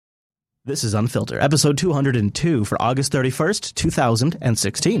This is Unfilter, episode 202 for August 31st,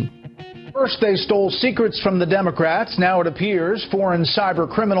 2016. First, they stole secrets from the Democrats. Now it appears foreign cyber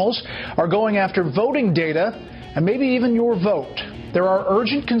criminals are going after voting data and maybe even your vote. There are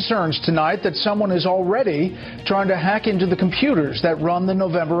urgent concerns tonight that someone is already trying to hack into the computers that run the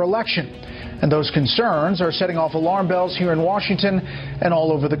November election. And those concerns are setting off alarm bells here in Washington and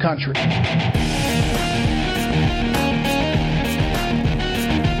all over the country.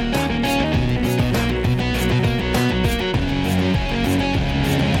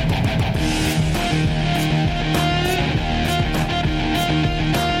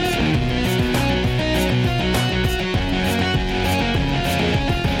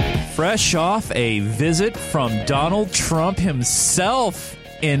 Fresh off a visit from Donald Trump himself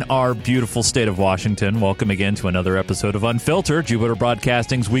in our beautiful state of Washington. Welcome again to another episode of Unfiltered, Jupiter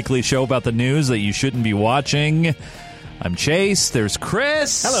Broadcasting's weekly show about the news that you shouldn't be watching. I'm Chase. There's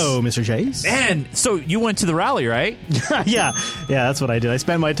Chris. Hello, Mr. Chase. And so you went to the rally, right? Yeah, that's what I did. I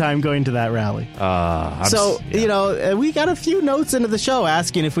spent my time going to that rally. We got a few notes into the show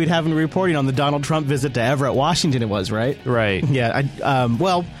asking if we'd have any reporting on the Donald Trump visit to Everett, Washington it was, right? Right. Yeah,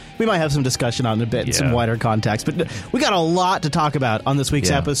 we might have some discussion on it a bit in some wider context, but we got a lot to talk about on this week's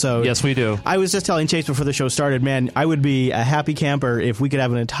episode. Yes, we do. I was just telling Chase before the show started, man, I would be a happy camper if we could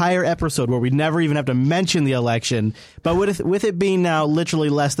have an entire episode where we never even have to mention the election, but with it being now literally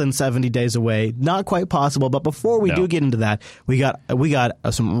less than 70 days away, not quite possible. But before we do get into that, we got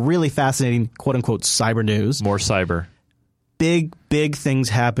some really fascinating quote-unquote cyber news. More cyber. Big things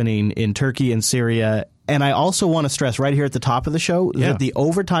happening in Turkey and Syria. And I also want to stress right here at the top of the show that the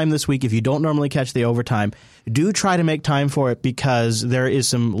overtime this week, if you don't normally catch the overtime, do try to make time for it because there is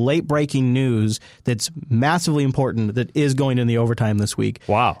some late-breaking news that's massively important that is going in the overtime this week.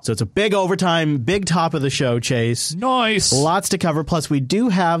 Wow. So it's a big overtime, big top of the show, Chase. Nice. Lots to cover. Plus, we do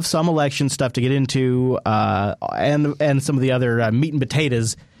have some election stuff to get into and some of the other meat and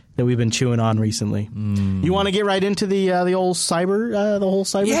potatoes that we've been chewing on recently. You want to get right into the whole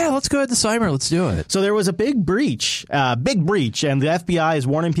cyber? Yeah, let's go ahead to cyber. Let's do it. So there was a big breach, and the FBI is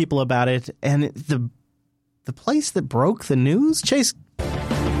warning people about it. And the place that broke the news, Chase,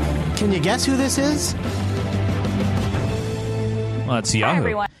 can you guess who this is? Well, it's Yahoo. Hi,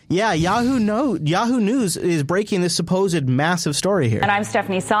 everyone. Yeah, Yahoo News is breaking this supposed massive story here. And I'm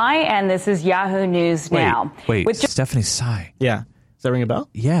Stephanie Sy, and this is Yahoo News Now. Wait, Stephanie Sy. Yeah. Does that ring a bell?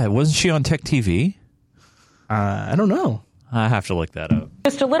 Yeah, wasn't she on Tech TV? I don't know. I have to look that up.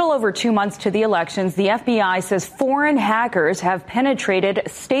 Just a little over 2 months to the elections, the FBI says foreign hackers have penetrated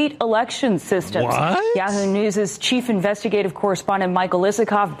state election systems. What? Yahoo News' chief investigative correspondent Michael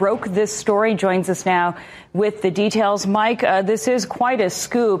Isikoff broke this story, joins us now with the details. Mike, this is quite a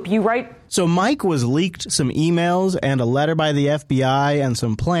scoop. You write... So Mike was leaked some emails and a letter by the FBI and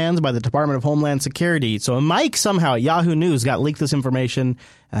some plans by the Department of Homeland Security. So Mike somehow at Yahoo News got leaked this information,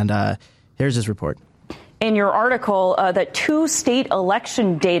 and here's his report. In your article, that 2 state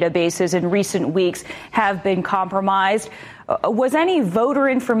election databases in recent weeks have been compromised. Was any voter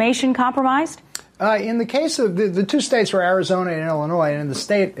information compromised? In the case of the 2 states were Arizona and Illinois, and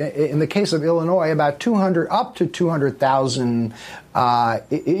in the case of Illinois, up to 200,000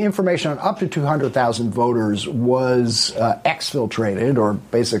 information on up to 200,000 voters was exfiltrated or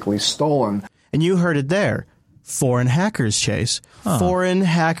basically stolen. And you heard it there, foreign hackers, Chase. Foreign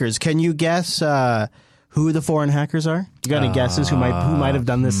hackers. Can you guess who the foreign hackers are? You got any guesses who might have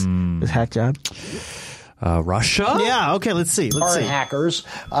done this hack job? Russia? Yeah, okay, let's see. Foreign hackers.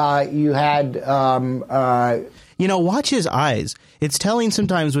 You had... watch his eyes. It's telling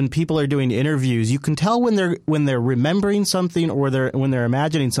sometimes when people are doing interviews, you can tell when they're remembering something or when they're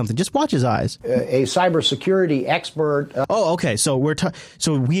imagining something. Just watch his eyes. A cybersecurity expert. Okay. So we're getting a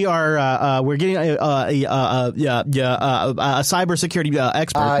cybersecurity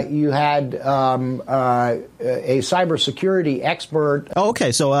expert. You had a cybersecurity expert.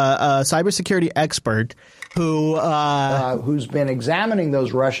 Okay. So a cybersecurity expert who's been examining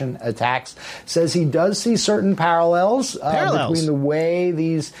those Russian attacks says he does see certain parallels between the way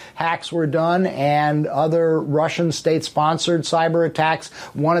these hacks were done and other Russian state-sponsored cyber attacks.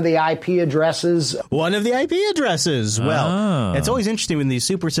 One of the IP addresses. Well, it's always interesting when these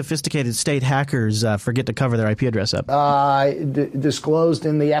super sophisticated state hackers forget to cover their IP address up. Disclosed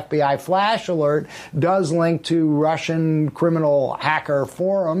in the FBI flash alert does link to Russian criminal hacker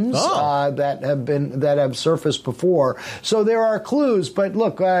forums that have surfaced before. So there are clues, but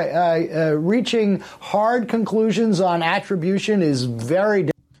look, reaching hard conclusions on attribution is very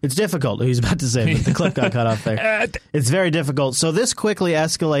It's difficult. He's about to say, but the clip got cut off there. It's very difficult. So this quickly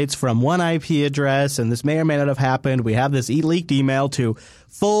escalates from one IP address, and this may or may not have happened. We have this leaked email to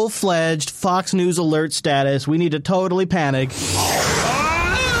full-fledged Fox News alert status. We need to totally panic. The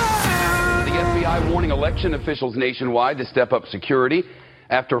FBI warning election officials nationwide to step up security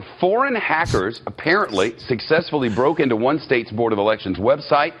after foreign hackers apparently successfully broke into one state's Board of Elections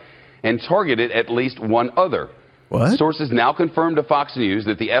website and targeted at least one other. What? Sources now confirmed to Fox News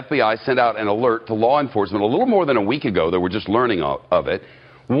that the FBI sent out an alert to law enforcement a little more than a week ago. They were just learning of it,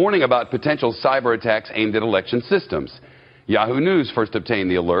 warning about potential cyber attacks aimed at election systems. Yahoo News first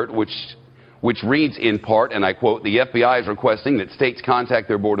obtained the alert, which reads in part, and I quote, "The FBI is requesting that states contact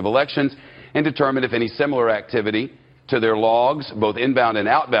their Board of Elections and determine if any similar activity to their logs, both inbound and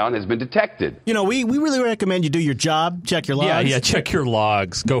outbound, has been detected." You know, we really recommend you do your job, check your logs. Yeah, check your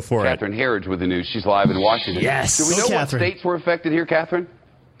logs. Go for Catherine Herridge with the news. She's live in Washington. Yes. Do we know what states were affected here, Catherine?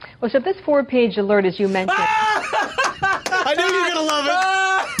 Well, so this 4-page alert, as you mentioned. I knew you were going to love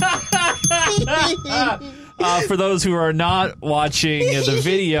it. For those who are not watching the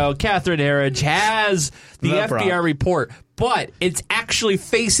video, Catherine Herridge has the FBI report, but it's actually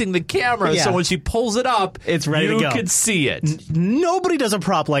facing the camera, so when she pulls it up, it's ready to go. You can see it. Nobody does a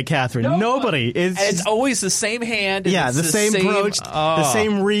prop like Catherine. Nobody. It's always the same hand. And the same approach, the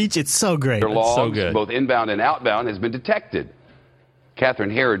same reach. It's so great. Their logs, so good. both inbound and outbound, has been detected.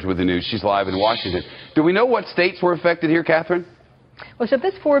 Catherine Herridge with the news. She's live in Washington. Do we know what states were affected here, Catherine? Well, so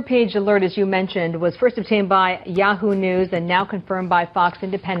this 4-page alert, as you mentioned, was first obtained by Yahoo News and now confirmed by Fox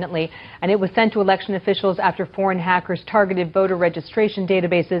independently. And it was sent to election officials after foreign hackers targeted voter registration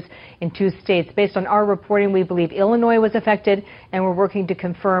databases in 2 states. Based on our reporting, we believe Illinois was affected, and we're working to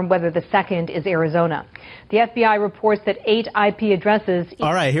confirm whether the second is Arizona. The FBI reports that 8 IP addresses.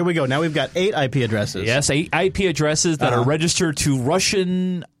 All right, here we go. Now we've got 8 IP addresses. Yes, 8 IP addresses that are registered to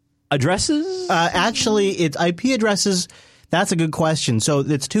Russian addresses? Actually, it's IP addresses. That's a good question. So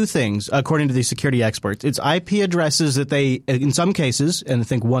it's 2 things, according to the security experts. It's IP addresses that they, in some cases, and I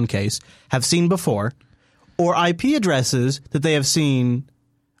think one case, have seen before, or IP addresses that they have seen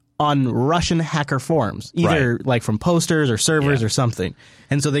on Russian hacker forums, either like from posters or servers or something.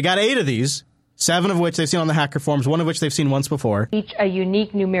 And so they got 8 of these, 7 of which they've seen on the hacker forums, 1 of which they've seen once before. Each a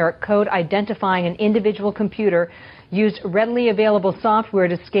unique numeric code identifying an individual computer, used readily available software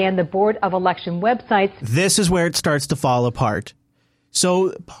to scan the Board of Election websites. This is where it starts to fall apart.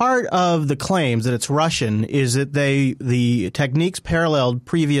 So part of the claims that it's Russian is that the techniques paralleled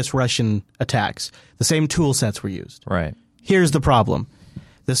previous Russian attacks. The same tool sets were used. Right. Here's the problem.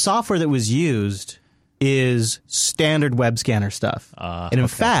 The software that was used is standard web scanner stuff. And in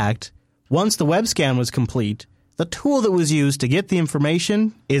fact, once the web scan was complete, the tool that was used to get the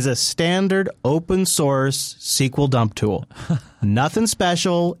information is a standard open source SQL dump tool. Nothing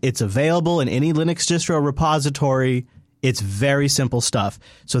special. It's available in any Linux distro repository. It's very simple stuff.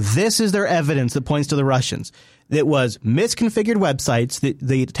 So this is their evidence that points to the Russians. It was misconfigured websites that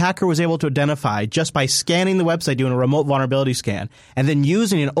the attacker was able to identify just by scanning the website, doing a remote vulnerability scan, and then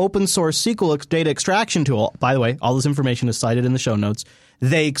using an open source SQL data extraction tool. By the way, all this information is cited in the show notes.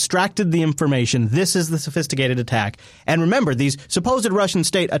 They extracted the information. This is the sophisticated attack. And remember, these supposed Russian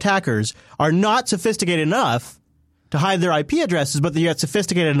state attackers are not sophisticated enough to hide their IP addresses, but they're yet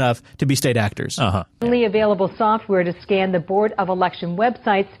sophisticated enough to be state actors. Only available software to scan the Board of Election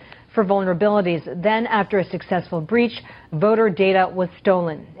websites for vulnerabilities. Then, after a successful breach, voter data was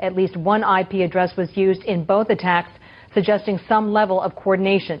stolen. At least 1 IP address was used in both attacks, suggesting some level of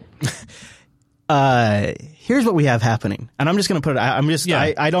coordination. Here's what we have happening, and I'm just going to put it.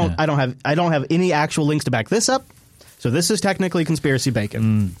 I don't have any actual links to back this up. So this is technically conspiracy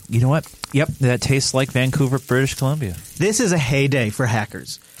bacon. You know what? Yep, that tastes like Vancouver, British Columbia. This is a heyday for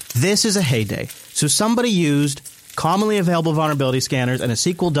hackers. This is a heyday. So somebody used commonly available vulnerability scanners and a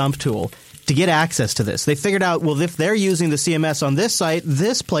SQL dump tool to get access to this. They figured out, well, if they're using the CMS on this site,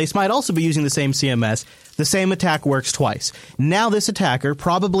 this place might also be using the same CMS. The same attack works twice. Now this attacker,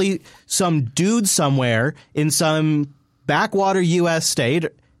 probably some dude somewhere in some backwater U.S. state,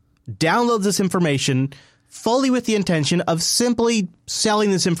 downloads this information fully with the intention of simply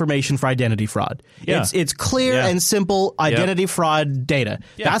selling this information for identity fraud. Yeah. It's clear and simple identity fraud data.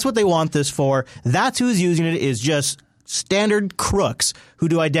 That's what they want this for. That's who's using it, is just standard crooks who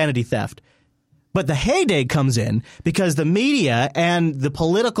do identity theft. But the heyday comes in because the media and the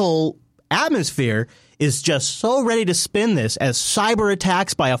political atmosphere is just so ready to spin this as cyber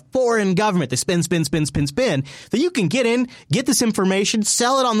attacks by a foreign government. They spin, that you can get in, get this information,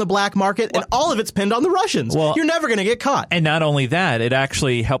 sell it on the black market, and all of it's pinned on the Russians. Well, you're never going to get caught. And not only that, it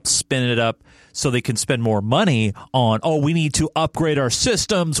actually helps spin it up so they can spend more money on, we need to upgrade our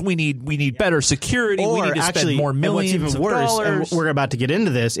systems, we need better security, we need to spend more millions of dollars. And we're about to get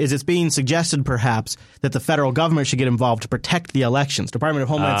into this, is it's being suggested perhaps that the federal government should get involved to protect the elections. Department of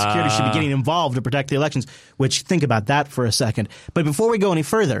Homeland Security should be getting involved to protect the elections, which, think about that for a second. But before we go any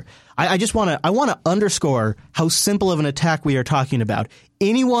further, I want to underscore how simple of an attack we are talking about.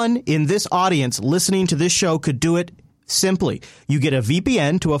 Anyone in this audience listening to this show could do it simply. You get a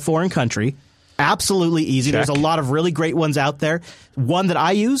VPN to a foreign country. Absolutely easy. Check. There's a lot of really great ones out there. One that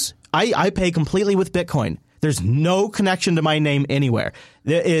I use, I pay completely with Bitcoin. There's no connection to my name anywhere.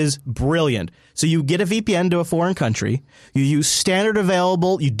 It is brilliant. So you get a VPN to a foreign country. You use standard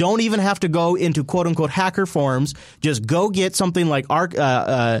available. You don't even have to go into quote-unquote hacker forums. Just go get something like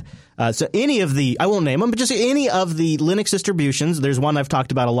so any of the, I won't name them, but just any of the Linux distributions. There's one I've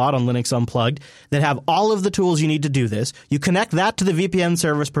talked about a lot on Linux Unplugged that have all of the tools you need to do this. You connect that to the VPN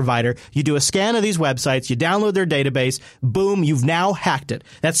service provider. You do a scan of these websites. You download their database. Boom, you've now hacked it.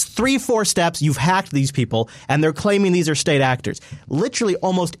 That's 3-4 steps. You've hacked these people, and they're claiming these are state actors. Literally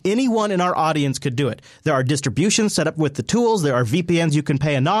almost anyone in our audience could do it. There are distributions set up with the tools. There are VPNs you can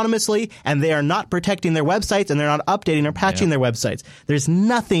pay anonymously, and they are not protecting their websites, and they're not updating or patching their websites. There's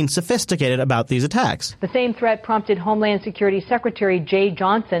nothing sophisticated about these attacks. The same threat prompted Homeland Security Secretary Jay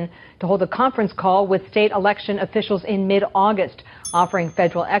Johnson to hold a conference call with state election officials in mid-August, offering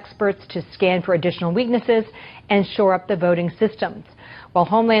federal experts to scan for additional weaknesses and shore up the voting systems. While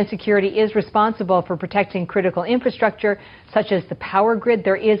Homeland Security is responsible for protecting critical infrastructure, such as the power grid,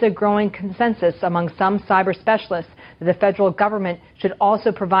 there is a growing consensus among some cyber specialists that the federal government should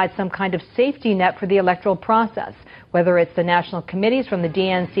also provide some kind of safety net for the electoral process, whether it's the national committees from the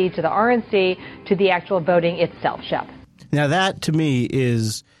DNC to the RNC to the actual voting itself, Shep. Now that, to me,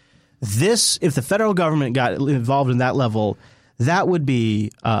 is this, if the federal government got involved in that level, that would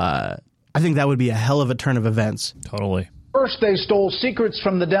be, I think that would be a hell of a turn of events. Totally. First, they stole secrets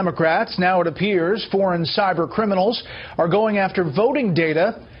from the Democrats. Now it appears foreign cyber criminals are going after voting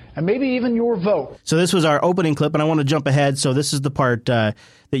data and maybe even your vote. So this was our opening clip, and I want to jump ahead. So this is the part that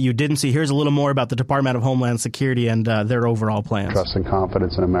you didn't see. Here's a little more about the Department of Homeland Security and their overall plans. Trust and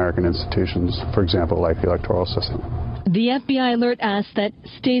confidence in American institutions, for example, like the electoral system. The FBI alert asks that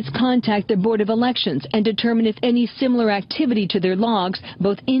states contact their Board of Elections and determine if any similar activity to their logs,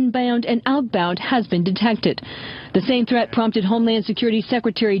 both inbound and outbound, has been detected. The same threat prompted Homeland Security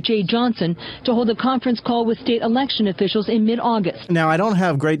Secretary Jay Johnson to hold a conference call with state election officials in mid-August. Now, I don't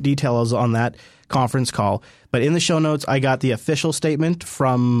have great details on that conference call, but in the show notes, I got the official statement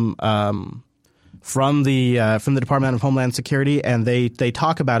from the Department of Homeland Security, and they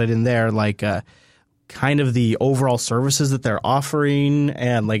talk about it in there, like kind of the overall services that they're offering,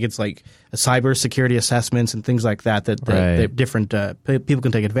 and like it's like cyber security assessments and things like that that different people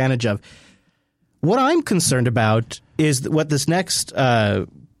can take advantage of. What I'm concerned about is what this next person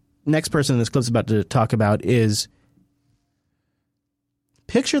in this clip is about to talk about is,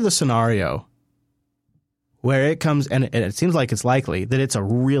 picture the scenario where it comes, and it seems like it's likely, that it's a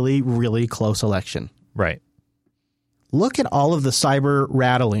really, really close election. Right. Look at all of the cyber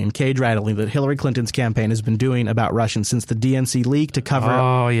rattling, cage rattling that Hillary Clinton's campaign has been doing about Russians since the DNC leak to cover.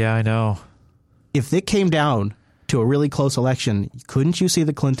 Oh, yeah, I know. If it came down to a really close election, couldn't you see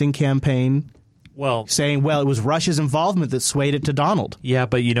the Clinton campaign saying, well, it was Russia's involvement that swayed it to Donald? Yeah,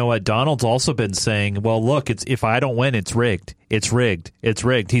 but you know what? Donald's also been saying, well, look, if I don't win, it's rigged. It's rigged. It's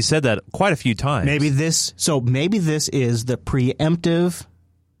rigged. He said that quite a few times. Maybe this is the preemptive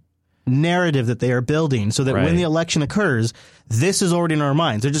narrative that they are building, so that when the election occurs, this is already in our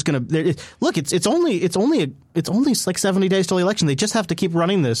minds. They're just going to look. It's only like 70 days till the election. They just have to keep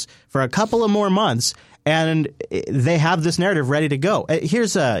running this for a couple of more months, and they have this narrative ready to go.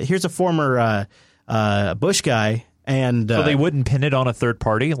 Here's a former Bush guy, and so they wouldn't pin it on a third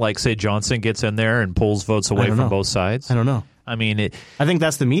party, like say Johnson gets in there and pulls votes away from both sides. I don't know. I mean, I think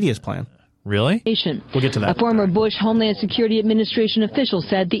that's the media's plan. Really? We'll get to that. A former Bush Homeland Security Administration official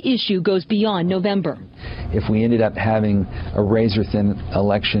said the issue goes beyond November. If we ended up having a razor-thin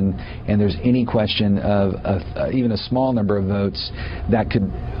election and there's any question of even a small number of votes, that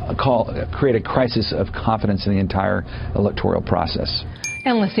could create a crisis of confidence in the entire electoral process.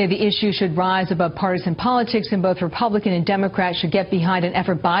 Analysts say the issue should rise above partisan politics, and both Republican and Democrats should get behind an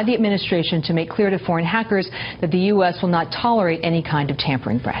effort by the administration to make clear to foreign hackers that the U.S. will not tolerate any kind of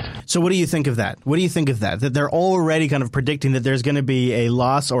tampering, Brad. So what do you think of that? What do you think of that? That they're already kind of predicting that there's going to be a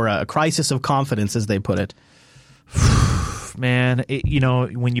loss or a crisis of confidence, as they put it. Man,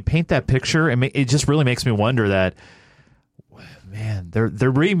 when you paint that picture, it just really makes me wonder that, man,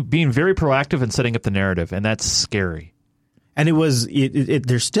 they're being very proactive in setting up the narrative, and that's scary. And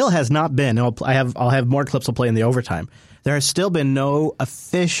there still has not been. I'll have more clips I'll play in the overtime. There has still been no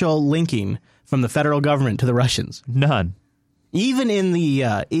official linking from the federal government to the Russians. None. Even in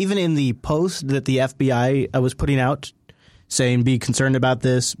the post that the FBI was putting out, saying be concerned about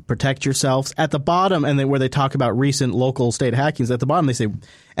this, protect yourselves. At the bottom, and then where they talk about recent local state hackings, at the bottom they say,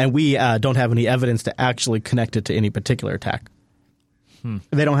 and we don't have any evidence to actually connect it to any particular attack.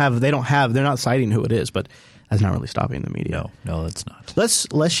 They're not citing who it is, but that's not really stopping the media. No, that's not.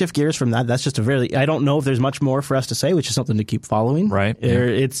 Let's shift gears from that. That's just I don't know if there's much more for us to say, which is something to keep following. Right.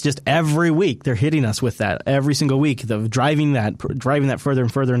 It's just every week they're hitting us with that. Every single week, driving that further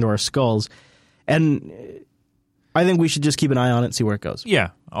and further into our skulls. And I think we should just keep an eye on it and see where it goes. Yeah,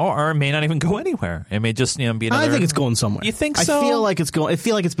 or it may not even go anywhere. It may just be another. I think it's going somewhere. You think so? I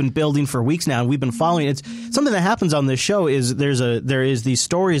feel like it's been building for weeks now, and we've been following it. It's something that happens on this show. There is these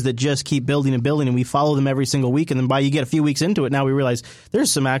stories that just keep building and building, and we follow them every single week. And then you get a few weeks into it, now we realize there's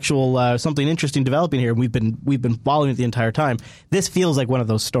some actual something interesting developing here. We've been following it the entire time. This feels like one of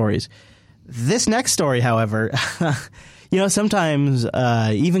those stories. This next story, however. Sometimes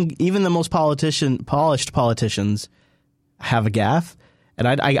even the most polished politicians have a gaffe, and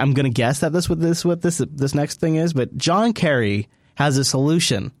I'm going to guess that this next thing is. But John Kerry has a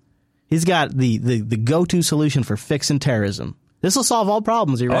solution. He's got the go-to solution for fixing terrorism. This will solve all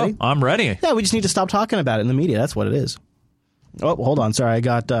problems. Are you ready? Oh, I'm ready. Yeah, we just need to stop talking about it in the media. That's what it is. Oh, hold on. Sorry, I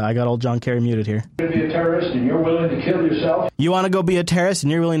got old John Kerry muted here. You want to be a terrorist and you're willing to kill yourself? You want to go be a terrorist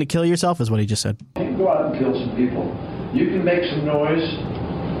and you're willing to kill yourself is what he just said. You can go out and kill some people. You can make some noise.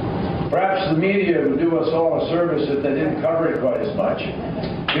 Perhaps the media would do us all a service if they didn't cover it quite as much.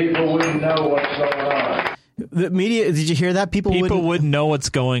 People wouldn't know what's going on. The media, did you hear that? People wouldn't know what's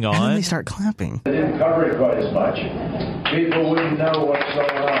going on. And then they start clapping. They didn't cover it quite as much. People wouldn't know what's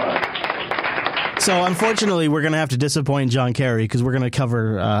going on. So, unfortunately, we're going to have to disappoint John Kerry because we're going to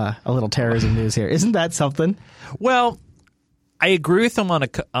cover a little terrorism news here. Isn't that something? Well, I agree with him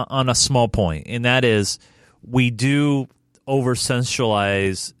on a small point, and that is we do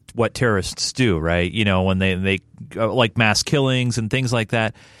over-sensationalize what terrorists do, right? When they like mass killings and things like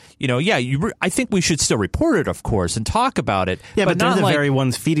that. I think we should still report it, of course, and talk about it. Yeah, but they're the very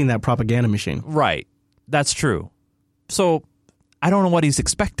ones feeding that propaganda machine. Right. That's true. So I don't know what he's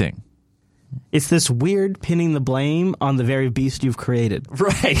expecting. It's this weird pinning the blame on the very beast you've created.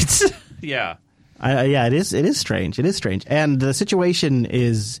 Right. Yeah. It is strange. It is strange. And the situation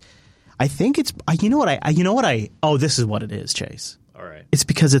is, I think it's, this is what it is, Chase. All right. It's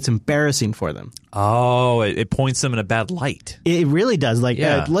because it's embarrassing for them. Oh, it points them in a bad light. It really does.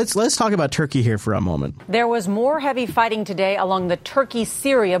 Let's talk about Turkey here for a moment. There was more heavy fighting today along the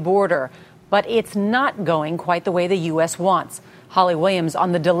Turkey-Syria border, but it's not going quite the way the U.S. wants. Holly Williams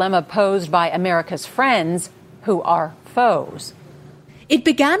on the dilemma posed by America's friends, who are foes. It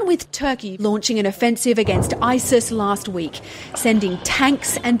began with Turkey launching an offensive against ISIS last week, sending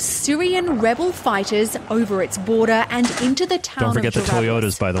tanks and Syrian rebel fighters over its border and into the town of Don't forget the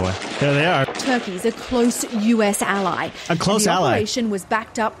Toyotas, by the way. There they are. Turkey's a close U.S. ally. A close ally. The operation was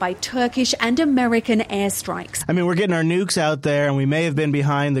backed up by Turkish and American airstrikes. I mean, we're getting our nukes out there, and we may have been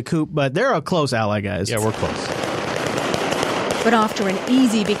behind the coup, but they're a close ally, guys. Yeah, we're close. But after an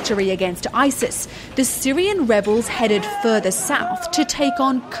easy victory against ISIS, the Syrian rebels headed further south to take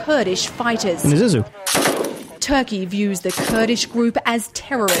on Kurdish fighters. In Azizu. Turkey views the Kurdish group as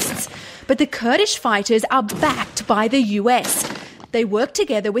terrorists, but the Kurdish fighters are backed by the US. They work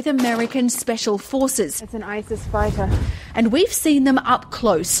together with American special forces. It's an ISIS fighter. And we've seen them up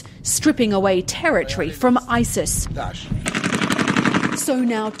close, stripping away territory from ISIS. So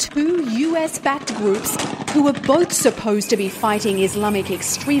now two US-backed groups, who are both supposed to be fighting Islamic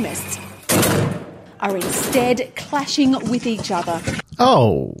extremists, are instead clashing with each other.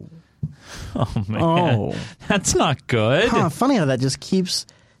 Oh, man. That's not good. Funny how that just keeps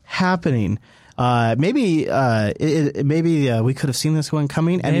happening. Maybe we could have seen this one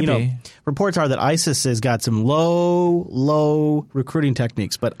coming. And, Maybe. Reports are that ISIS has got some low recruiting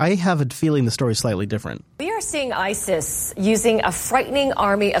techniques, but I have a feeling the story is slightly different. We are seeing ISIS using a frightening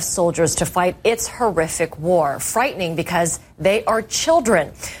army of soldiers to fight its horrific war. Frightening because they are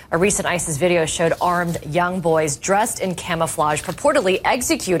children. A recent ISIS video showed armed young boys dressed in camouflage purportedly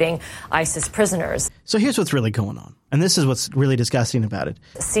executing ISIS prisoners. So here's what's really going on, and this is what's really disgusting about it.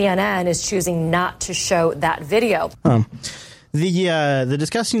 CNN is choosing not to show that video. The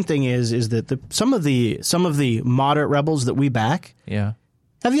disgusting thing is that some of the moderate rebels that we back. Yeah.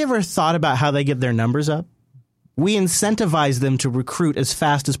 Have you ever thought about how they get their numbers up? We incentivize them to recruit as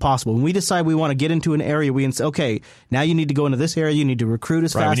fast as possible. When we decide we want to get into an area, we say, okay, now you need to go into this area. You need to recruit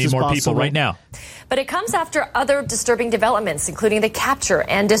as fast as possible. We need more people right now. But it comes after other disturbing developments, including the capture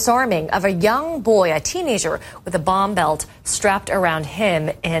and disarming of a young boy, a teenager, with a bomb belt strapped around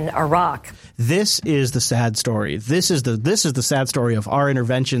him in Iraq. This is the sad story. This is the sad story of our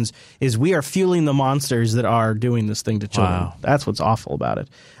interventions. Is we are fueling the monsters that are doing this thing to children. Wow. That's what's awful about it.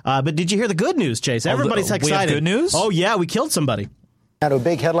 But did you hear the good news, Chase? Everybody's excited. We have good news? Oh yeah, we killed somebody. Now to a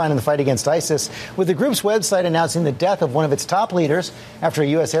big headline in the fight against ISIS, with the group's website announcing the death of one of its top leaders after a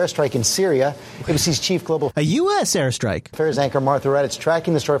U.S. airstrike in Syria. ABC's chief global U.S. airstrike. Affairs anchor Martha Reddit's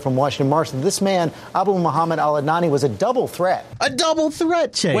tracking the story from Washington March. This man, Abu Muhammad al-Adnani, was a double threat. A double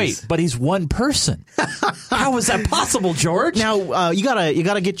threat, Chase. Wait, but he's one person. How is that possible, George? Now you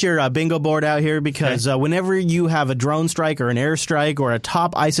gotta get your bingo board out here because whenever you have a drone strike or an airstrike or a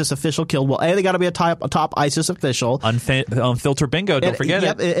top ISIS official killed, well, they got to be a top ISIS official. Unfilter bingo. Don't forget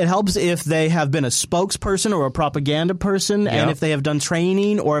it. It helps if they have been a spokesperson or a propaganda person, and if they have done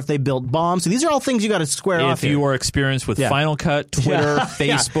training or if they built bombs. So these are all things you got to square off. If you are experienced with Final Cut, Twitter,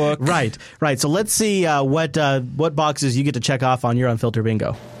 Facebook, right. So let's see what boxes you get to check off on your Unfilter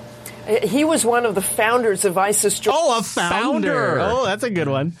bingo. He was one of the founders of ISIS. Oh, a founder. Oh, that's a good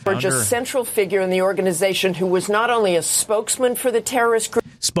one. George, a central figure in the organization who was not only a spokesman for the terrorist group.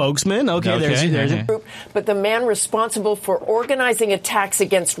 Spokesman? Okay. There's a group, but the man responsible for organizing attacks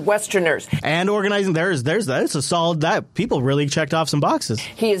against Westerners. And organizing, that's a solid, that people really checked off some boxes.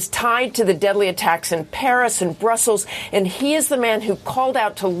 He is tied to the deadly attacks in Paris and Brussels, and he is the man who called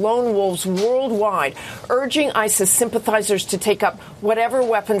out to lone wolves worldwide, urging ISIS sympathizers to take up whatever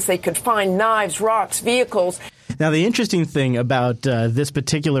weapons they could find, knives, rocks, vehicles. Now, the interesting thing about this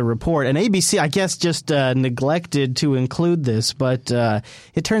particular report, and ABC, I guess, just neglected to include this, but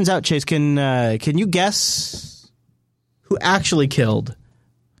it turns out, Chase, can you guess who actually killed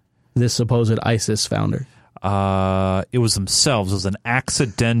this supposed ISIS founder? It was themselves. It was an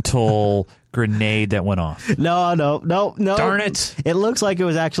accidental grenade that went off. No. Darn it. It looks like it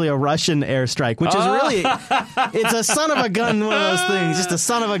was actually a Russian airstrike, which is really, it's a son of a gun, one of those things, just a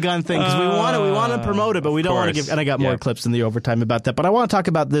son of a gun thing, because we want to promote it, but we don't want to give, and I got more clips in the overtime about that, but I want to talk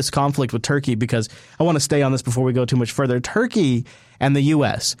about this conflict with Turkey, because I want to stay on this before we go too much further. Turkey and the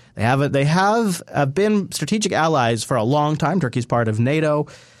U.S., they have been strategic allies for a long time. Turkey's part of NATO.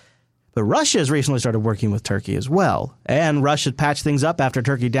 But Russia has recently started working with Turkey as well. And Russia patched things up after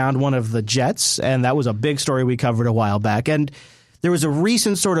Turkey downed one of the jets, and that was a big story we covered a while back. And there was a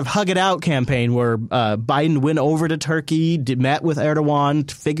recent sort of hug it out campaign where Biden went over to Turkey, met with Erdogan,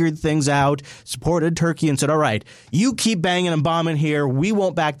 figured things out, supported Turkey, and said, all right, you keep banging and bombing here. We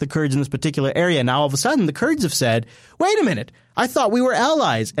won't back the Kurds in this particular area. Now, all of a sudden, the Kurds have said, wait a minute. I thought we were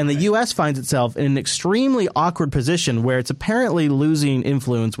allies, and the U.S. finds itself in an extremely awkward position where it's apparently losing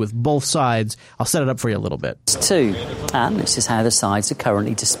influence with both sides. I'll set it up for you a little bit. And this is how the sides are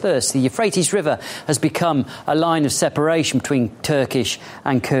currently dispersed. The Euphrates River has become a line of separation between Turkish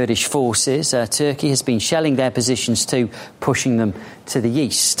and Kurdish forces. Turkey has been shelling their positions too, pushing them to the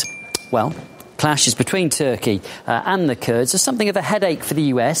east. Well, clashes between Turkey and the Kurds are something of a headache for the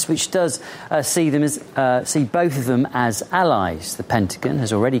US, which does see both of them as allies. The Pentagon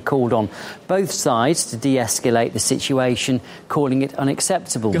has already called on both sides to de-escalate the situation, calling it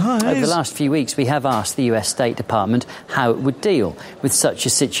unacceptable. Over the last few weeks, we have asked the US State Department how it would deal with such a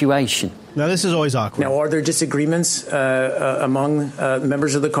situation. Now, this is always awkward. Now, are there disagreements among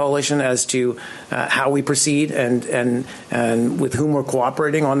members of the coalition as to how we proceed and with whom we're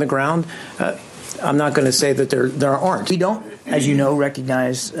cooperating on the ground? I'm not going to say that there aren't. We don't, as you know,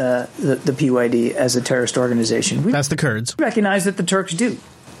 recognize the PYD as a terrorist organization. That's the Kurds. We recognize that the Turks do,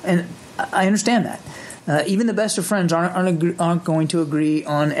 and I understand that. Even the best of friends aren't going to agree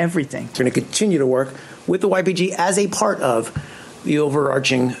on everything. We're going to continue to work with the YPG as a part of the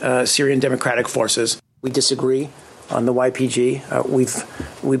overarching Syrian Democratic Forces. We disagree on the YPG.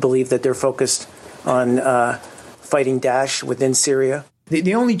 We believe that they're focused on fighting Daesh within Syria.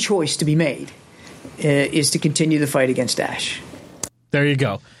 The only choice to be made is to continue the fight against Daesh. There you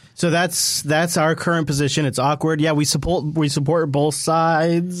go. So that's our current position. It's awkward. Yeah, we support both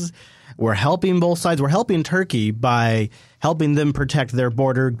sides. We're helping both sides. We're helping Turkey by helping them protect their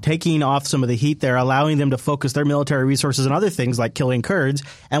border, taking off some of the heat there, allowing them to focus their military resources on other things like killing Kurds.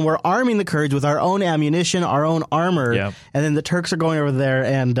 And we're arming the Kurds with our own ammunition, our own armor. Yep. And then the Turks are going over there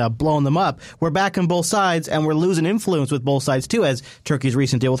and blowing them up. We're backing both sides, and we're losing influence with both sides, too, as Turkey's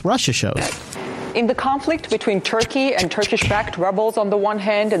recent deal with Russia shows. In the conflict between Turkey and Turkish-backed rebels on the one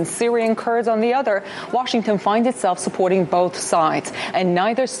hand and Syrian Kurds on the other, Washington finds itself supporting both sides, and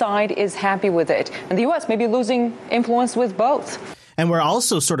neither side is happy with it. And the U.S. may be losing influence with both. And we're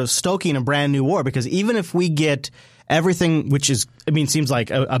also sort of stoking a brand new war, because even if we get everything, which is, seems like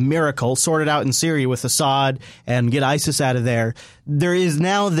a miracle, sorted out in Syria with Assad and get ISIS out of there, there is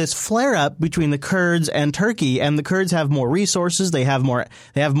now this flare-up between the Kurds and Turkey, and the Kurds have more resources, they have more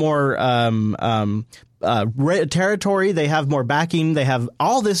territory, they have more backing, they have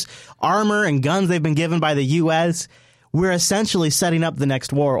all this armor and guns they've been given by the U.S. We're essentially setting up the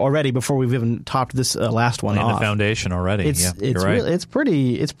next war already before we've even topped this last one off. The foundation already. You're right. It's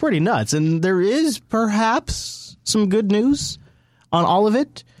pretty nuts, and there is perhaps some good news on all of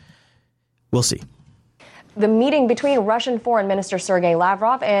it. We'll see. The meeting between Russian Foreign Minister Sergei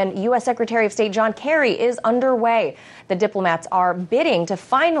Lavrov and U.S. Secretary of State John Kerry is underway. The diplomats are bidding to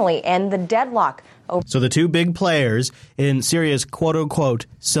finally end the deadlock. So the two big players in Syria's quote-unquote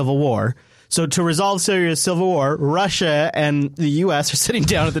civil war. So to resolve Syria's civil war, Russia and the U.S. are sitting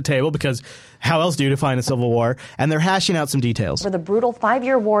down at the table, because how else do you define a civil war? And they're hashing out some details. For the brutal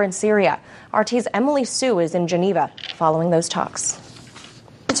 5-year war in Syria, RT's Emily Sue is in Geneva following those talks.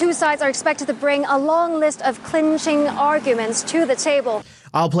 The two sides are expected to bring a long list of clinching arguments to the table.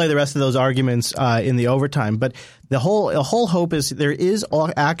 I'll play the rest of those arguments in the overtime, but the whole hope is there is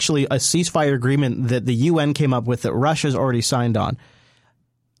actually a ceasefire agreement that the UN came up with that Russia's already signed on.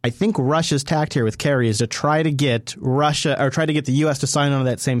 I think Russia's tact here with Kerry is to try to get the U.S. to sign on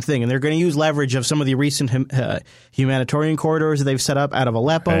to that same thing. And they're going to use leverage of some of the recent humanitarian corridors that they've set up out of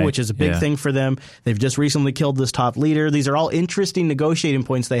Aleppo, which is a big thing for them. They've just recently killed this top leader. These are all interesting negotiating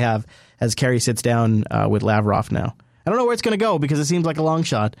points they have as Kerry sits down with Lavrov now. I don't know where it's going to go, because it seems like a long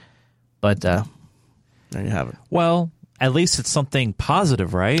shot, but there you have it. Well, at least it's something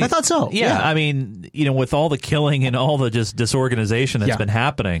positive, right? I thought so. Yeah. With all the killing and all the just disorganization that's been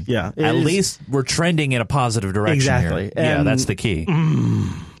happening, at least we're trending in a positive direction. Exactly. Here. That's the key.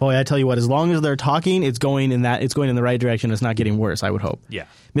 Boy, I tell you what, as long as they're talking, it's going in the right direction. It's not getting worse, I would hope. Yeah.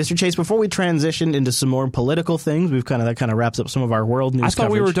 Mr. Chase, before we transition into some more political things, that kind of wraps up some of our world news. I thought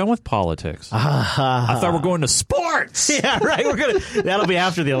coverage. We were done with politics. I thought we're going to sports. Yeah, right. That'll be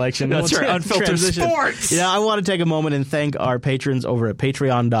after the election. That's right. Unfiltered sports. Yeah, I want to take a moment and thank our patrons over at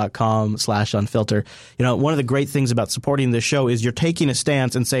patreon.com/unfilter. One of the great things about supporting this show is you're taking a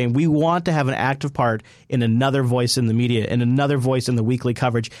stance and saying we want to have an active part in another voice in the media and another voice in the weekly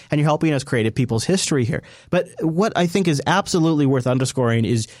coverage, and you're helping us create a people's history here. But what I think is absolutely worth underscoring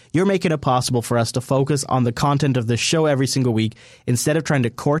is you're making it possible for us to focus on the content of the show every single week instead of trying to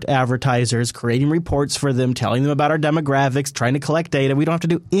court advertisers, creating reports for them, telling them about our demographics, trying to collect data. We don't have to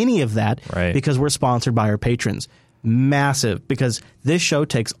do any of that because we're sponsored by our patrons. Massive, because this show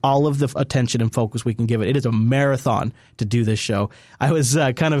takes all of the attention and focus we can give it. It is a marathon to do this show. I was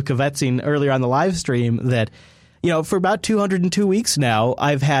kind of kvetching earlier on the live stream that for about 202 weeks now,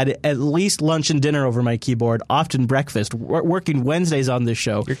 I've had at least lunch and dinner over my keyboard, often breakfast, working Wednesdays on this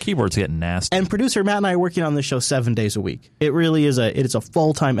show. Your keyboard's getting nasty. And producer Matt and I are working on this show 7 days a week. It really is it is a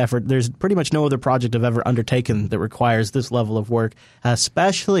full-time effort. There's pretty much no other project I've ever undertaken that requires this level of work,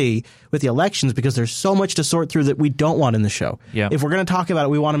 especially with the elections, because there's so much to sort through that we don't want in the show. Yeah. If we're going to talk about it,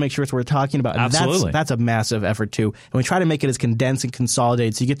 we want to make sure it's worth talking about. And absolutely. That's a massive effort, too. And we try to make it as condensed and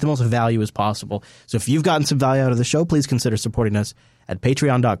consolidated so you get the most value as possible. So if you've gotten some value out of the show, please consider supporting us at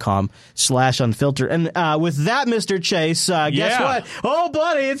patreon.com/unfilter. And with that, Mr. Chase, guess what? Oh,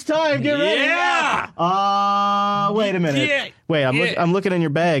 buddy, it's time. Get ready. Yeah. Wait a minute. Yeah. Wait, I'm looking in your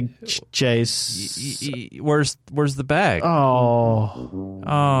bag, Chase. Where's the bag?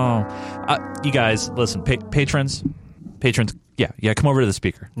 You guys, listen, patrons. Yeah, come over to the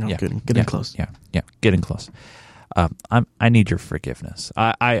speaker. No, yeah, get in close. Yeah, get in close. I need your forgiveness.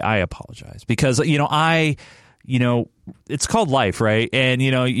 I apologize because it's called life, right? And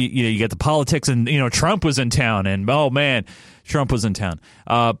you get the politics, and Trump was in town, and oh man, Trump was in town.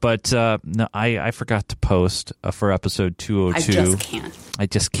 But no, I forgot to post for episode 202. I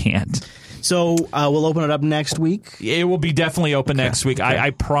just can't. So we'll open it up next week. It will be definitely open next week. Okay.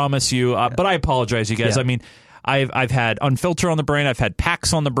 I promise you. But I apologize, you guys. Yeah. I mean, I've had Unfilter on the brain. I've had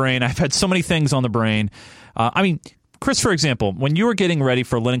PAX on the brain. I've had so many things on the brain. I mean, Chris, for example, when you were getting ready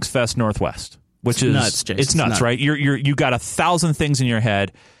for Linux Fest Northwest, which is nuts, Jason. It's nuts, right? You got 1,000 things in your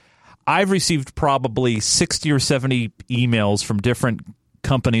head. I've received probably 60 or 70 emails from different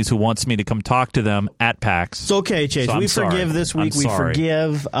companies who wants me to come talk to them at PAX. It's okay, Chase. We forgive this week. We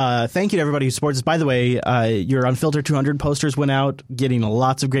forgive. Thank you to everybody who supports us. By the way, your Unfiltered 200 posters went out, getting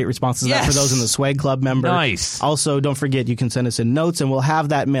lots of great responses for those in the Swag Club member. Nice. Also, don't forget, you can send us in notes, and we'll have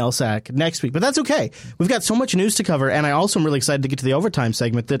that mail sack next week. But that's okay. We've got so much news to cover, and I also am really excited to get to the overtime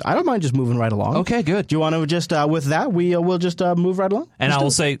segment that I don't mind just moving right along. Okay, good. Do you want to just, with that, we'll just move right along? And I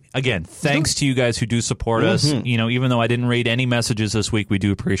will say, again, thanks to you guys who do support us. You know, even though I didn't read any messages this week, we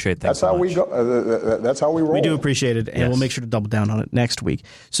do appreciate that. That's how we go. That's how we roll. We do appreciate it, and we'll make sure to double down on it next week.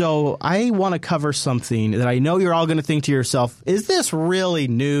 So I want to cover something that I know you're all going to think to yourself, is this really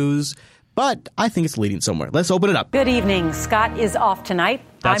news? But I think it's leading somewhere. Let's open it up. Good evening. Scott is off tonight.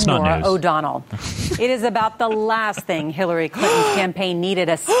 That's I'm not Nora news. O'Donnell. It is about the last thing Hillary Clinton's campaign needed,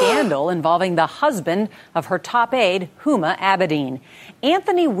 a scandal involving the husband of her top aide, Huma Abedin.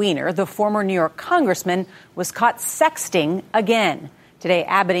 Anthony Weiner, the former New York congressman, was caught sexting again. Today,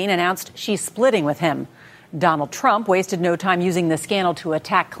 Abedin announced she's splitting with him. Donald Trump wasted no time using the scandal to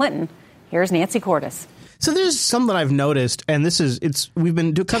attack Clinton. Here's Nancy Cordes. So there's something I've noticed, and we've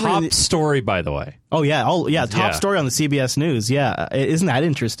been covering top story, by the way. Oh yeah, top story on the CBS News. Yeah, isn't that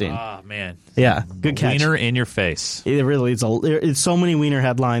interesting? Oh man, yeah, good catch. Wiener in your face. It really is. It's so many Wiener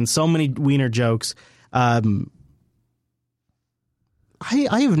headlines, so many Wiener jokes. I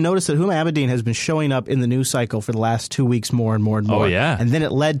have noticed that Huma Abedin has been showing up in the news cycle for the last 2 weeks more and more and more. Oh, yeah. And then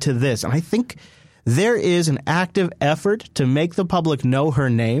it led to this. And I think there is an active effort to make the public know her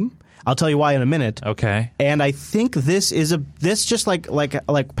name. I'll tell you why in a minute. Okay. And I think this is just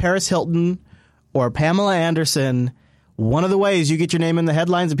like Paris Hilton or Pamela Anderson. One of the ways you get your name in the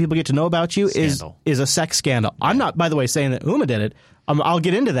headlines and people get to know about you is a sex scandal. I'm not, by the way, saying that Huma did it. I'll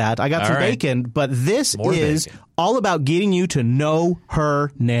get into that. I got some bacon, but this is all about getting you to know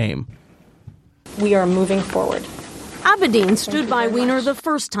her name. We are moving forward. Abedin stood by Weiner the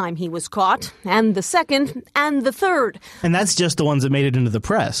first time he was caught, and the second, and the third. And that's just the ones that made it into the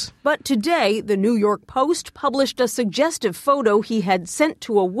press. But today, the New York Post published a suggestive photo he had sent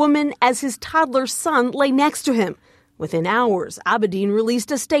to a woman as his toddler son lay next to him. Within hours, Abedin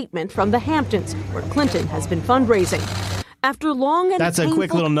released a statement from the Hamptons, where Clinton has been fundraising. After long and That's a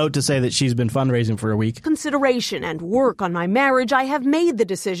quick little note to say that she's been fundraising for a week. Consideration and work on my marriage, I have made the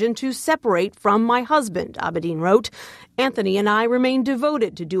decision to separate from my husband, Abedin wrote. Anthony and I remain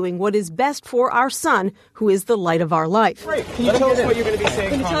devoted to doing what is best for our son, who is the light of our life. Right. Can you tell us what you're going to be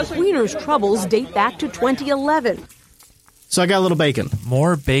saying? Weiner's troubles date back to 2011. So I got a little bacon.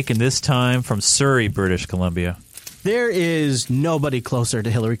 More bacon, this time from Surrey, British Columbia. There is nobody closer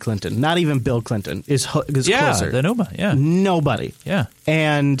to Hillary Clinton. Not even Bill Clinton is closer. Than Huma, yeah. Nobody. Yeah.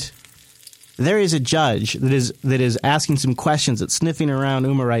 And there is a judge that is asking some questions, that's sniffing around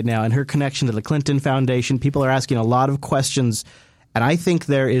Huma right now and her connection to the Clinton Foundation. People are asking a lot of questions, and I think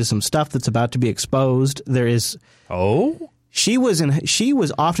there is some stuff that's about to be exposed. There is... Oh? She was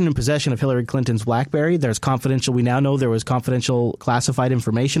often in possession of Hillary Clinton's BlackBerry. There's confidential. We now know there was confidential classified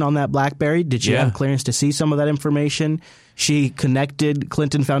information on that BlackBerry. Did she have clearance to see some of that information? She connected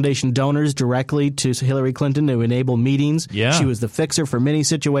Clinton Foundation donors directly to Hillary Clinton to enable meetings. Yeah. She was the fixer for many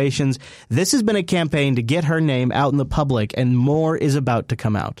situations. This has been a campaign to get her name out in the public, and more is about to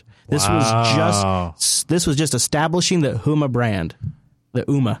come out. This was just establishing the Huma brand, the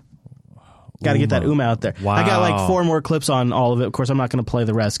Huma. Got to get that Huma out there. Wow. I got like 4 more clips on all of it. Of course, I'm not going to play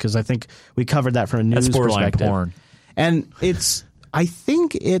the rest because I think we covered that from a news perspective. Porn. And I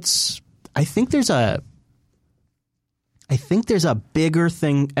think there's a bigger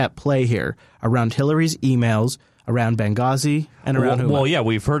thing at play here around Hillary's emails, around Benghazi, and around Huma. Well, yeah,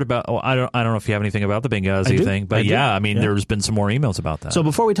 we've heard about. I don't know if you have anything about the Benghazi thing, but there's been some more emails about that. So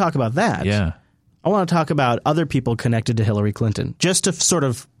before we talk about that, I want to talk about other people connected to Hillary Clinton, just to sort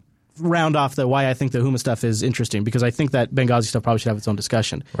of round off why I think the Huma stuff is interesting, because I think that Benghazi stuff probably should have its own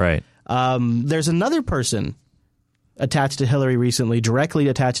discussion. Right. There's another person attached to Hillary recently, directly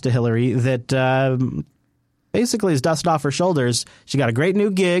attached to Hillary, that basically is dusted off her shoulders. She got a great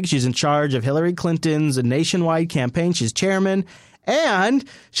new gig. She's in charge of Hillary Clinton's nationwide campaign. She's chairman. And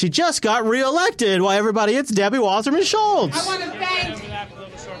she just got reelected. Why, everybody, it's Debbie Wasserman Schultz. I want to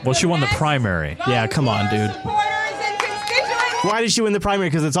thank Well, she won the primary. Yeah, come on, dude. Why did she win the primary?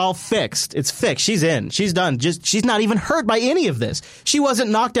 Because it's all fixed. It's fixed. She's in. She's done. She's not even hurt by any of this. She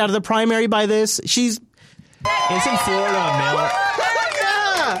wasn't knocked out of the primary by this. Isn't Florida a mail?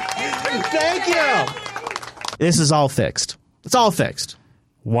 Yeah. Thank you. This is all fixed. It's all fixed.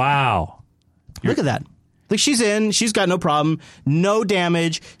 Wow. Look at that. Like, she's in. She's got no problem. No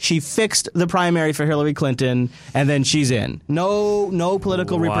damage. She fixed the primary for Hillary Clinton, and then she's in. No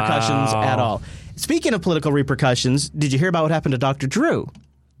political repercussions at all. Speaking of political repercussions, did you hear about what happened to Dr. Drew?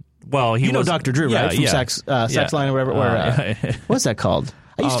 Well, you know Dr. Drew, right? From Sex Line or whatever. What's that called?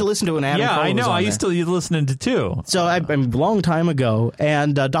 I used to listen to an Adam Cole. Yeah, I know. I there. used to listen to too. So a long time ago,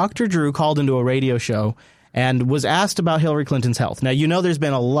 and Dr. Drew called into a radio show and was asked about Hillary Clinton's health. Now, you know there's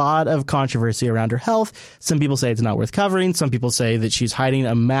been a lot of controversy around her health. Some people say it's not worth covering. Some people say that she's hiding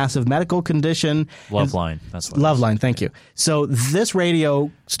a massive medical condition. Loveline. That's what Loveline, thank you. So this radio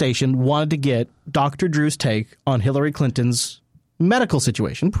station wanted to get Dr. Drew's take on Hillary Clinton's medical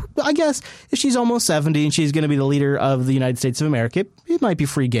situation. I guess if she's almost 70 and she's going to be the leader of the United States of America, it might be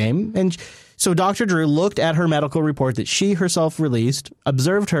free game. And so Dr. Drew looked at her medical report that she herself released,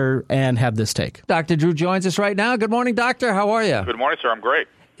 observed her, and had this take. Dr. Drew joins us right now. Good morning, doctor. How are you? Good morning, sir. I'm great.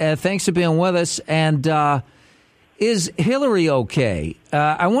 Thanks for being with us. And is Hillary okay?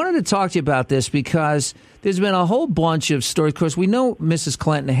 I wanted to talk to you about this because there's been a whole bunch of stories. Of course, we know Mrs.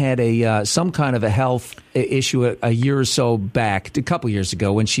 Clinton had some kind of a health issue a year or so back, a couple years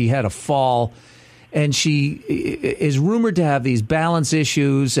ago, when she had a fall. And she is rumored to have these balance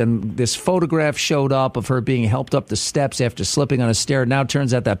issues, and this photograph showed up of her being helped up the steps after slipping on a stair. Now it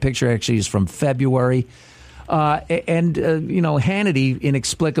turns out that picture actually is from February. Hannity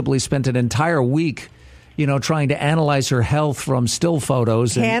inexplicably spent an entire week, trying to analyze her health from still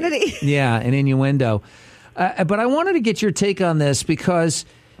photos. Hannity? Yeah, and innuendo. But I wanted to get your take on this because,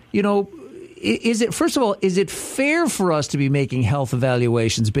 first of all, is it fair for us to be making health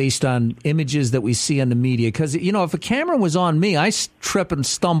evaluations based on images that we see on the media? Because, if a camera was on me, I trip and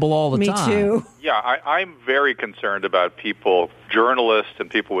stumble all the time. Me too. Yeah, I'm very concerned about people, journalists and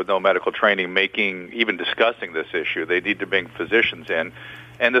people with no medical training, even discussing this issue. They need to bring physicians in.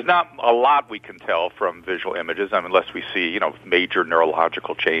 And there's not a lot we can tell from visual images, unless we see, major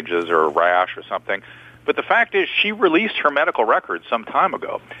neurological changes or a rash or something. But the fact is, she released her medical records some time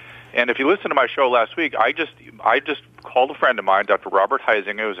ago. And if you listen to my show last week, I just called a friend of mine, Dr. Robert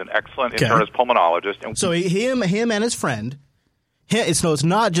Heisinger, who's an excellent internist pulmonologist. And so him and his friend. So it's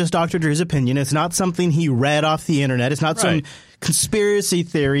not just Dr. Drew's opinion. It's not something he read off the internet. It's not some conspiracy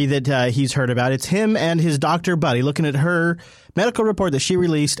theory that he's heard about. It's him and his doctor buddy looking at her medical report that she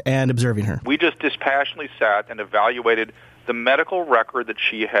released and observing her. We just dispassionately sat and evaluated the medical record that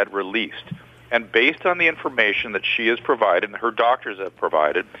she had released. And based on the information that she has provided and her doctors have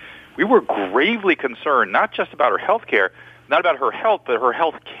provided, we were gravely concerned, not just about her health care, not about her health, but her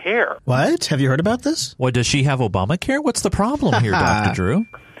health care. What? Have you heard about this? What, does she have Obamacare? What's the problem here, Dr. Drew?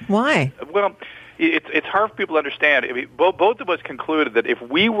 Why? Well, it's hard for people to understand. I mean, both of us concluded that if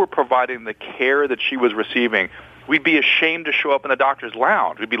we were providing the care that she was receiving, we'd be ashamed to show up in the doctor's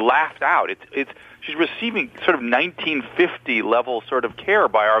lounge. We'd be laughed out. She's receiving sort of 1950 level sort of care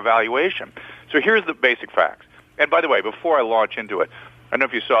by our evaluation. So here's the basic facts. And by the way, before I launch into it, I don't know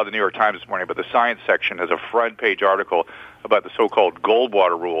if you saw the New York Times this morning, but the science section has a front-page article about the so-called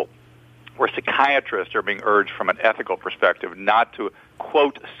Goldwater rule, where psychiatrists are being urged from an ethical perspective not to,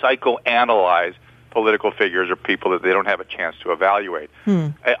 quote, psychoanalyze political figures or people that they don't have a chance to evaluate.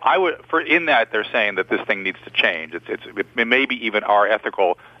 In that, they're saying that this thing needs to change. It may be even our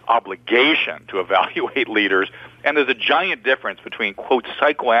ethical obligation to evaluate leaders, and there's a giant difference between, quote,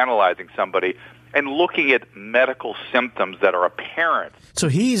 psychoanalyzing somebody and looking at medical symptoms that are apparent. So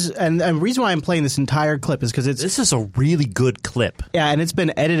and the reason why I'm playing this entire clip is because this is a really good clip. Yeah, and it's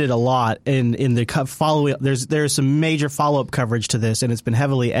been edited a lot in the follow-up. There's some major follow-up coverage to this, and it's been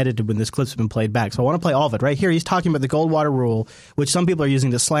heavily edited when this clip's been played back. So I want to play all of it. Right here, he's talking about the Goldwater rule, which some people are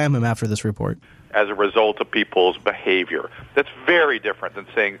using to slam him after this report. As a result of people's behavior. That's very different than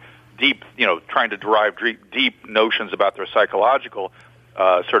saying trying to derive deep notions about their psychological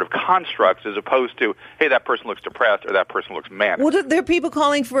sort of constructs, as opposed to, hey, that person looks depressed or that person looks manic. Well, there are people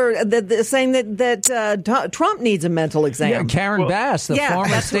calling for saying that Trump needs a mental exam. Yeah, Karen Bass, the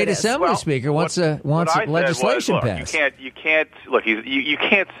former state assembly speaker, wants legislation passed. You can't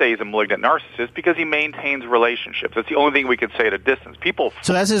say he's a malignant narcissist because he maintains relationships. That's the only thing we can say at a distance.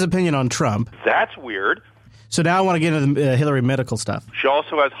 So that's his opinion on Trump. That's weird. So now I want to get into the Hillary medical stuff. She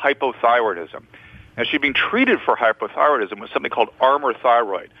also has hypothyroidism. And she's being treated for hypothyroidism with something called Armour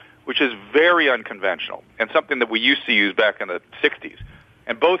thyroid, which is very unconventional and something that we used to use back in the 60s.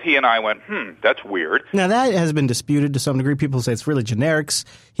 And both he and I went, that's weird. Now, that has been disputed to some degree. People say it's really generics.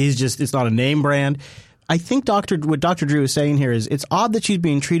 It's not a name brand. I think what Dr. Drew is saying here is it's odd that she's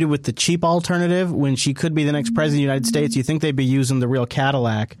being treated with the cheap alternative when she could be the next president of the United States. You think they'd be using the real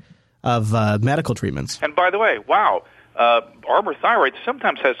Cadillac medical treatments. And by the way, wow, Armour thyroid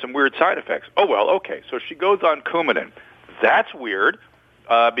sometimes has some weird side effects. Oh, well, okay, so she goes on Coumadin. That's weird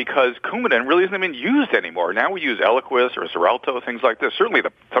because Coumadin really isn't even used anymore. Now we use Eliquis or Xarelto, things like this. Certainly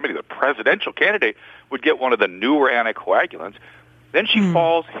the presidential candidate would get one of the newer anticoagulants. Then she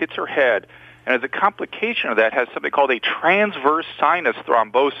falls, hits her head, and as a complication of that has something called a transverse sinus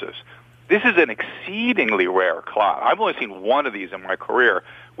thrombosis. This is an exceedingly rare clot. I've only seen one of these in my career,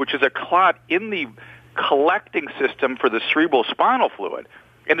 which is a clot in the collecting system for the cerebral spinal fluid.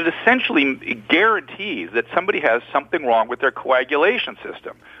 And it essentially guarantees that somebody has something wrong with their coagulation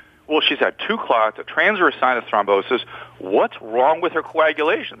system. Well, she's had 2 clots, a transverse sinus thrombosis. What's wrong with her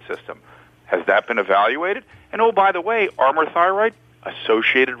coagulation system? Has that been evaluated? And oh, by the way, Armour thyroid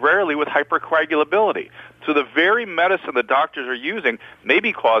associated rarely with hypercoagulability. So the very medicine the doctors are using may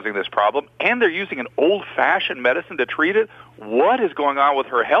be causing this problem, and they're using an old-fashioned medicine to treat it. What is going on with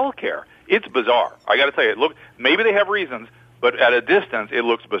her health care? It's bizarre. I got to tell you, look, maybe they have reasons, but at a distance, it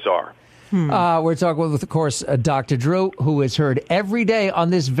looks bizarre. We're talking with, of course, Dr. Drew, who is heard every day on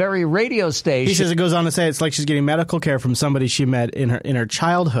this very radio station. He says it goes on to say it's like she's getting medical care from somebody she met in her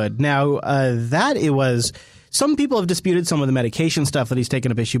childhood. Now, that it was... Some people have disputed some of the medication stuff that he's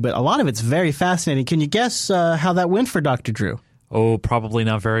taken up issue, but a lot of it's very fascinating. Can you guess how that went for Dr. Drew? Oh, probably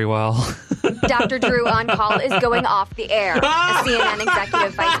not very well. Dr. Drew on call is going off the air. A CNN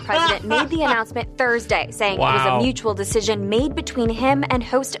executive vice president made the announcement Thursday, saying it was a mutual decision made between him and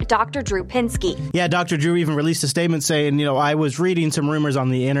host Dr. Drew Pinsky. Yeah, Dr. Drew even released a statement saying, I was reading some rumors on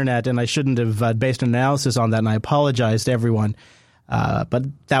the internet and I shouldn't have based an analysis on that, and I apologize to everyone. But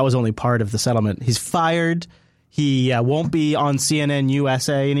that was only part of the settlement. He's fired. He won't be on CNN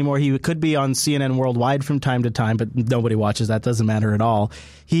USA anymore. He could be on CNN Worldwide from time to time, but nobody watches that. Doesn't matter at all.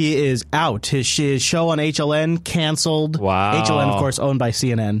 He is out. His show on HLN canceled. Wow. HLN, of course, owned by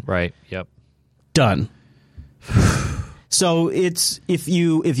CNN. Right. Yep. Done. So it's if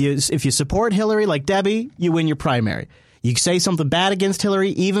you support Hillary like Debbie, you win your primary. You say something bad against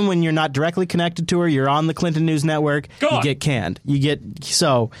Hillary, even when you're not directly connected to her. You're on the Clinton News Network. You get canned.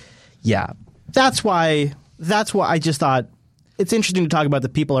 Yeah. That's why I just thought it's interesting to talk about the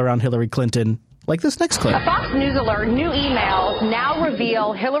people around Hillary Clinton, like this next clip. A Fox News alert, new emails now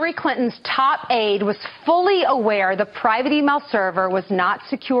reveal Hillary Clinton's top aide was fully aware the private email server was not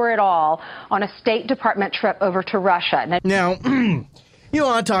secure at all on a State Department trip over to Russia. Now, you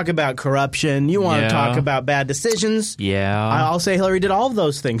want to talk about corruption. You want to talk about bad decisions. Yeah. I'll say Hillary did all of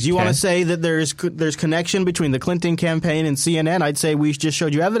those things. You want to say that there's connection between the Clinton campaign and CNN. I'd say we just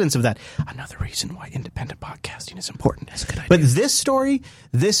showed you evidence of that. Another reason why independent podcasting is important. That's a good idea. But this story,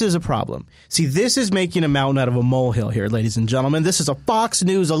 this is a problem. See, this is making a mountain out of a molehill here, ladies and gentlemen. This is a Fox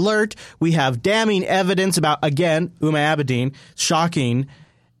News alert. We have damning evidence about, again, Uma Abedin. Shocking.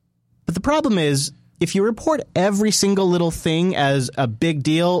 But the problem is, if you report every single little thing as a big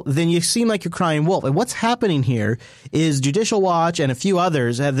deal, then you seem like you're crying wolf. And what's happening here is Judicial Watch and a few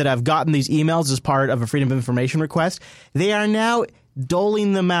others that have gotten these emails as part of a Freedom of Information request, they are now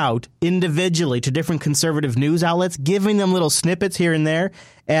doling them out individually to different conservative news outlets, giving them little snippets here and there.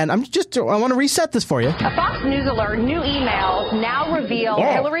 And I want to reset this for you. A Fox News alert, new emails now reveal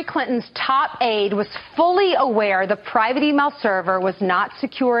Hillary Clinton's top aide was fully aware the private email server was not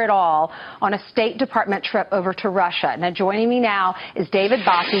secure at all on a State Department trip over to Russia. Now, joining me now is David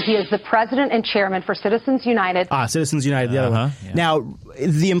Bossie. He is the president and chairman for Citizens United. Citizens United, the other one. Yeah. Now,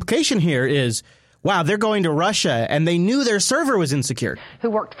 the implication here is, wow, they're going to Russia, and they knew their server was insecure. Who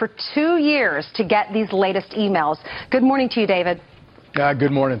worked for 2 years to get these latest emails. Good morning to you, David.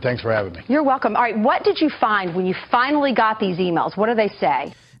 Good morning. Thanks for having me. You're welcome. All right, what did you find when you finally got these emails? What do they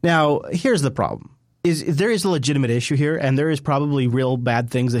say? Now, here's the problem. There is a legitimate issue here, and there is probably real bad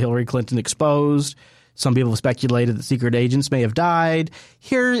things that Hillary Clinton exposed. Some people have speculated that secret agents may have died.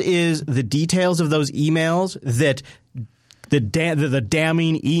 Here is the details of those emails that the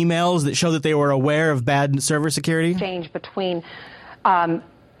damning emails that show that they were aware of bad server security. Exchange between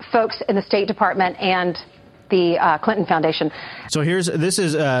folks in the State Department and the Clinton Foundation. So this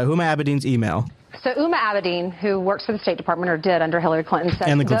is Uma Abedin's email. So Uma Abedin, who works for the State Department or did under Hillary Clinton, says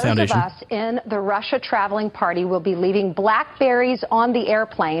and the those Foundation. of us in the Russia traveling party will be leaving BlackBerries on the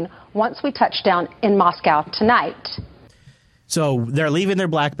airplane once we touch down in Moscow tonight. So they're leaving their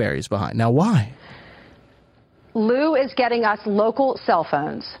BlackBerries behind. Now, why? Lou is getting us local cell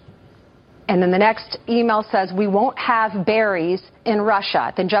phones. And then the next email says, we won't have berries in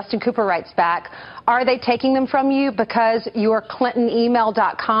Russia. Then Justin Cooper writes back, are they taking them from you because your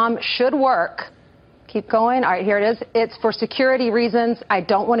ClintonEmail.com should work? Keep going. All right, here it is. It's for security reasons. I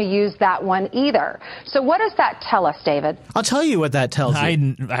don't want to use that one either. So what does that tell us, David? I'll tell you what that tells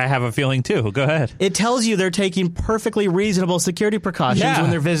you. I have a feeling, too. Go ahead. It tells you they're taking perfectly reasonable security precautions when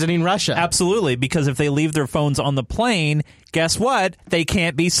they're visiting Russia. Absolutely, because if they leave their phones on the plane, guess what? They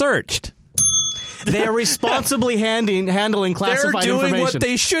can't be searched. They are responsibly handling classified information. They're doing what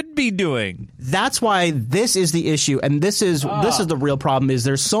they should be doing. That's why this is the issue, and this is the real problem. Is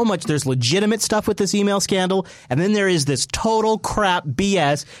there's legitimate stuff with this email scandal, and then there is this total crap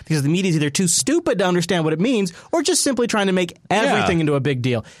BS because the media is either too stupid to understand what it means, or just simply trying to make everything into a big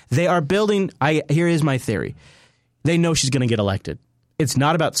deal. They are building. Here is my theory. They know she's going to get elected. It's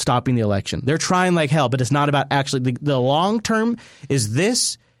not about stopping the election. They're trying like hell, but it's not about actually the long term.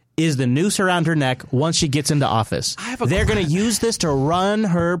 Is the noose around her neck once she gets into office. They're going to use this to run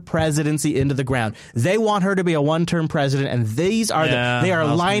her presidency into the ground. They want her to be a one-term president, and they are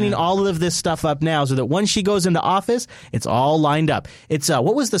lining all of this stuff up now so that when she goes into office, it's all lined up. It's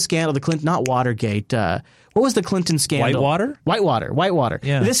what was the scandal? The Clinton, not Watergate. What was the Clinton scandal? Whitewater.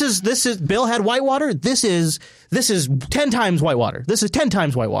 Yeah. This is Bill had Whitewater. This is 10 times Whitewater. This is 10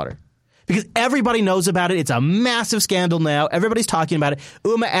 times Whitewater. Because everybody knows about it. It's a massive scandal now. Everybody's talking about it.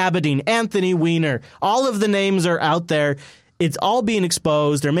 Uma Abedin, Anthony Weiner, all of the names are out there. It's all being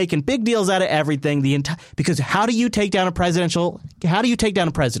exposed. They're making big deals out of everything. Because how do you take down a president?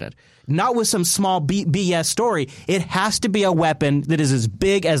 Not with some small BS story. It has to be a weapon that is as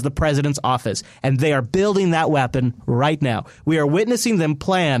big as the president's office. And they are building that weapon right now. We are witnessing them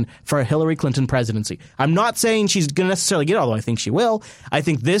plan for a Hillary Clinton presidency. I'm not saying she's going to necessarily get it, although I think she will. I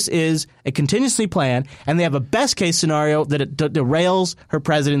think this is a contingency plan, and they have a best case scenario that it derails her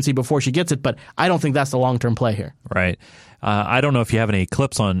presidency before she gets it. But I don't think that's the long-term play here. Right. I don't know if you have any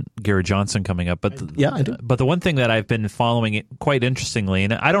clips on Gary Johnson coming up, but I do. But the one thing that I've been following it quite interestingly,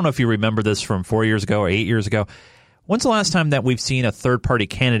 and I don't know if you remember this from 4 years ago or 8 years ago. When's the last time that we've seen a third-party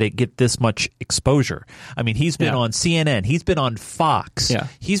candidate get this much exposure? I mean, he's been on CNN. He's been on Fox. Yeah.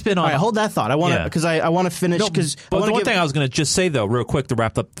 He's been on... All right, hold that thought. I want to because I want to finish. But the one thing I was going to just say, though, real quick, to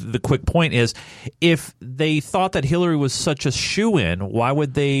wrap up the quick point is, if they thought that Hillary was such a shoo-in, why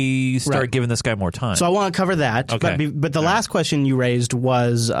would they start giving this guy more time? So I want to cover that. Okay. But the last question you raised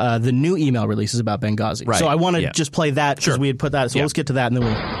was the new email releases about Benghazi. Right. So I want to just play that because we had put that. So let's get to that, and then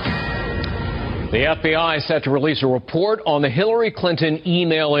we'll... The FBI set to release a report on the Hillary Clinton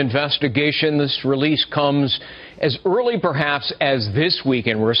email investigation. This release comes as early, perhaps, as this week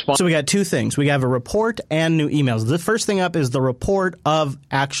in response. So we got two things. We have a report and new emails. The first thing up is the report of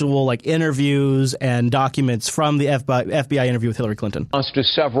actual interviews and documents from the FBI interview with Hillary Clinton. To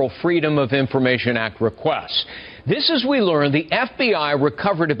several Freedom of Information Act requests. This, as we learned, the FBI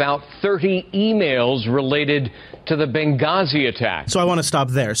recovered about 30 emails related to the Benghazi attack. So I want to stop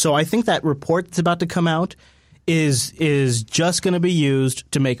there. So I think that report that's about to come out is just going to be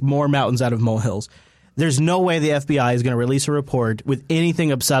used to make more mountains out of molehills. There's no way the FBI is going to release a report with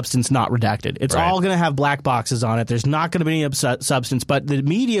anything of substance not redacted. It's all going to have black boxes on it. There's not going to be any substance, but the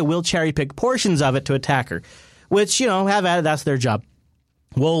media will cherry pick portions of it to attack her, which, have at it. That's their job.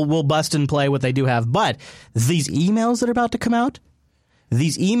 We'll bust and play what they do have. But these emails that are about to come out,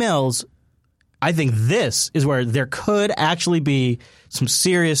 these emails, I think this is where there could actually be some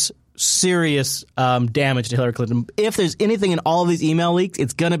serious damage to Hillary Clinton. If there's anything in all of these email leaks,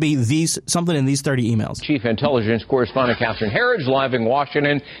 it's going to be something in these 30 emails. Chief Intelligence Correspondent Catherine Herridge, live in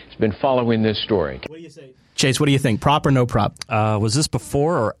Washington, has been following this story. What do you say? Chase, what do you think? Prop or no prop? Was this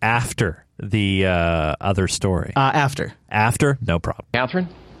before or after the other story? After. After? No prop. Catherine?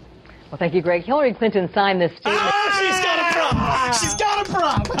 Well, thank you, Greg. Hillary Clinton signed this statement. She's got a prop! She's got a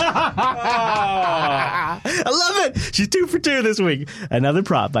prop! I love it! She's 2 for 2 this week. Another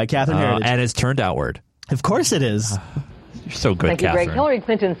prop by Catherine Herridge. And it's turned outward. Of course it is. You're so good, Thank you, Catherine. Greg. Hillary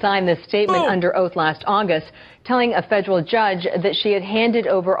Clinton signed this statement under oath last August, telling a federal judge that she had handed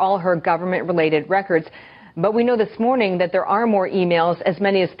over all her government-related records. But we know this morning that there are more emails, as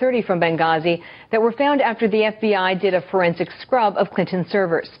many as 30 from Benghazi, that were found after the FBI did a forensic scrub of Clinton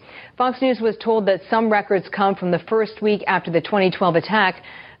servers. Fox News was told that some records come from the first week after the 2012 attack.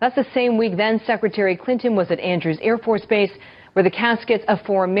 That's the same week then Secretary Clinton was at Andrews Air Force Base, where the caskets of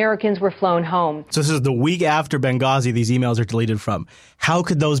 4 Americans were flown home. So this is the week after Benghazi these emails are deleted from. How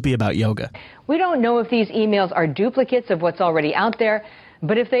could those be about yoga? We don't know if these emails are duplicates of what's already out there.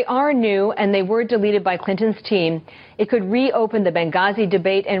 But if they are new and they were deleted by Clinton's team, it could reopen the Benghazi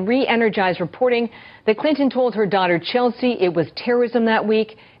debate and re-energize reporting that Clinton told her daughter Chelsea it was terrorism that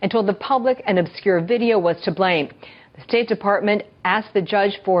week and told the public an obscure video was to blame. The State Department asked the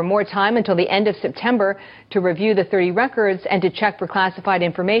judge for more time until the end of September to review the 30 records and to check for classified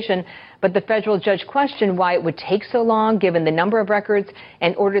information. But the federal judge questioned why it would take so long, given the number of records,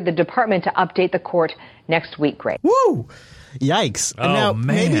 and ordered the department to update the court next week. Great. Woo! Yikes. Oh, now, man.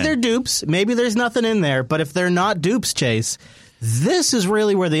 maybe they're dupes. Maybe there's nothing in there. But if they're not dupes, Chase, this is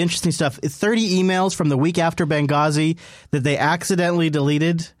really where the interesting stuff, 30 emails from the week after Benghazi that they accidentally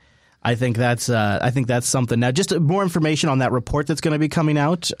deleted. I think that's something. Now, just more information on that report that's going to be coming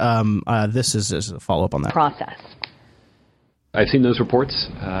out. This is a follow-up on that. Process. I've seen those reports.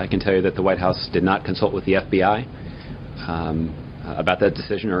 I can tell you that the White House did not consult with the FBI about that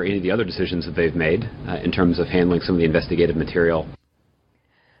decision or any of the other decisions that they've made in terms of handling some of the investigative material.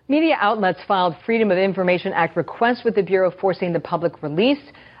 Media outlets filed Freedom of Information Act requests with the Bureau forcing the public release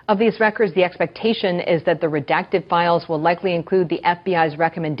of these records. The expectation is that the redacted files will likely include the FBI's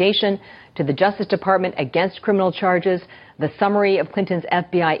recommendation to the Justice Department against criminal charges, the summary of Clinton's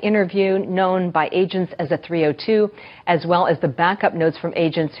FBI interview, known by agents as a 302, as well as the backup notes from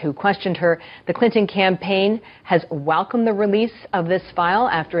agents who questioned her. The Clinton campaign has welcomed the release of this file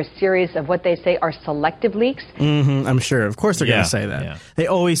after a series of what they say are selective leaks. Mm-hmm, I'm sure. Of course they're going to say that. Yeah. They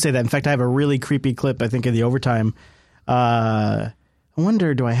always say that. In fact, I have a really creepy clip, I think, in the overtime. I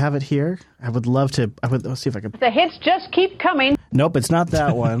wonder, do I have it here? I would love to. Let's see if I can. The hits just keep coming. Nope, it's not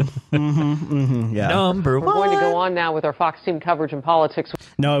that one. Yeah. We're going to go on now with our Fox team coverage and politics.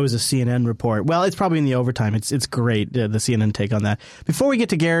 No, it was a CNN report. Well, it's probably in the overtime. It's great, the CNN take on that. Before we get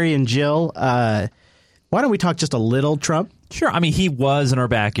to Gary and Jill, why don't we talk just a little Trump? Sure. I mean, he was in our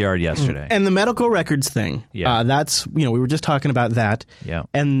backyard yesterday. And the medical records thing. Yeah. That's, we were just talking about that. Yeah.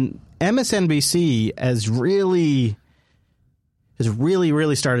 And MSNBC has really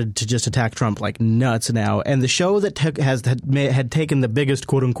started to just attack Trump like nuts now. And the show that had taken the biggest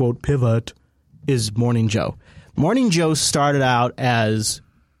quote-unquote pivot is Morning Joe. Morning Joe started out as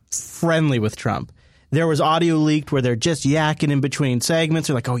friendly with Trump. There was audio leaked where they're just yakking in between segments.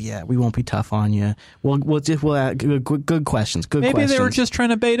 They're like, "Oh yeah, we won't be tough on you. We'll good questions. Maybe they were just trying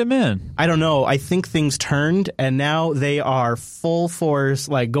to bait him in. I don't know. I think things turned, and now they are full force,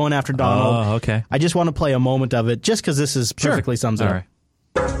 like going after Donald. Oh, okay. I just want to play a moment of it, just because this is perfectly sums it up.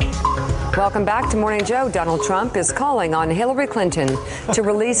 Welcome back to Morning Joe. Donald Trump is calling on Hillary Clinton to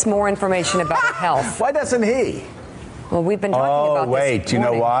release more information about her health. Why doesn't he? Well, we've been talking about this. Wait, do you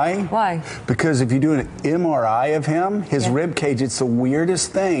know why? Why? Because if you do an MRI of him, his rib cage, it's the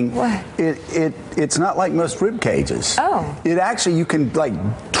weirdest thing. What? It's not like most rib cages. Oh. It actually, you can like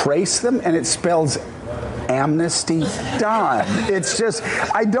trace them and it spells Amnesty Don. It's just,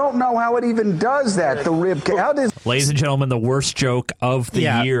 I don't know how it even does that, the rib cage. How does... Ladies and gentlemen, the worst joke of the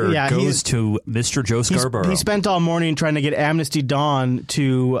year goes to Mr. Joe Scarborough. He spent all morning trying to get Amnesty Dawn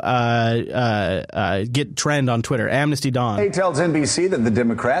to get trend on Twitter. Amnesty Dawn. He tells NBC that the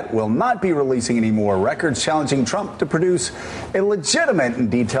Democrat will not be releasing any more records, challenging Trump to produce a legitimate and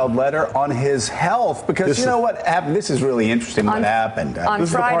detailed letter on his health. Because you know what happened? This is really interesting what happened. On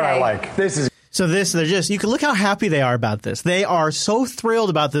this Friday. is the part I like. This is... So you can look how happy they are about this. They are so thrilled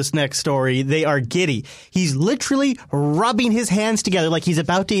about this next story. They are giddy. He's literally rubbing his hands together like he's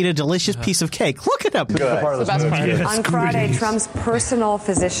about to eat a delicious piece of cake. Look at him. On Friday, Trump's personal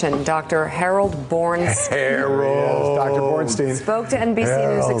physician, Dr. Harold Bornstein, Dr. Bornstein, spoke to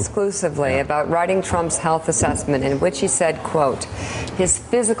NBC News exclusively about writing Trump's health assessment, in which he said, quote, his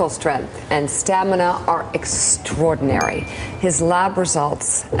physical strength and stamina are extraordinary. His lab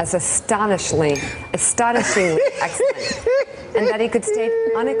results as astonishingly excellent, and that he could state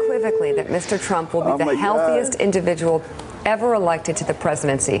unequivocally that Mr. Trump will be the healthiest individual ever elected to the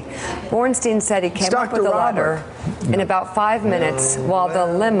presidency. Bornstein said he came up with the letter in about 5 minutes while the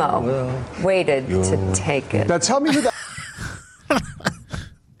limo waited to take it. Now tell me who that...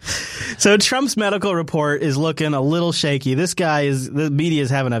 So Trump's medical report is looking a little shaky. The media is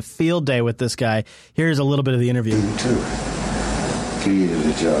having a field day with this guy. Here's a little bit of the interview. 3 years of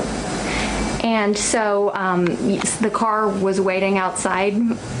the job. And so the car was waiting outside.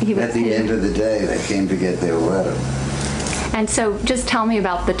 At the end of the day, they came to get their letter. And so just tell me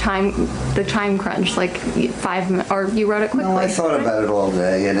about the time crunch, like 5 minutes, or you wrote it quickly. No, I thought about it all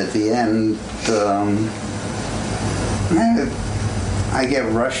day, and at the end, I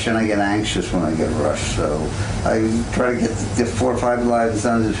get rushed and I get anxious when I get rushed. So I try to get the 4 or 5 lines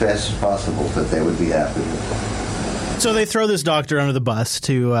done as fast as possible that they would be happy with. So they throw this doctor under the bus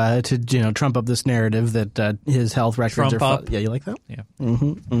to trump up this narrative that his health records Trump up. Yeah, you like that? Yeah.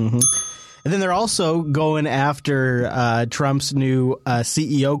 And then they're also going after Trump's new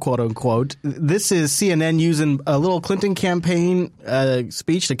CEO, quote unquote. This is CNN using a little Clinton campaign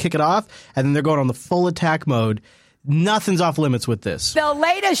speech to kick it off, and then they're going on the full attack mode. Nothing's off limits with this. The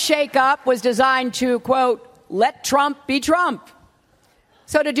latest shakeup was designed to, quote, let Trump be Trump.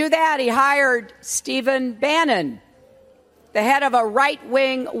 So to do that, he hired Stephen Bannon, the head of a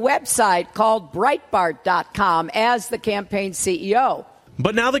right-wing website called Breitbart.com, as the campaign CEO.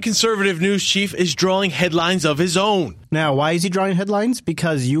 But now the conservative news chief is drawing headlines of his own. Now, why is he drawing headlines?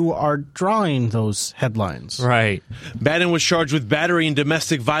 Because you are drawing those headlines. Right. Bannon was charged with battery and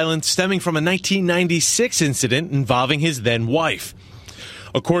domestic violence stemming from a 1996 incident involving his then-wife.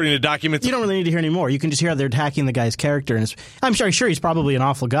 According to documents... You don't really need to hear any more. You can just hear how they're attacking the guy's character. And I'm sure he's probably an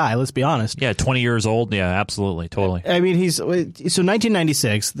awful guy, let's be honest. Yeah, 20 years old. Yeah, absolutely. Totally. I mean, so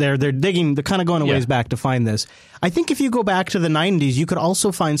 1996, they're digging, they're kind of going a ways back to find this. I think if you go back to the 90s, you could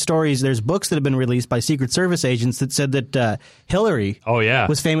also find stories. There's books that have been released by Secret Service agents that said that Hillary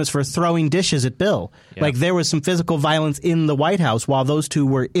was famous for throwing dishes at Bill. Yeah. Like there was some physical violence in the White House while those two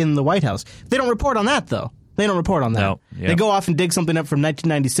were in the White House. They don't report on that, though. They don't report on that. No. Yep. They go off and dig something up from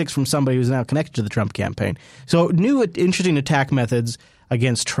 1996 from somebody who's now connected to the Trump campaign. So new interesting attack methods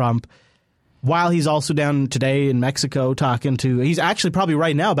against Trump. While he's also down today in Mexico talking to – he's actually probably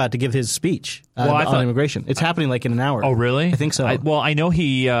right now about to give his speech on immigration. It's happening like in an hour. Oh, really? I think so. I know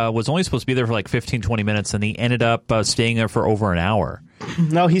he was only supposed to be there for like 15, 20 minutes, and he ended up staying there for over an hour.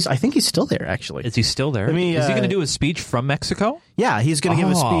 No, I think he's still there, actually. Is he still there? Is he going to do his speech from Mexico? Yeah, he's going to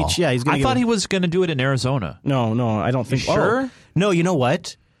give a speech. Yeah, he's going to I thought he was going to do it in Arizona. No, I don't think so. Sure? Oh. No, you know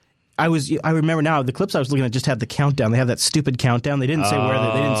what? I remember now the clips I was looking at just had the countdown. They have that stupid countdown. They didn't say where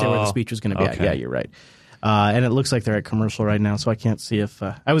the speech was going to be at. Yeah, you're right. And it looks like they're at commercial right now, so I can't see if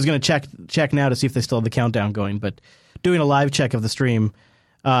I was going to check now to see if they still have the countdown going, but doing a live check of the stream.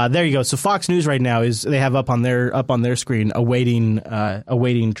 There you go. So Fox News right now they have up on their screen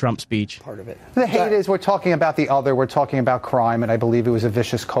awaiting Trump's speech. Part of it. The hate is we're talking about the other. We're talking about crime, and I believe it was a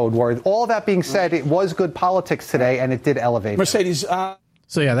vicious code word. All that being said, it was good politics today, and it did elevate. Mercedes.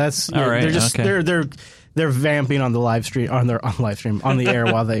 So yeah, that's all right. They're just they're vamping on the live stream on the air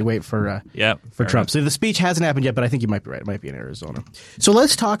while they wait for Trump. Enough. So the speech hasn't happened yet, but I think you might be right. It might be in Arizona. So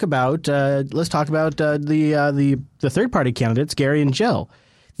let's talk about the third party candidates, Gary and Jill.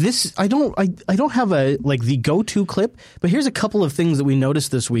 This I don't have the go-to clip, but here's a couple of things that we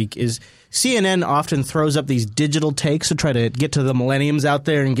noticed this week is CNN often throws up these digital takes to try to get to the millennials out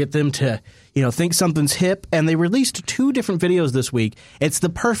there and get them to, think something's hip. And they released 2 different videos this week. It's the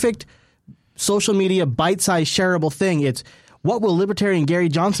perfect social media bite-sized shareable thing. It's what will Libertarian Gary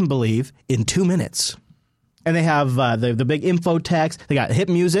Johnson believe in 2 minutes. And they have the big info text. They got hip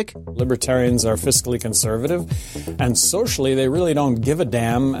music. Libertarians are fiscally conservative, and socially they really don't give a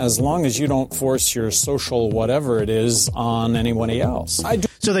damn as long as you don't force your social whatever it is on anybody else.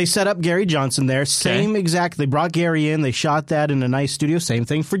 So they set up Gary Johnson there. Same exact. They brought Gary in. They shot that in a nice studio. Same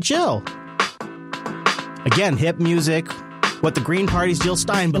thing for Jill. Again, hip music. What the Green Party's Jill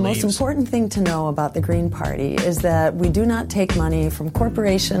Stein believes. The most important thing to know about the Green Party is that we do not take money from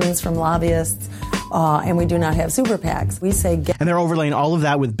corporations, from lobbyists, and we do not have super PACs. We say... And they're overlaying all of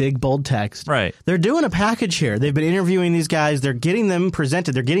that with big, bold text. Right. They're doing a package here. They've been interviewing these guys. They're getting them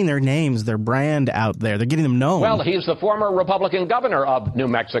presented. They're getting their names, their brand out there. They're getting them known. Well, he's the former Republican governor of New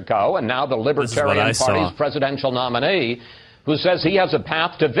Mexico and now the Libertarian Party's presidential nominee who says he has a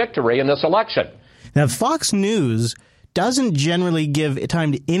path to victory in this election. Now, Fox News doesn't generally give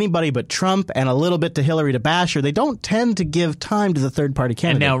time to anybody but Trump and a little bit to Hillary to bash her. They don't tend to give time to the third-party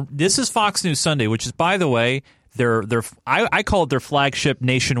candidate. And now, this is Fox News Sunday, which is, by the way, I call it their flagship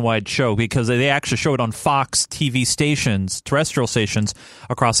nationwide show because they actually show it on Fox TV stations, terrestrial stations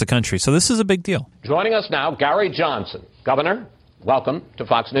across the country. So this is a big deal. Joining us now, Gary Johnson. Governor, welcome to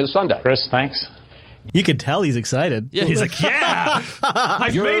Fox News Sunday. Chris, thanks. You can tell he's excited. Yeah, he's like, yeah,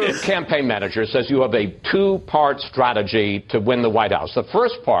 I've made it. Your campaign manager says you have a 2-part strategy to win the White House. The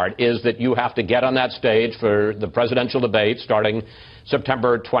first part is that you have to get on that stage for the presidential debate starting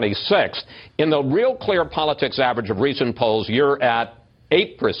September 26th. In the Real Clear Politics average of recent polls, you're at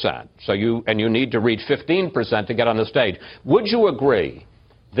 8%. So you need to reach 15% to get on the stage. Would you agree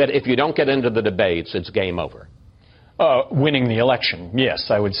that if you don't get into the debates, it's game over? Winning the election. Yes,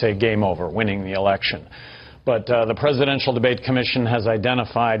 I would say game over, winning the election. But the Presidential Debate Commission has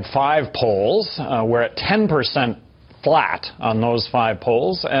identified 5 polls. We're at 10% flat on those 5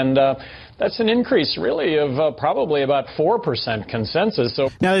 polls, and that's an increase, really, of probably about 4% consensus.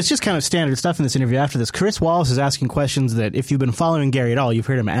 So now, it's just kind of standard stuff in this interview after this. Chris Wallace is asking questions that, if you've been following Gary at all, you've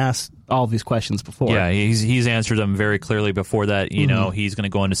heard him ask all these questions before. Yeah, he's answered them very clearly before that. You know, he's going to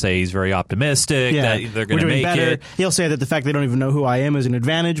go on to say he's very optimistic that they're going to make better. it. He'll say that the fact they don't even know who I am is an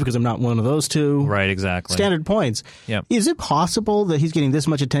advantage because I'm not one of those two. Right, exactly. Standard points. Yeah. Is it possible that he's getting this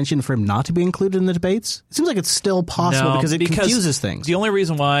much attention for him not to be included in the debates? It seems like it's still possible because it confuses things. The only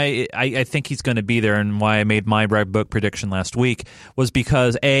reason why I think he's going to be there and why I made my Red Book prediction last week was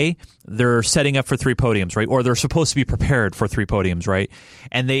because, A, they're setting up for 3 podiums, right? Or they're supposed to be prepared for 3 podiums, right?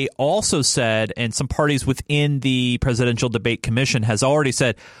 And they also said, and some parties within the Presidential Debate Commission has already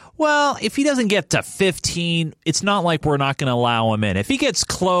said, well, if he doesn't get to 15, it's not like we're not going to allow him in. If he gets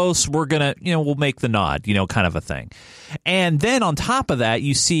close, we're going to, we'll make the nod, kind of a thing. And then on top of that,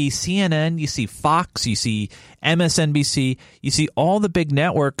 you see CNN, you see Fox, you see MSNBC, you see all the big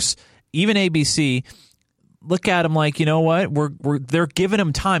networks, even ABC, look at him like, you know what, they're giving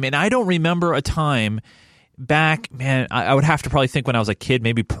him time. And I don't remember a time back, man, I would have to probably think when I was a kid,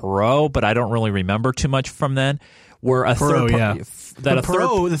 maybe Perot, but I don't really remember too much from then. Where a third party,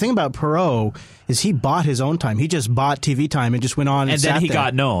 the thing about Perot is he bought his own time. He just bought TV time and just went on and then he there.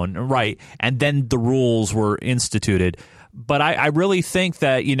 got known, right? And then the rules were instituted. But I really think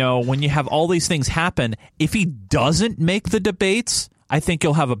that, when you have all these things happen, if he doesn't make the debates, I think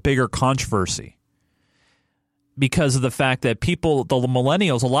you'll have a bigger controversy. Because of the fact that people, the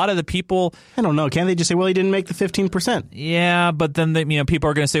millennials, a lot of the people... I don't know. Can't they just say, well, he didn't make the 15%? Yeah, but then people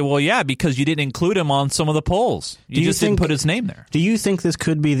are going to say, well, yeah, because you didn't include him on some of the polls. You just didn't put his name there. Do you think this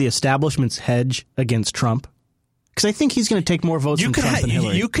could be the establishment's hedge against Trump? Because I think he's going to take more votes from Trump than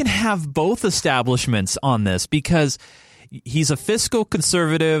Hillary. You can have both establishments on this because he's a fiscal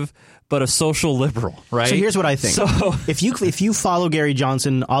conservative but a social liberal, right? So here's what I think. So if you follow Gary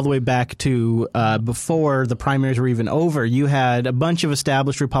Johnson all the way back to before the primaries were even over, you had a bunch of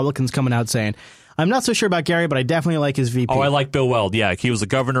established Republicans coming out saying, I'm not so sure about Gary, but I definitely like his VP. Oh, I like Bill Weld. Yeah, he was the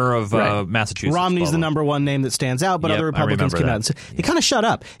governor of Massachusetts. Romney's the number one name that stands out, but other Republicans came out and said, they kind of shut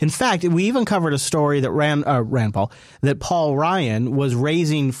up. In fact, we even covered a story that that Paul Ryan was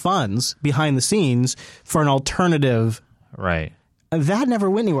raising funds behind the scenes for an alternative. Right. That never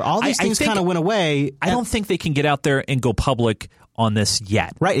went anywhere. All these things kind of went away. I don't think they can get out there and go public on this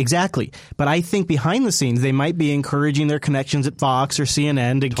yet. Right, exactly. But I think behind the scenes, they might be encouraging their connections at Fox or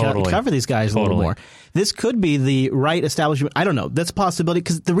CNN to cover these guys a little more. This could be the right establishment. I don't know. That's a possibility.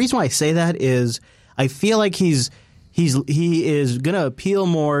 Because the reason why I say that is I feel like he is going to appeal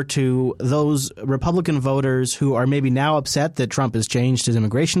more to those Republican voters who are maybe now upset that Trump has changed his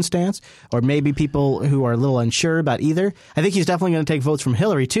immigration stance, or maybe people who are a little unsure about either. I think he's definitely going to take votes from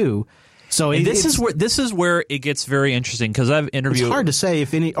Hillary too. So this is where it gets very interesting because I've interviewed. It's hard to say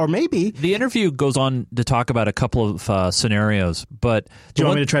if any, or maybe the interview goes on to talk about a couple of scenarios. But do you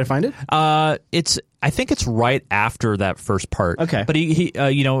want me to try to find it? I think it's right after that first part. Okay, but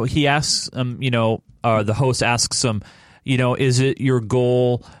he asks the host asks him, is it your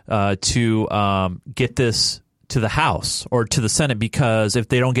goal to get this to the House or to the Senate? Because if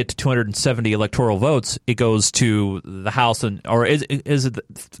they don't get to 270 electoral votes, it goes to the House or is it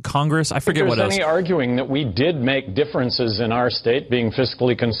Congress? I forget what else. There's any arguing that we did make differences in our state, being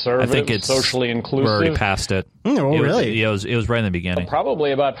fiscally conservative, I think it's socially inclusive. We're already past it. Really? It was right in the beginning.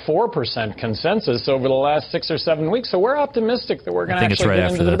 Probably about 4% consensus over the last 6 or 7 weeks. So we're optimistic that we're going to actually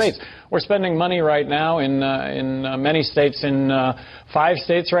get into the debates. We're spending money right now in many states. In 5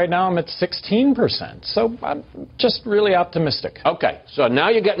 states right now, I'm at 16%. So I'm just really optimistic. Okay, so now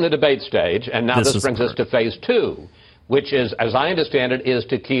you get in the debate stage, and now this brings us to phase 2, which is, as I understand it, is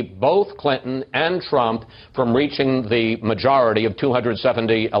to keep both Clinton and Trump from reaching the majority of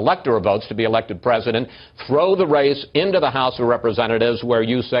 270 electoral votes to be elected president, throw the race into the House of Representatives where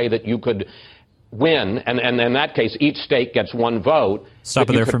you say that you could win, and in that case, each state gets 1 vote.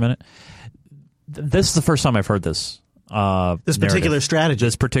 Stop it there for a minute. This is the first time I've heard this. This particular strategy.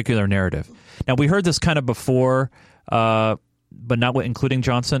 This particular narrative. Now, we heard this kind of before, but not including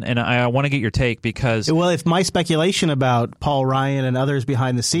Johnson, and I want to get your take because... Well, if my speculation about Paul Ryan and others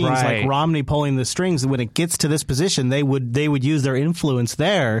behind the scenes, like Romney pulling the strings, when it gets to this position, they would use their influence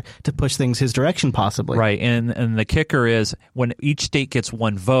there to push things his direction, possibly. Right, and the kicker is when each state gets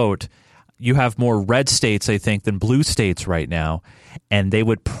 1 vote, you have more red states, I think, than blue states right now, and they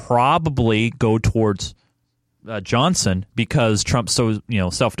would probably go towards Johnson because Trump's so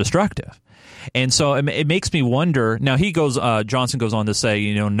self-destructive. And so it makes me wonder. Now Johnson goes on to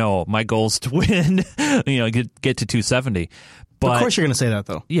say, no, my goal is to win, get to 270. But of course you're going to say that,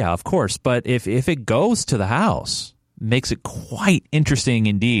 though. Yeah, of course. But if it goes to the House, makes it quite interesting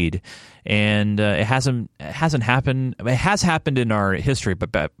indeed. And it hasn't happened. It has happened in our history,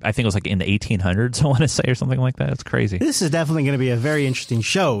 but I think it was like in the 1800s, I want to say, or something like that. It's crazy. This is definitely going to be a very interesting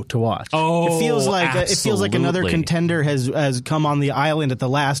show to watch. Oh, it feels like absolutely. Another contender has come on the island at the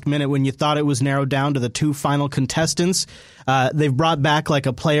last minute when you thought it was narrowed down to the two final contestants. They've brought back like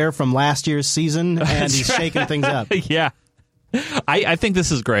a player from last year's season, and he's shaking things up. Yeah. I think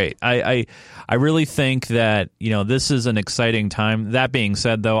this is great. I really think that, this is an exciting time. That being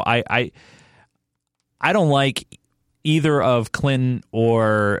said, though, I don't like either of Clinton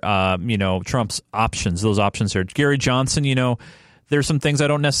or Trump's options. Those options are Gary Johnson. There's some things I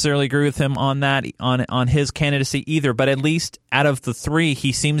don't necessarily agree with him on that, on his candidacy either. But at least out of the three,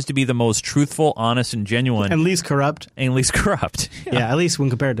 he seems to be the most truthful, honest, and genuine. And least corrupt. Yeah, at least when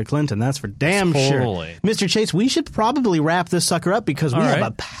compared to Clinton. That's for damn sure. Mr. Chase, we should probably wrap this sucker up because we have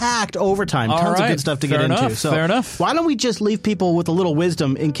a packed overtime. Tons of good stuff to get into. So fair enough. Why don't we just leave people with a little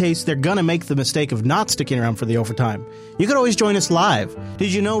wisdom in case they're going to make the mistake of not sticking around for the overtime? You could always join us live.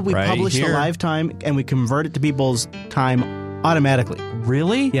 Did you know we publish the live time and we convert it to people's time automatically?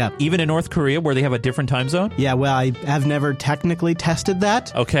 Really? Yeah. Even in North Korea where they have a different time zone? Yeah, well, I have never technically tested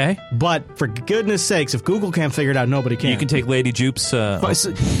that. Okay. But for goodness sakes, if Google can't figure it out, nobody can. You can take Lady Jupe's...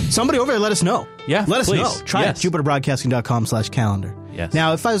 Somebody over there, let us know. Yeah, let please. us know. Try it. JupiterBroadcasting.com/calendar. Yes.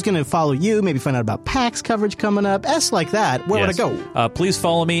 Now, if I was going to follow you, maybe find out about PAX coverage coming up, like that, where would I go? Please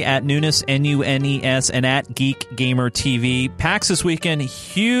follow me at Nunes, Nunes, and at Geek Gamer TV. PAX this weekend,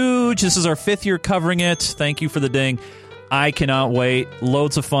 huge. This is our 5th year covering it. Thank you for the ding. I cannot wait.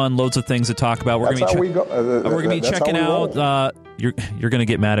 Loads of fun, loads of things to talk about. We're going to be checking out. You're going to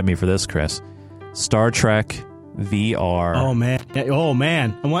get mad at me for this, Chris. Star Trek VR. Oh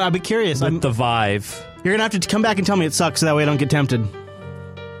man. I'll be curious. With the Vive. You're going to have to come back and tell me it sucks so that way I don't get tempted.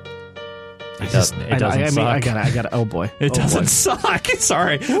 It doesn't suck. I got it. Oh boy. It doesn't suck.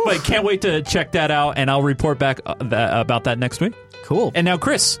 Sorry. But can't wait to check that out, and I'll report back about that next week. Cool. And now,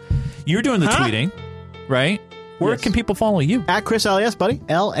 Chris, you're doing the tweeting, right? Where can people follow you? At Chris LAS, buddy.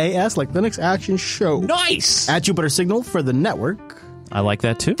 LAS, like Linux Action Show. Nice! At Jupiter Signal for the network. I like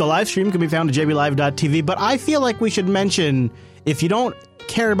that, too. The live stream can be found at jblive.tv, but I feel like we should mention, if you don't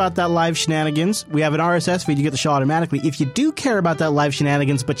care about that live shenanigans, we have an RSS feed. You get the show automatically. If you do care about that live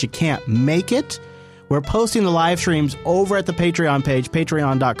shenanigans, but you can't make it, we're posting the live streams over at the Patreon page,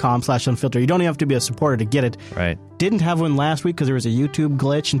 patreon.com/unfilter. You don't even have to be a supporter to get it. Right. Didn't have one last week because there was a YouTube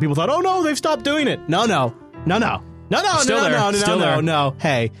glitch, and people thought, oh no, they've stopped doing it. No.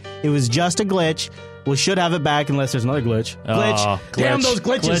 Hey, it was just a glitch. We should have it back unless there's another glitch. Damn those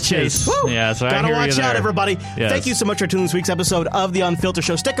glitches, Chase. Woo! Yeah, so gotta watch out, everybody. Yes. Thank you so much for tuning this week's episode of The Unfilter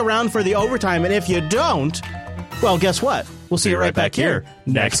Show. Stick around for the overtime, and if you don't, well, guess what? We'll see you right back here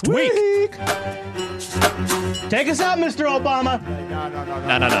next week. Take us out, Mr. Obama.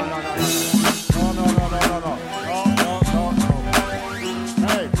 No.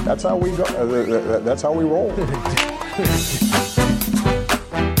 Hey, that's how we go. That's how we roll.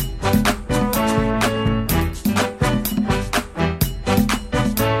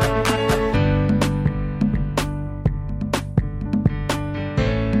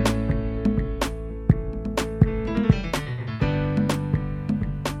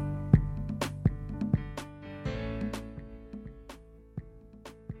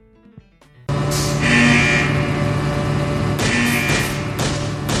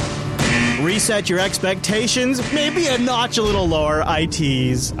 Reset your expectations, maybe a notch a little lower. I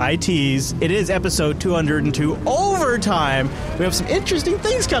tease. It is episode 202 overtime. We have some interesting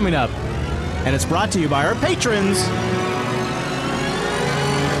things coming up, and it's brought to you by our patrons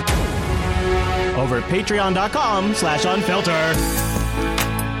over at patreon.com/unfilter.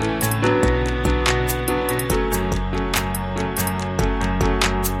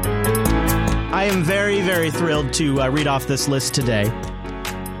 I am very, very thrilled to read off this list today.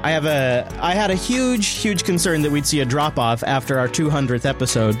 I had a huge concern that we'd see a drop-off after our 200th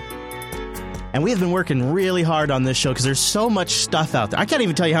episode. And we have been working really hard on this show because there's so much stuff out there. I can't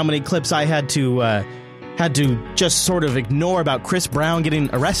even tell you how many clips I had to just sort of ignore about Chris Brown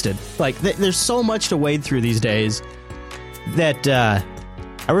getting arrested. Like, there's so much to wade through these days that I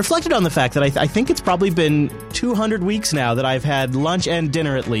reflected on the fact that I think it's probably been 200 weeks now that I've had lunch and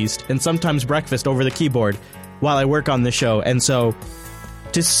dinner at least, and sometimes breakfast over the keyboard while I work on this show. And so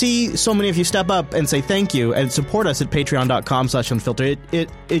to see so many of you step up and say thank you and support us at patreon.com/unfilter,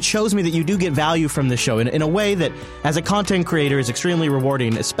 it shows me that you do get value from this show in a way that, as a content creator, is extremely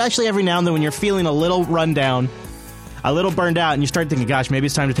rewarding, especially every now and then when you're feeling a little run down, a little burned out, and you start thinking, gosh, maybe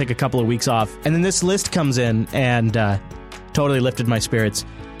it's time to take a couple of weeks off. And then this list comes in and totally lifted my spirits.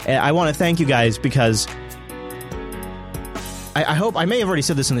 I want to thank you guys because I hope, I may have already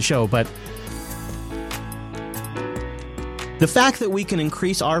said this in the show, but the fact that we can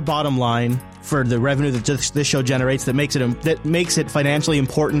increase our bottom line for the revenue that this show generates, that makes it financially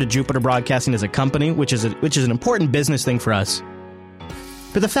important to Jupiter Broadcasting as a company, which is an important business thing for us.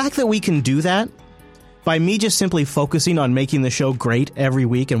 But the fact that we can do that by me just simply focusing on making the show great every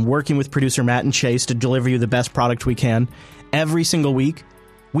week and working with producer Matt and Chase to deliver you the best product we can every single week,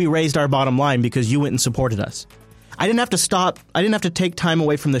 we raised our bottom line because you went and supported us. I didn't have to stop. I didn't have to take time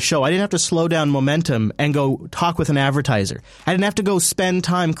away from the show. I didn't have to slow down momentum and go talk with an advertiser. I didn't have to go spend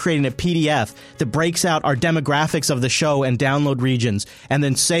time creating a PDF that breaks out our demographics of the show and download regions and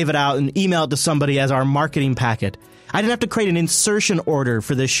then save it out and email it to somebody as our marketing packet. I didn't have to create an insertion order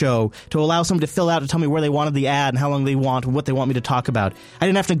for this show to allow someone to fill out to tell me where they wanted the ad and how long they want and what they want me to talk about. I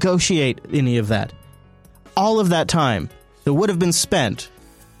didn't have to negotiate any of that. All of that time that would have been spent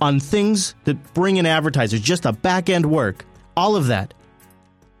on things that bring in advertisers, just the back-end work, all of that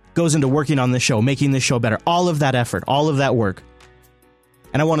goes into working on this show, making this show better. All of that effort, all of that work.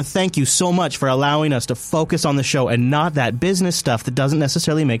 And I want to thank you so much for allowing us to focus on the show and not that business stuff that doesn't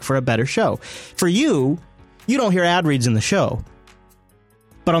necessarily make for a better show. For you, you don't hear ad reads in the show.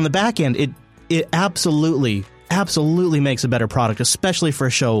 But on the back end, it absolutely makes a better product, especially for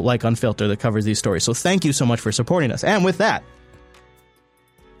a show like Unfilter that covers these stories. So thank you so much for supporting us. And with that,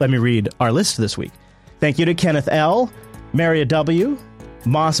 let me read our list this week. Thank you to Kenneth L., Maria W.,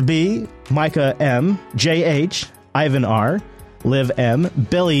 Moss B., Micah M., J.H., Ivan R., Liv M.,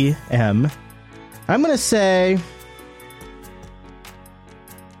 Billy M. I'm going to say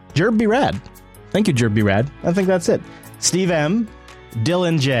Jerb B. Rad. Thank you, Jerb B. Rad. I think that's it. Steve M.,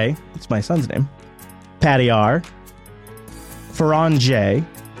 Dylan J., that's my son's name, Patty R., Ferran J.,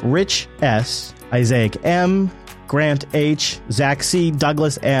 Rich S., Isaac M., Grant H., Zach C.,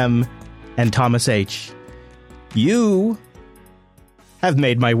 Douglas M., and Thomas H. You have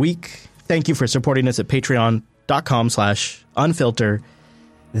made my week. Thank you for supporting us at patreon.com/unfilter.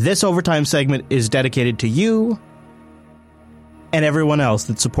 This overtime segment is dedicated to you and everyone else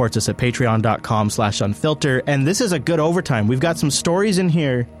that supports us at patreon.com/unfilter. And this is a good overtime. We've got some stories in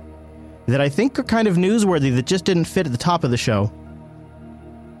here that I think are kind of newsworthy that just didn't fit at the top of the show.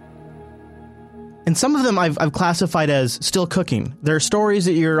 And some of them I've classified as still cooking. There are stories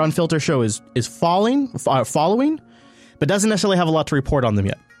that your Unfiltered show is following, but doesn't necessarily have a lot to report on them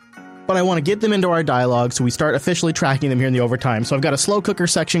yet. But I want to get them into our dialogue so we start officially tracking them here in the overtime. So I've got a slow cooker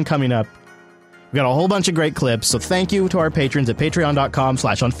section coming up. We've got a whole bunch of great clips. So thank you to our patrons at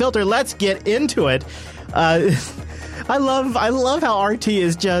patreon.com/unfilter. Let's get into it. I love how RT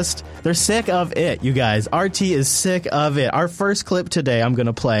is just, they're sick of it, you guys. RT is sick of it. Our first clip today I'm going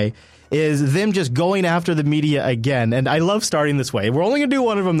to play is them just going after the media again. And I love starting this way. We're only going to do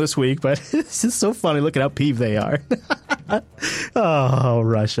one of them this week, but it's just so funny. Look at how peeved they are. Oh,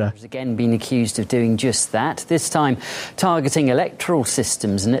 Russia. Again being accused of doing just that, this time targeting electoral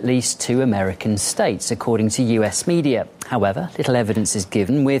systems in at least 2 American states, according to US media. However, little evidence is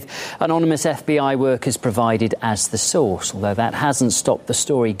given, with anonymous FBI workers provided as the source, although that hasn't stopped the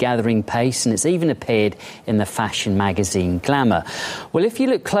story gathering pace, and it's even appeared in the fashion magazine Glamour. Well, if you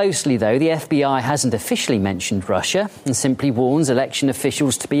look closely, though, the FBI hasn't officially mentioned Russia and simply warns election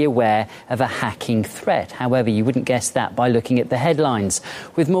officials to be aware of a hacking threat. However, you wouldn't guess that by looking at the headlines.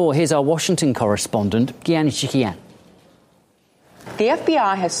 With more, here's our Washington correspondent, Gianni Chikian. The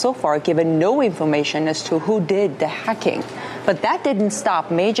FBI has so far given no information as to who did the hacking. But that didn't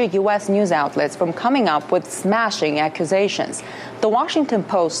stop major U.S. news outlets from coming up with smashing accusations. The Washington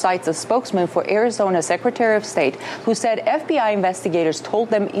Post cites a spokesman for Arizona Secretary of State who said FBI investigators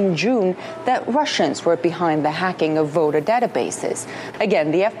told them in June that Russians were behind the hacking of voter databases.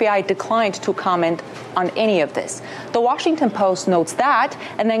 Again, the FBI declined to comment on any of this. The Washington Post notes that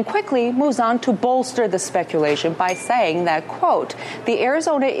and then quickly moves on to bolster the speculation by saying that, quote, the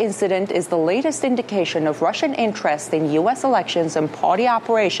Arizona incident is the latest indication of Russian interest in U.S. elections and party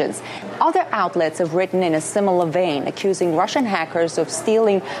operations. Other outlets have written in a similar vein, accusing Russian hackers of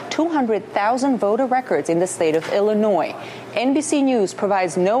stealing 200,000 voter records in the state of Illinois. NBC News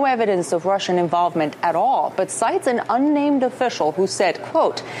provides no evidence of Russian involvement at all, but cites an unnamed official who said,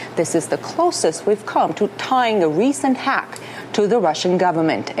 quote, this is the closest we've come to tying a recent hack to the Russian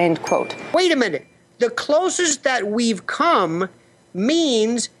government, end quote. Wait a minute. The closest that we've come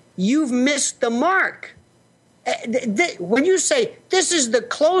means you've missed the mark. When you say this is the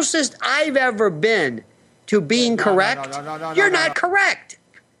closest I've ever been to being correct, you're not correct.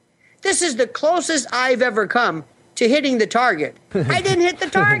 This is the closest I've ever come to hitting the target. I didn't hit the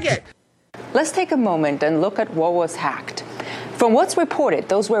target. Let's take a moment and look at what was hacked. From what's reported,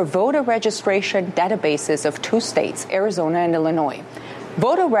 those were voter registration databases of 2 states, Arizona and Illinois.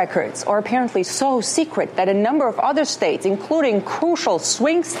 Voter records are apparently so secret that a number of other states, including crucial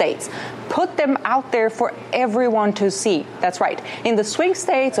swing states, put them out there for everyone to see. That's right. In the swing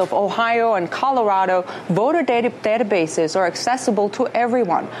states of Ohio and Colorado, voter databases are accessible to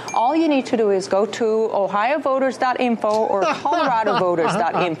everyone. All you need to do is go to ohiovoters.info or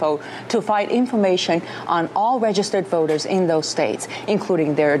coloradovoters.info to find information on all registered voters in those states,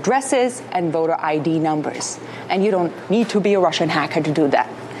 including their addresses and voter ID numbers. And you don't need to be a Russian hacker to do that.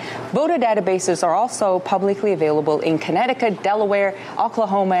 Voter databases are also publicly available in Connecticut, Delaware,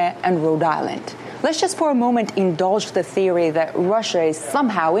 Oklahoma, and Rhode Island. Let's just for a moment indulge the theory that Russia is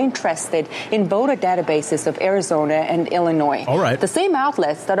somehow interested in voter databases of Arizona and Illinois. All right. The same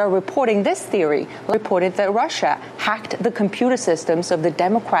outlets that are reporting this theory reported that Russia hacked the computer systems of the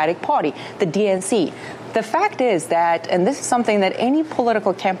Democratic Party, the DNC. The fact is that, and this is something that any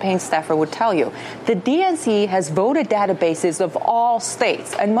political campaign staffer would tell you, the DNC has voter databases of all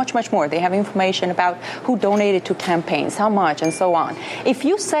states and much, much more. They have information about who donated to campaigns, how much, and so on. If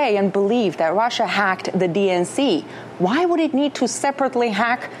you say and believe that Russia hacked the DNC, why would it need to separately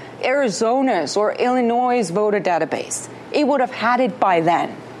hack Arizona's or Illinois' voter database? It would have had it by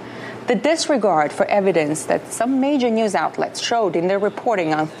then. The disregard for evidence that some major news outlets showed in their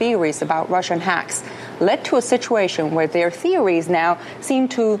reporting on theories about Russian hacks led to a situation where their theories now seem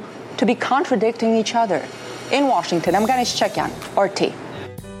to be contradicting each other. In Washington, I'm Ganesh Chekyan, RT.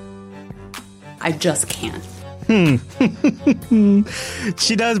 I just can't.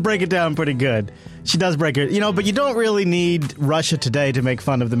 She does break it down pretty good. She does break it, but you don't really need Russia Today to make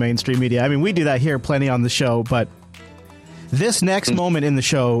fun of the mainstream media. I mean, we do that here plenty on the show, but this next moment in the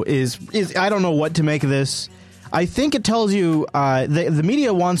show is I don't know what to make of this. I think it tells you the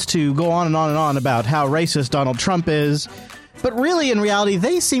media wants to go on and on and on about how racist Donald Trump is. But really, in reality,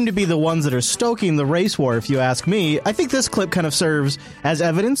 they seem to be the ones that are stoking the race war, if you ask me. I think this clip kind of serves as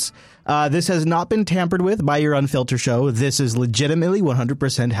evidence. This has not been tampered with by your Unfilter show. This is legitimately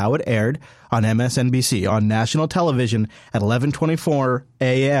 100% how it aired on MSNBC on national television at 11:24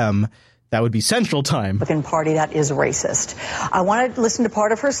 a.m. That would be Central Time. Republican Party that is racist. I want to listen to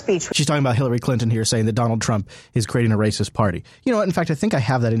part of her speech. She's talking about Hillary Clinton here, saying that Donald Trump is creating a racist party. You know what? In fact, I think I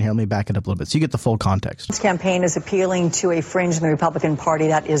have that in here. Let me back it up a little bit so you get the full context. This campaign is appealing to a fringe in the Republican Party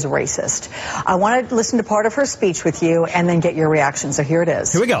that is racist. I want to listen to part of her speech with you and then get your reaction. So here it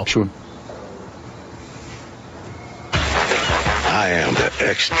is. Here we go. Sure. I am the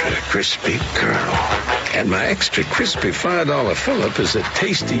extra crispy Colonel, and my extra crispy $5 fill-up is a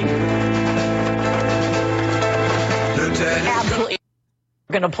tasty. Absolutely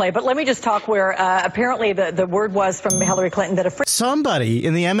going to play, but let me just talk where apparently the word was from Hillary Clinton that somebody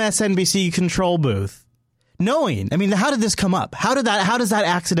in the MSNBC control booth, knowing, I mean, how did this come up? How does that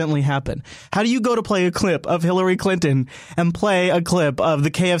accidentally happen? How do you go to play a clip of Hillary Clinton and play a clip of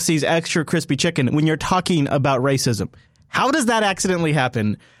the KFC's extra crispy chicken when you're talking about racism? How does that accidentally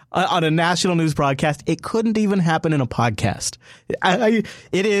happen on a national news broadcast? It couldn't even happen in a podcast.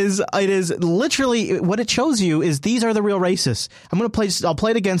 It is literally what it shows you is these are the real racists. I'll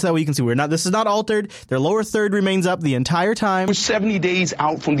play it again so that way you can see this is not altered. Their lower third remains up the entire time. We're 70 days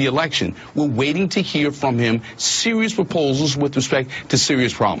out from the election. We're waiting to hear from him serious proposals with respect to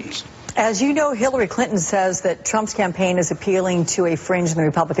serious problems. As you know, Hillary Clinton says that Trump's campaign is appealing to a fringe in the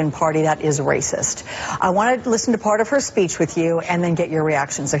Republican Party that is racist. I want to listen to part of her speech with you and then get your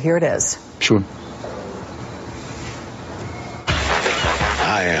reaction. So here it is. Sure.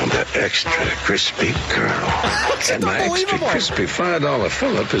 I am the extra crispy Colonel, and my extra crispy $5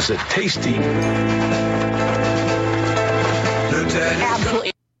 fill-up is a tasty.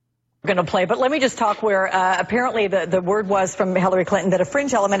 Absolutely. Going to play, but let me just talk where apparently the word was from Hillary Clinton that a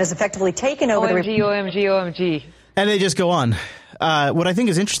fringe element has effectively taken over OMG. And they just go on. What I think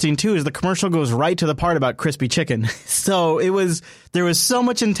is interesting too is the commercial goes right to the part about crispy chicken. So there was so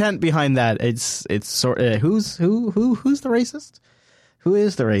much intent behind that. It's who's the racist? Who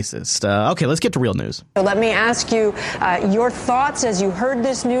is the racist? Okay, let's get to real news. So let me ask you your thoughts as you heard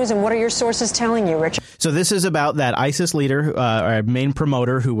this news, and what are your sources telling you, Richard? So this is about that ISIS leader, our main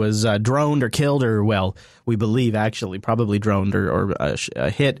promoter, who was droned or killed, or, well, we believe actually probably droned or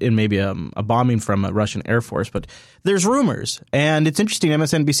hit in maybe a bombing from a Russian Air Force. But there's rumors, and it's interesting,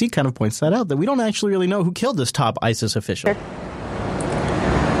 MSNBC kind of points that out, that we don't actually really know who killed this top ISIS official.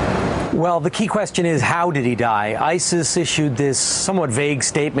 Well, the key question is, how did he die? ISIS issued this somewhat vague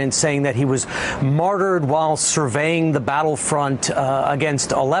statement saying that he was martyred while surveying the battlefront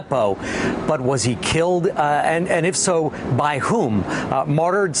against Aleppo. But was he killed? And if so, by whom?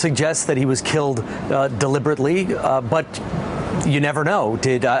 Martyred suggests that he was killed deliberately, but You never know.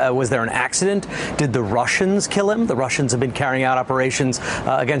 Was there an accident? Did the Russians kill him? The Russians have been carrying out operations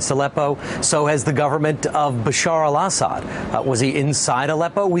against Aleppo. So has the government of Bashar al-Assad. Was he inside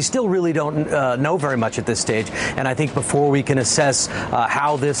Aleppo? We still really don't know very much at this stage. And I think before we can assess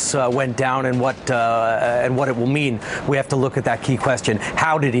how this went down and what it will mean, we have to look at that key question: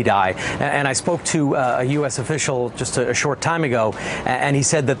 how did he die? And I spoke to a U.S. official just a short time ago, and he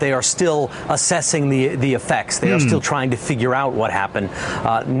said that they are still assessing the effects. They are still trying to figure out what happened.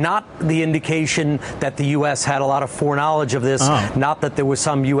 Not the indication that the U.S. had a lot of foreknowledge of this. Not that there was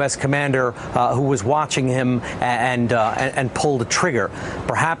some U.S. commander who was watching him and pulled a trigger.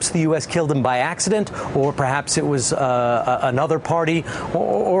 Perhaps the U.S. killed him by accident, or perhaps it was another party,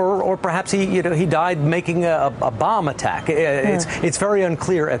 or perhaps he died making a bomb attack. It's very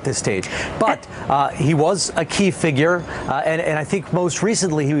unclear at this stage. But he was a key figure, and I think most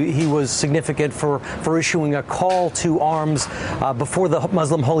recently he was significant for issuing a call to arms before the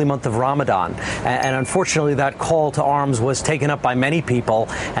Muslim holy month of Ramadan. And unfortunately, that call to arms was taken up by many people,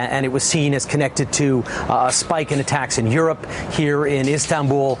 and it was seen as connected to a spike in attacks in Europe, here in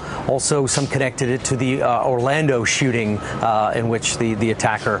Istanbul. Also, some connected it to the Orlando shooting, in which the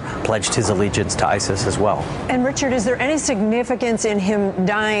attacker pledged his allegiance to ISIS as well. And Richard, is there any significance in him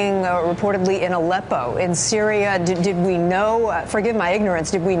dying reportedly in Aleppo, in Syria? Did we know, forgive my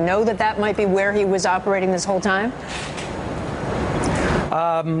ignorance, did we know that might be where he was operating this whole time?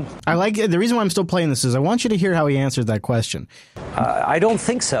 I like the reason why I'm still playing this is I want you to hear how he answered that question. I don't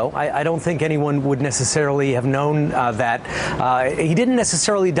think so. I don't think anyone would necessarily have known that. He didn't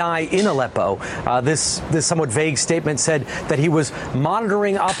necessarily die in Aleppo. This somewhat vague statement said that he was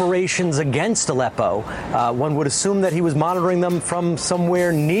monitoring operations against Aleppo. One would assume that he was monitoring them from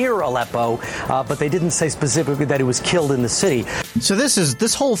somewhere near Aleppo, but they didn't say specifically that he was killed in the city. So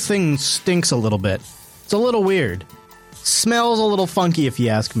this whole thing stinks a little bit. It's a little weird. Smells a little funky, if you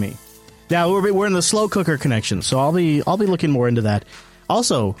ask me. Now we're in the slow cooker connection, so I'll be looking more into that.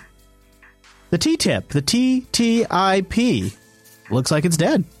 Also, the T-tip, the TTIP, looks like it's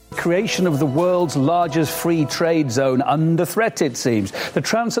dead. Creation of the world's largest free trade zone under threat, it seems. The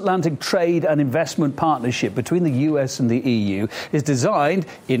Transatlantic Trade and Investment Partnership between the US and the EU is designed,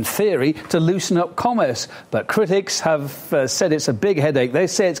 in theory, to loosen up commerce. But critics have said it's a big headache. They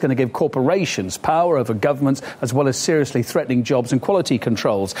say it's going to give corporations power over governments, as well as seriously threatening jobs and quality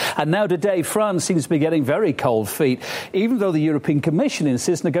controls. And now today, France seems to be getting very cold feet, even though the European Commission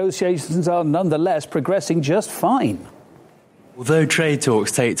insists negotiations are nonetheless progressing just fine. Although trade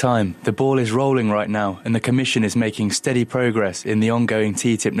talks take time, the ball is rolling right now, and the Commission is making steady progress in the ongoing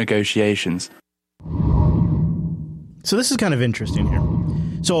TTIP negotiations. So this is kind of interesting here.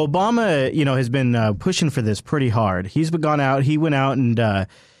 So Obama, has been pushing for this pretty hard. He went out and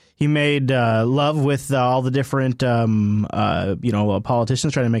he made love with all the different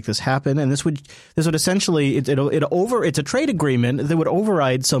politicians trying to make this happen. And this would essentially it's a trade agreement that would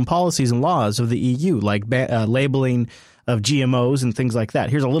override some policies and laws of the EU, like labeling of GMOs and things like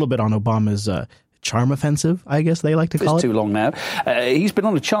that. Here's a little bit on Obama's charm offensive, I guess they like to call it. It's too long now. He's been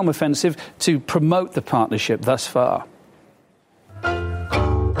on a charm offensive to promote the partnership thus far.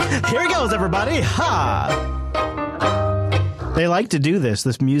 Here he goes, everybody. Ha! They like to do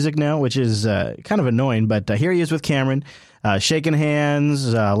this music now, which is kind of annoying, but here he is with Cameron, shaking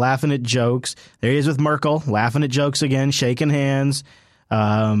hands, laughing at jokes. There he is with Merkel, laughing at jokes again, shaking hands.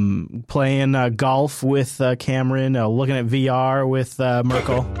 Playing golf with Cameron, looking at VR with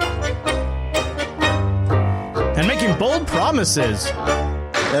Merkel, and making bold promises.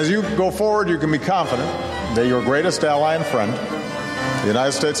 As you go forward, you can be confident that your greatest ally and friend, the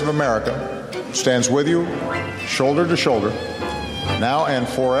United States of America, stands with you, shoulder to shoulder, now and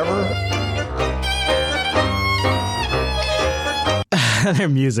forever. Their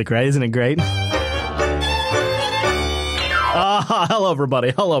music, right? Isn't it great? Hello,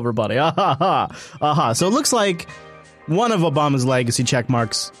 everybody. So it looks like one of Obama's legacy check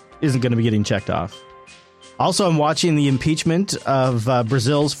marks isn't going to be getting checked off. Also, I'm watching the impeachment of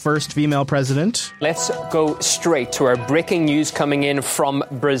Brazil's first female president. Let's go straight to our breaking news coming in from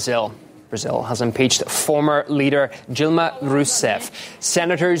Brazil. Brazil has impeached former leader Dilma Rousseff.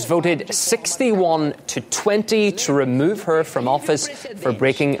 Senators voted 61-20 to remove her from office for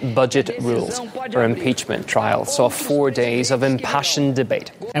breaking budget rules. Her impeachment trial saw 4 days of impassioned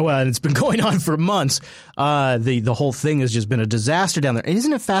debate. And it's been going on for months. The whole thing has just been a disaster down there. And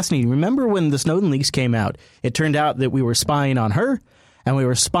isn't it fascinating? Remember when the Snowden leaks came out? It turned out that we were spying on her, and we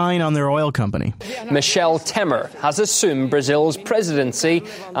were spying on their oil company. Michel Temer has assumed Brazil's presidency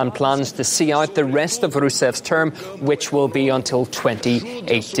and plans to see out the rest of Rousseff's term, which will be until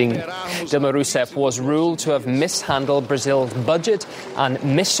 2018. Dilma Rousseff was ruled to have mishandled Brazil's budget and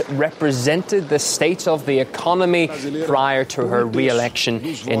misrepresented the state of the economy prior to her re-election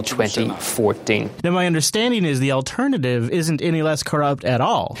in 2014. Now, my understanding is the alternative isn't any less corrupt at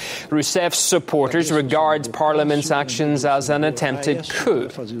all. Rousseff's supporters regard Parliament's actions as an attempted coup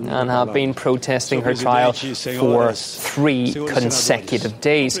and have been protesting her trial for 3 consecutive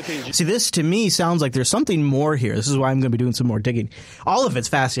days. See, this to me sounds like there's something more here. This is why I'm going to be doing some more digging. All of it's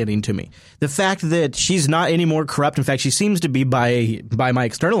fascinating to me. The fact that she's not any more corrupt. In fact, she seems to be, by my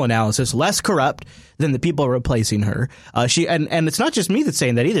external analysis, less corrupt than the people replacing her. And it's not just me that's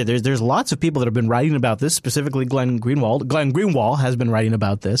saying that either. There's lots of people that have been writing about this, specifically Glenn Greenwald has been writing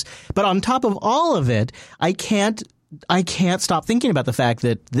about this. But on top of all of it, I can't stop thinking about the fact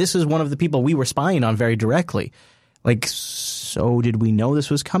that this is one of the people we were spying on very directly. Like, so did we know this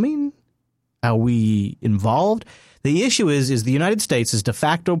was coming? Are we involved? The issue is the United States' de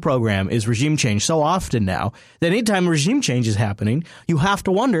facto program is regime change so often now that anytime regime change is happening, you have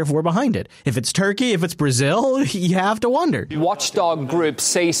to wonder if we're behind it. If it's Turkey, if it's Brazil, you have to wonder. Watchdog groups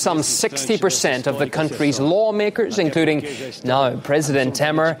say some 60% of the country's lawmakers, including now President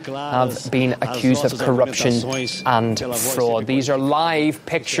Temer, have been accused of corruption and fraud. These are live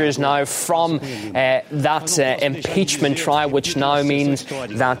pictures now from that impeachment trial, which now means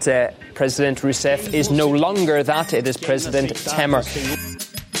that President Rousseff is no longer that. It is President Temer.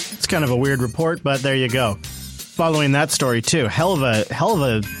 It's kind of a weird report, but there you go. Following that story, too. Hell of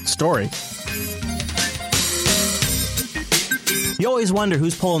a story. You always wonder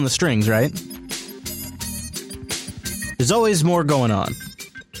who's pulling the strings, right? There's always more going on.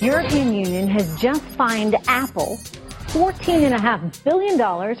 European Union has just fined Apple $14.5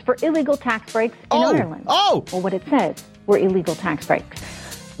 billion for illegal tax breaks in Ireland. Well, what it says were illegal tax breaks.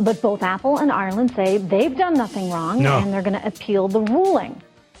 But both Apple and Ireland say they've done nothing wrong and they're going to appeal the ruling.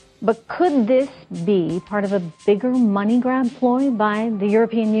 But could this be part of a bigger money grab ploy by the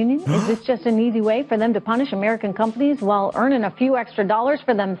European Union? Is this just an easy way for them to punish American companies while earning a few extra dollars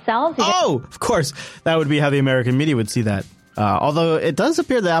for themselves? Of course. That would be how the American media would see that. Although it does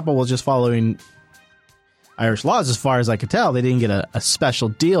appear that Apple was just following Irish laws as far as I could tell. They didn't get a special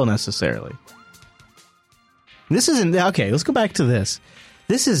deal necessarily. This isn't... Okay, let's go back to this.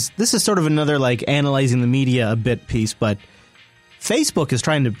 This is sort of another, like, analyzing the media a bit piece, but Facebook is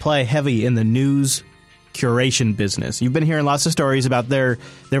trying to play heavy in the news curation business. You've been hearing lots of stories about their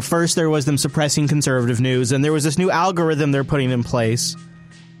first there was them suppressing conservative news, and there was this new algorithm they're putting in place.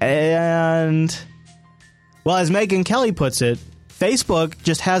 And, well, as Megyn Kelly puts it, Facebook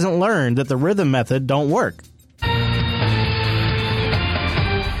just hasn't learned that the rhythm method don't work.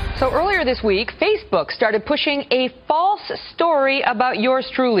 So earlier this week, Facebook started pushing a false story about yours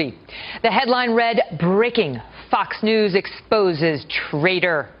truly. The headline read, "Breaking. Fox News exposes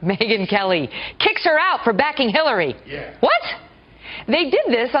traitor Megyn Kelly. Kicks her out for backing Hillary." Yeah. What? They did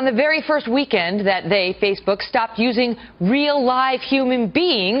this on the very first weekend that Facebook, stopped using real live human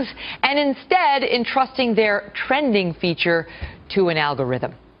beings and instead entrusting their trending feature to an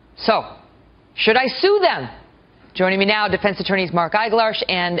algorithm. So, should I sue them? Joining me now, defense attorneys Mark Eiglarsh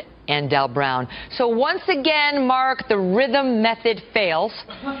and Dal Brown. So once again, Mark, the rhythm method fails,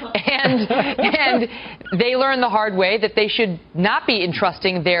 and they learn the hard way that they should not be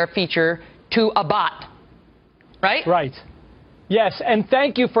entrusting their feature to a bot, right? Right. Yes, and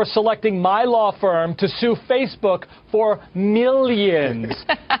thank you for selecting my law firm to sue Facebook for millions.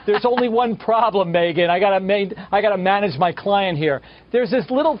 There's only one problem, Megan. I gotta manage my client here. There's this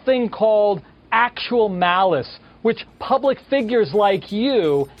little thing called actual malice, which public figures like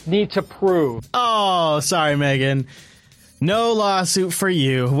you need to prove. Oh, sorry, Megan. No lawsuit for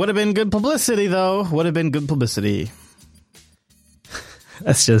you. Would have been good publicity, though. Would have been good publicity.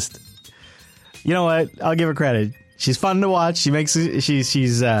 That's just... You know what? I'll give her credit. She's fun to watch.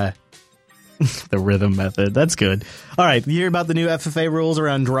 She's the rhythm method. That's good. All right, you hear about the new FFA rules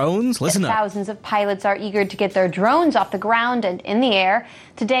around drones? Listen up. Thousands of pilots are eager to get their drones off the ground and in the air.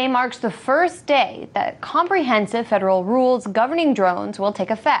 Today marks the first day that comprehensive federal rules governing drones will take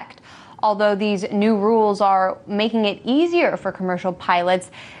effect. Although these new rules are making it easier for commercial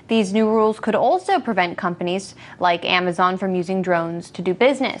pilots, these new rules could also prevent companies like Amazon from using drones to do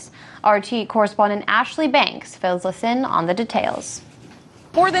business. RT correspondent Ashley Banks fills us in on the details.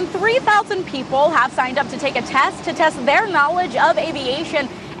 More than 3,000 people have signed up to take a test to test their knowledge of aviation.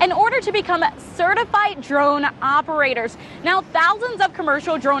 in order to become certified drone operators. Now, thousands of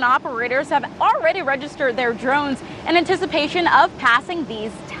commercial drone operators have already registered their drones in anticipation of passing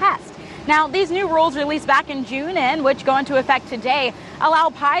these tests. Now, these new rules released back in June and which go into effect today allow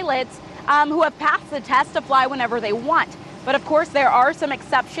pilots who have passed the test to fly whenever they want. But of course, there are some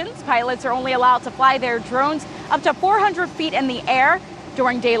exceptions. Pilots are only allowed to fly their drones up to 400 feet in the air.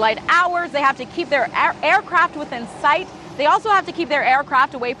 During daylight hours, they have to keep their aircraft within sight. They also have to keep their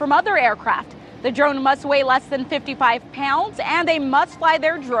aircraft away from other aircraft. The drone must weigh less than 55 pounds, and they must fly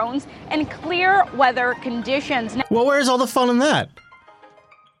their drones in clear weather conditions. Well, where's all the fun in that?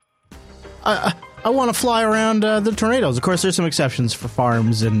 I want to fly around the tornadoes. Of course, there's some exceptions for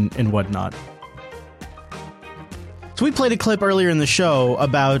farms and whatnot. So we played a clip earlier in the show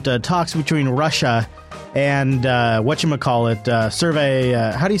about talks between Russia and whatchamacallit,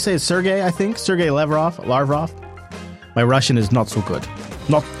 how do you say it? Sergei, I think? Sergei Lavrov. My Russian is not so good.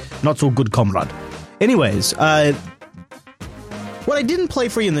 Not so good, comrade. Anyways, what I didn't play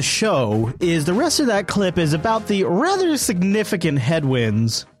for you in the show is the rest of that clip is about the rather significant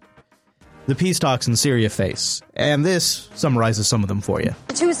headwinds the peace talks in Syria face, and this summarizes some of them for you.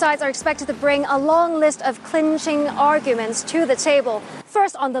 The two sides are expected to bring a long list of clinching arguments to the table.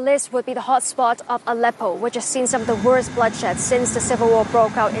 First on the list would be the hotspot of Aleppo, which has seen some of the worst bloodshed since the civil war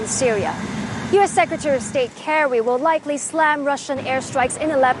broke out in Syria. U.S. Secretary of State Kerry will likely slam Russian airstrikes in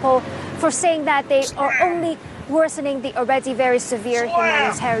Aleppo for saying that they are only worsening the already very severe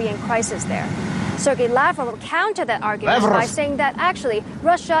humanitarian crisis there. Sergei Lavrov will counter that argument by saying that actually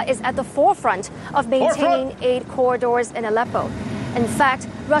Russia is at the forefront of maintaining aid corridors in Aleppo. In fact,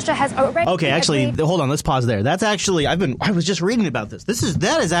 Russia has already... Okay, actually, hold on, let's pause there. That's actually, I was just reading about this.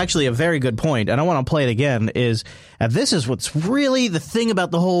 That is actually a very good point, and I want to play it again, this is what's really the thing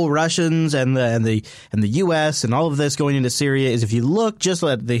about the whole Russians and the U.S. and all of this going into Syria is if you look just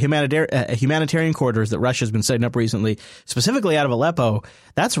at the humanitarian corridors that Russia's been setting up recently, specifically out of Aleppo,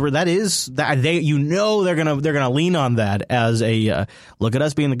 that's where that is, they're gonna lean on that as a look at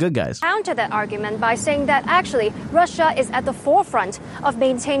us being the good guys. Counter that argument by saying that actually Russia is at the forefront of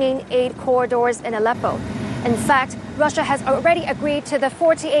maintaining aid corridors in Aleppo. In fact, Russia has already agreed to the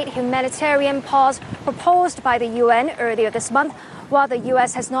 48 humanitarian pause proposed by the UN earlier this month, while the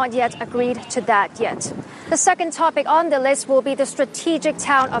U.S. has not yet agreed to that yet. The second topic on the list will be the strategic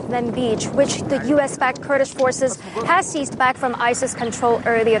town of Manbij, which the U.S.-backed Kurdish forces has seized back from ISIS control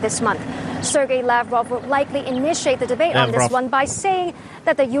earlier this month. Sergei Lavrov will likely initiate the debate on this one by saying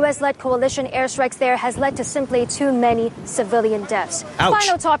that the U.S.-led coalition airstrikes there has led to simply too many civilian deaths. Ouch.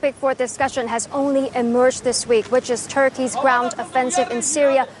 Final topic for discussion has only emerged this week, which is Turkey's ground offensive in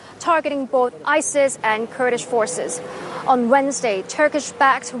Syria, targeting both ISIS and Kurdish forces. On Wednesday,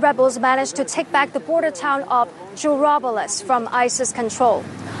 Turkish-backed rebels managed to take back the border town of Jurabolis from ISIS control.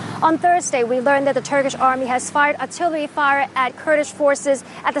 On Thursday, we learned that the Turkish army has fired artillery fire at Kurdish forces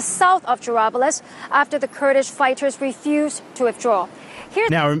at the south of Jurabolis after the Kurdish fighters refused to withdraw.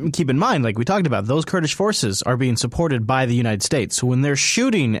 Now, keep in mind, like we talked about, those Kurdish forces are being supported by the United States. So when they're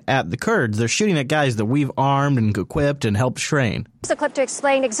shooting at the Kurds, they're shooting at guys that we've armed and equipped and helped train. Here's a clip to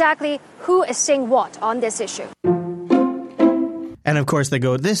explain exactly who is saying what on this issue. And of course they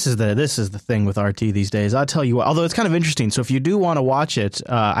go, this is the thing with RT these days. I'll tell you what, although it's kind of interesting. So if you do want to watch it,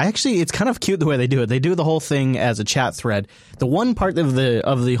 it's kind of cute the way they do it. They do the whole thing as a chat thread. The one part of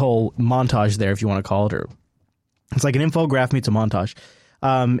the whole montage there, if you want to call it, or it's like an infograph meets a montage,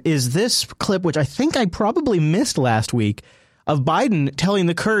 is this clip, which I think I probably missed last week, of Biden telling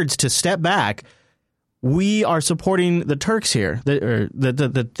the Kurds to step back. We are supporting the Turks here.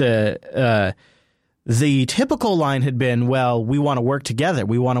 The typical line had been, well, we want to work together.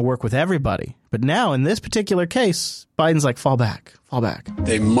 We want to work with everybody. But now, in this particular case, Biden's like, fall back, fall back.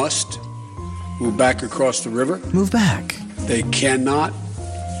 They must move back across the river. Move back. They cannot,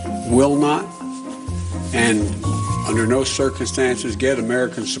 will not, and under no circumstances get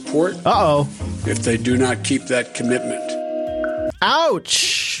American support. Uh-oh. If they do not keep that commitment.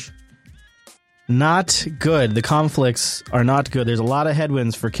 Ouch! Not good. The conflicts are not good. There's a lot of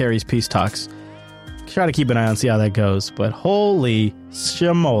headwinds for Kerry's peace talks. Try to keep an eye on, see how that goes. But holy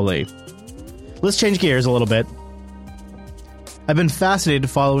shamoly. Let's change gears a little bit. I've been fascinated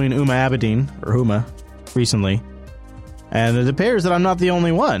following Huma Abedin recently. And it appears that I'm not the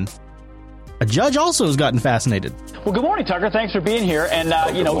only one. A judge also has gotten fascinated. Well, good morning, Tucker. Thanks for being here. And,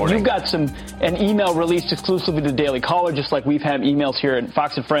 you've got an email released exclusively to Daily Caller, just like we've had emails here at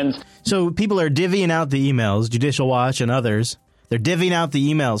Fox and Friends. So people are divvying out the emails, Judicial Watch and others. They're divvying out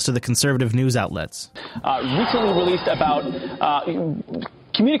the emails to the conservative news outlets. Recently released about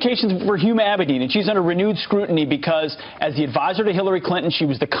communications for Huma Abedin, and she's under renewed scrutiny because as the advisor to Hillary Clinton, she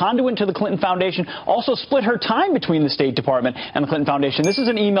was the conduit to the Clinton Foundation, also split her time between the State Department and the Clinton Foundation. This is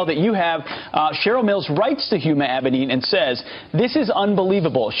an email that you have. Cheryl Mills writes to Huma Abedin and says, "This is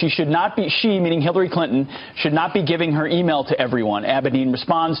unbelievable. She should not be, she, meaning Hillary Clinton, should not be giving her email to everyone." Abedin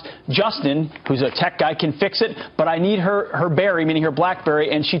responds, "Justin, who's a tech guy, can fix it, but I need her Berry, meaning her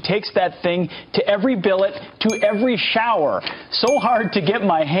BlackBerry, and she takes that thing to every billet, to every shower. So hard to get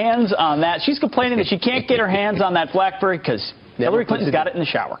my hands on that." She's complaining that she can't get her hands on that BlackBerry because Hillary Clinton's got it in the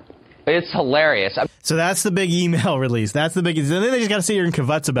shower. It's hilarious. So that's the big email release. That's the big. And then they just got to sit here and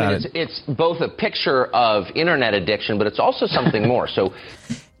kvetz about it. It's both a picture of internet addiction, but it's also something more. So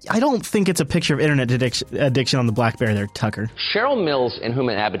I don't think it's a picture of internet addiction on the BlackBerry there, Tucker. Cheryl Mills and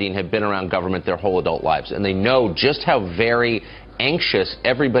Huma Abedin have been around government their whole adult lives, and they know just how very anxious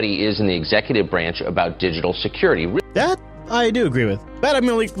everybody is in the executive branch about digital security. That I do agree with, but I'm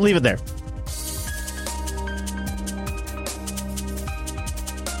going to leave it there.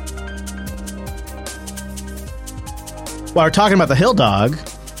 While we're talking about the Hill Dog.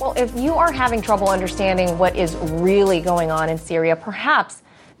 Well, if you are having trouble understanding what is really going on in Syria, perhaps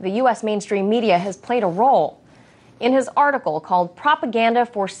the U.S. mainstream media has played a role. In his article called Propaganda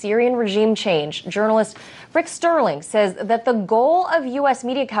for Syrian Regime Change, journalist Rick Sterling says that the goal of U.S.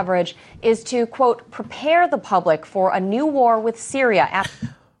 media coverage is to, quote, prepare the public for a new war with Syria.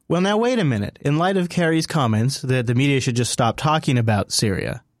 Well, now, wait a minute. In light of Kerry's comments that the media should just stop talking about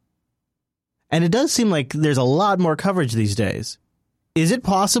Syria, and it does seem like there's a lot more coverage these days, is it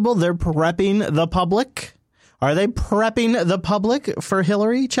possible they're prepping the public? Are they prepping the public for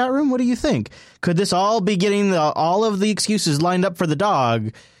Hillary, chat room? What do you think? Could this all be getting all of the excuses lined up for the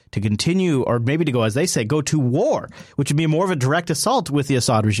dog to continue, or maybe to go, as they say, go to war, which would be more of a direct assault with the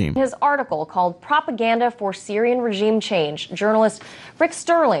Assad regime? His article called Propaganda for Syrian Regime Change, journalist Rick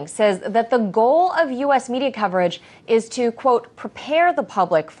Sterling says that the goal of U.S. media coverage is to, quote, prepare the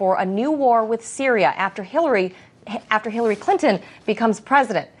public for a new war with Syria after Hillary Clinton becomes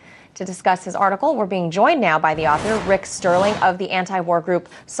president. To discuss his article, we're being joined now by the author, Rick Sterling, of the anti-war group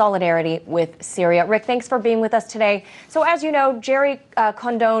Solidarity with Syria. Rick, thanks for being with us today. So as you know, Jerry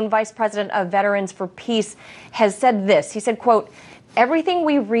Condon, Vice President of Veterans for Peace, has said this. He said, quote, everything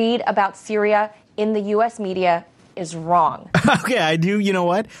we read about Syria in the U.S. media is wrong. Okay, I do. You know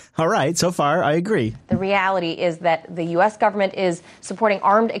what? All right. So far, I agree. The reality is that the U.S. government is supporting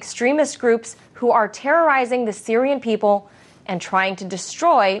armed extremist groups who are terrorizing the Syrian people and trying to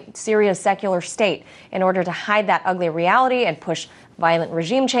destroy Syria's secular state. In order to hide that ugly reality and push violent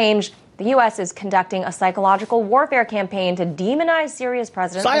regime change, the U.S. is conducting a psychological warfare campaign to demonize Syria's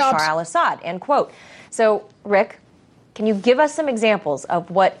president, Bashar al-Assad, end quote. So, Rick, can you give us some examples of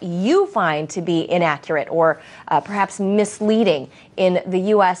what you find to be inaccurate or perhaps misleading in the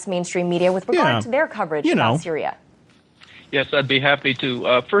U.S. mainstream media with regard to their coverage about Syria? Yes, I'd be happy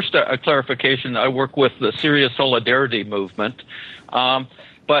to. First, a clarification. I work with the Syria Solidarity Movement.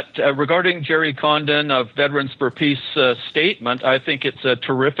 But regarding Jerry Condon of Veterans for Peace statement, I think it's a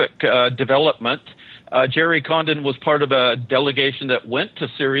terrific development. Jerry Condon was part of a delegation that went to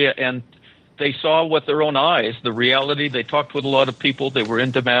Syria, and they saw with their own eyes the reality. They talked with a lot of people. They were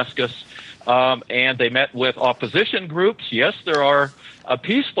in Damascus, and they met with opposition groups. Yes, there are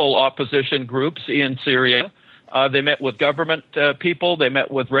peaceful opposition groups in Syria. They met with government people. They met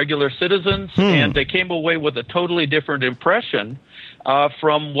with regular citizens, and they came away with a totally different impression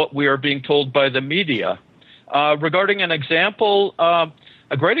from what we are being told by the media. Regarding an example,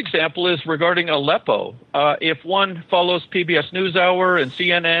 a great example is regarding Aleppo. If one follows PBS NewsHour and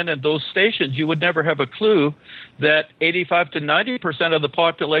CNN and those stations, you would never have a clue that 85 to 90% of the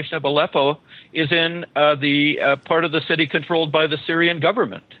population of Aleppo is in the part of the city controlled by the Syrian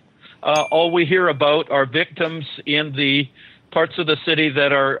government. All we hear about are victims in the parts of the city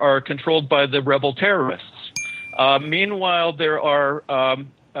that are controlled by the rebel terrorists. Meanwhile, there are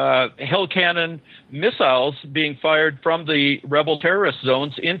Hell cannon missiles being fired from the rebel terrorist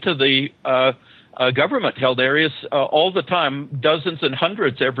zones into the government-held areas all the time, dozens and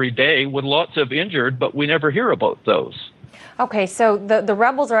hundreds every day, with lots of injured, but we never hear about those. Okay, so the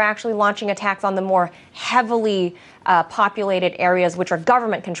rebels are actually launching attacks on the more heavily populated areas, which are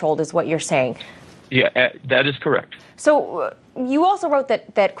government-controlled, is what you're saying. Yeah, that is correct. So you also wrote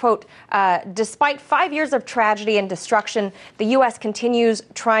that quote, despite 5 years of tragedy and destruction, the U.S. continues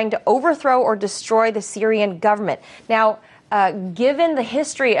trying to overthrow or destroy the Syrian government. Now, given the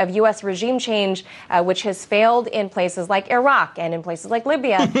history of U.S. regime change, which has failed in places like Iraq and in places like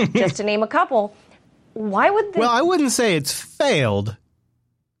Libya, just to name a couple, why would they... Well, I wouldn't say it's failed.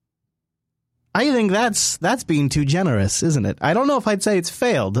 I think that's being too generous, isn't it? I don't know if I'd say it's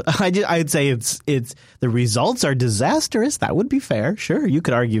failed. I'd say it's the results are disastrous. That would be fair. Sure, you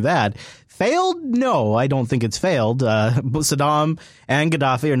could argue that. Failed? No, I don't think it's failed. Saddam and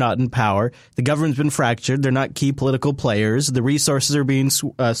Gaddafi are not in power. The government's been fractured. They're not key political players. The resources are being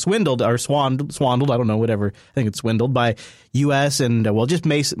swindled or swindled. I don't know, whatever. I think it's swindled by U.S. and,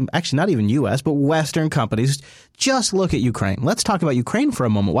 actually not even U.S., but Western companies. Just look at Ukraine. Let's talk about Ukraine for a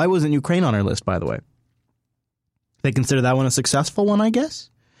moment. Why wasn't Ukraine on our list, by the way? They consider that one a successful one, I guess?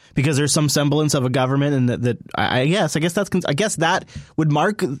 Because there's some semblance of a government, and that I guess that would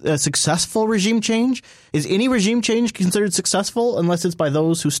mark a successful regime change. Is any regime change considered successful unless it's by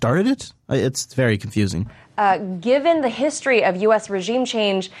those who started it? It's very confusing. Given the history of U.S. regime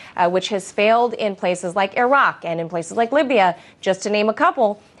change, which has failed in places like Iraq and in places like Libya, just to name a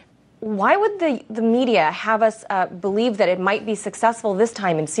couple, why would the media have us believe that it might be successful this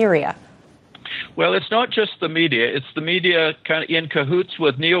time in Syria? Well, it's not just the media. It's the media kind of in cahoots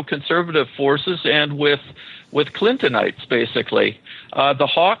with neoconservative forces and with Clintonites, basically. The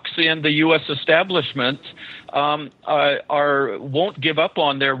hawks in the U.S. establishment won't give up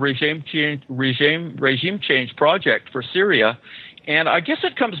on their regime change project for Syria. And I guess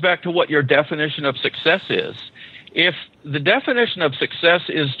it comes back to what your definition of success is. If the definition of success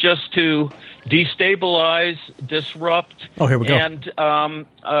is just to destabilize, disrupt, and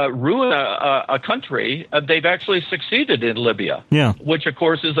ruin a country, they've actually succeeded in Libya, which, of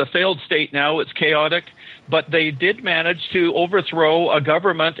course, is a failed state now. It's chaotic. But they did manage to overthrow a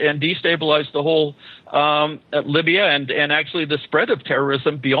government and destabilize the whole Libya and actually the spread of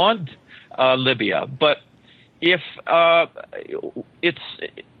terrorism beyond Libya. But if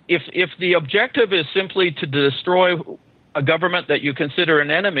the objective is simply to destroy a government that you consider an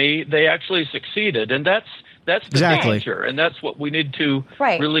enemy, they actually succeeded, and that's the danger, and that's what we need to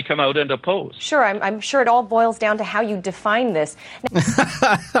really come out and oppose. Sure, I'm sure it all boils down to how you define this.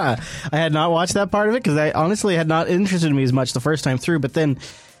 I had not watched that part of it because I honestly had not interested me as much the first time through, but then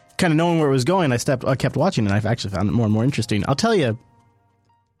kind of knowing where it was going, I kept watching, and I've actually found it more and more interesting. I'll tell you.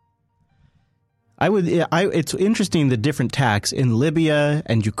 It's interesting the different tacks in Libya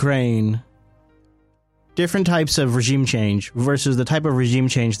and Ukraine, different types of regime change versus the type of regime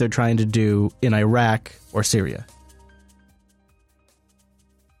change they're trying to do in Iraq or Syria.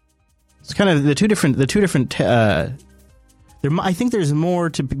 It's kind of the two different. I think there's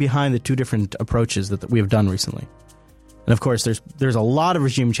more to be behind the two different approaches that we have done recently, and of course there's a lot of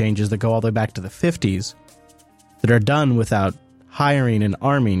regime changes that go all the way back to the 50s that are done without hiring and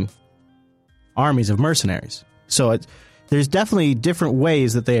arming armies of mercenaries. So there's definitely different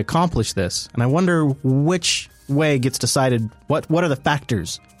ways that they accomplish this, and I wonder which way gets decided. What are the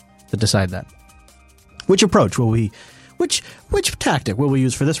factors that decide that? Which approach will we? Which tactic will we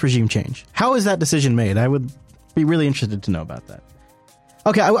use for this regime change? How is that decision made? I would be really interested to know about that.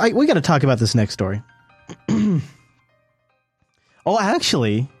 Okay, we got to talk about this next story. Oh,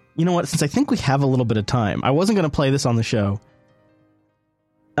 actually, you know what? Since I think we have a little bit of time, I wasn't going to play this on the show.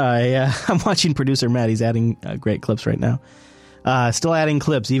 I'm watching producer Matt. He's adding great clips right now. Still adding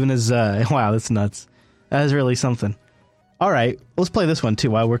clips, even as... wow, that's nuts. That is really something. All right, let's play this one, too,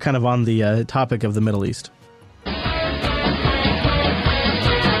 while we're kind of on the topic of the Middle East.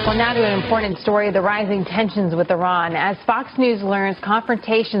 Well, now to an important story, the rising tensions with Iran. As Fox News learns,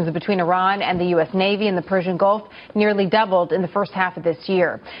 confrontations between Iran and the U.S. Navy in the Persian Gulf nearly doubled in the first half of this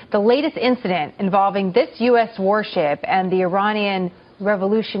year. The latest incident involving this U.S. warship and the Iranian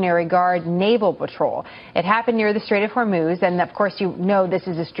Revolutionary Guard naval patrol. It happened near the Strait of Hormuz, and of course you know this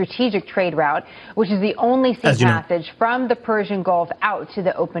is a strategic trade route, which is the only sea passage from the Persian Gulf out to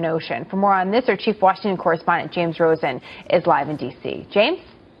the open ocean. For more on this, our chief Washington correspondent James Rosen is live in D.C. James?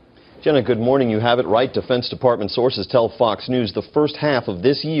 Jenna, good morning. You have it right. Defense Department sources tell Fox News the first half of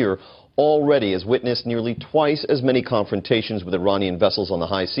this year already has witnessed nearly twice as many confrontations with Iranian vessels on the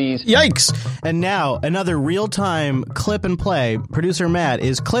high seas. Yikes! And now, another real-time clip and play. Producer Matt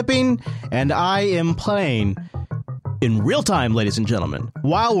is clipping, and I am playing in real time, ladies and gentlemen,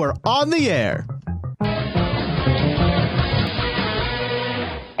 while we're on the air.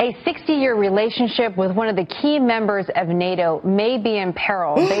 A 60-year relationship with one of the key members of NATO may be in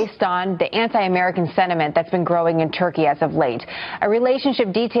peril based on the anti-American sentiment that's been growing in Turkey as of late. A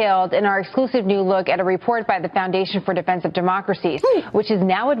relationship detailed in our exclusive new look at a report by the Foundation for Defense of Democracies, which is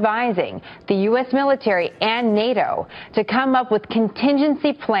now advising the U.S. military and NATO to come up with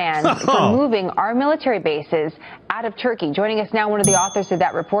contingency plans for moving our military bases out of Turkey. Joining us now, one of the authors of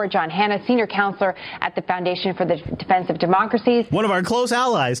that report, John Hanna, senior counselor at the Foundation for the Defense of Democracies. One of our close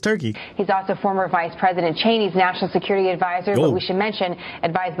allies, Turkey. He's also former Vice President Cheney's national security advisor, but we should mention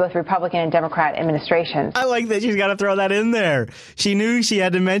advised both Republican and Democrat administrations. I like that she's got to throw that in there. She knew she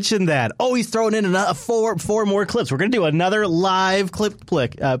had to mention that. Oh, he's throwing in another four more clips. We're going to do another live clip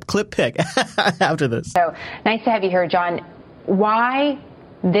pick after this. So nice to have you here, John. Why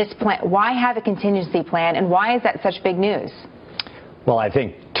this plan? Why have a contingency plan, and why is that such big news? Well, I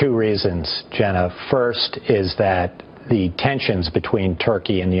think two reasons, Jenna. First is that the tensions between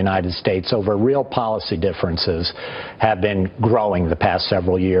Turkey and the United States over real policy differences have been growing the past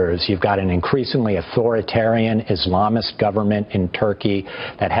several years. You've got an increasingly authoritarian Islamist government in Turkey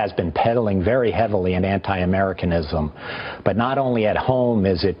that has been peddling very heavily in anti-Americanism. But not only at home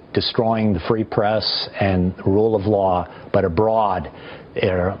is it destroying the free press and the rule of law, but abroad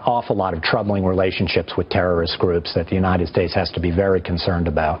there are an awful lot of troubling relationships with terrorist groups that the United States has to be very concerned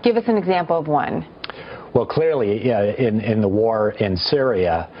about. Give us an example of one. Well, clearly, in the war in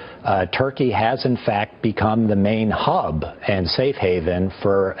Syria, Turkey has, in fact, become the main hub and safe haven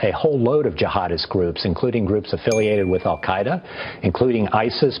for a whole load of jihadist groups, including groups affiliated with al-Qaeda, including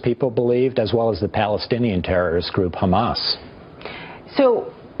ISIS, people believed, as well as the Palestinian terrorist group Hamas.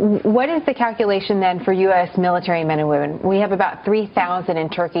 So what is the calculation then for U.S. military men and women? We have about 3,000 in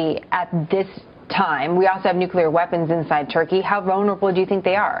Turkey at this time. We also have nuclear weapons inside Turkey. How vulnerable do you think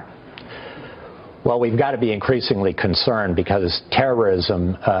they are? Well, we've got to be increasingly concerned because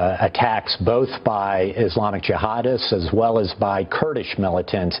terrorism attacks both by Islamic jihadists as well as by Kurdish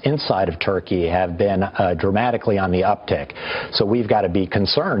militants inside of Turkey have been dramatically on the uptick. So we've got to be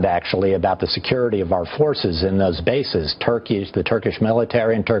concerned, actually, about the security of our forces in those bases. The Turkish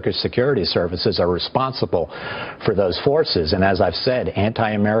military and Turkish security services are responsible for those forces. And as I've said,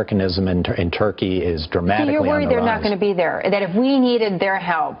 anti-Americanism in Turkey is dramatically on the rise. So you're worried they're not going to be there, that if we needed their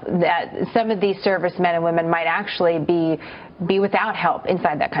help, that some of these servicemen and women might actually be without help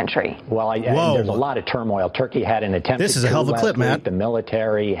inside that country. Well, there's a lot of turmoil. Turkey had an attempt. This is a hell of a clip, Matt. The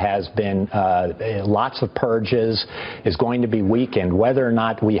military has been lots of purges, is going to be weakened. Whether or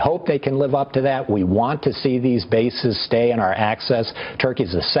not we hope they can live up to that, we want to see these bases stay in our access. Turkey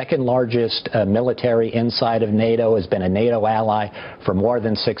is the second largest military inside of NATO, has been a NATO ally for more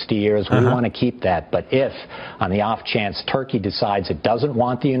than 60 years. We want to keep that. But if, on the off chance, Turkey decides it doesn't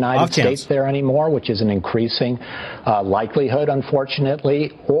want the United States there anymore, which is an increasing likelihood,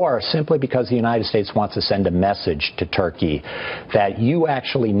 unfortunately, or simply because the United States wants to send a message to Turkey that you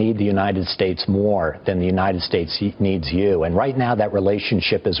actually need the United States more than the United States needs you. And right now that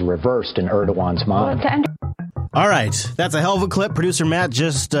relationship is reversed in Erdogan's mind. All right. That's a hell of a clip. Producer Matt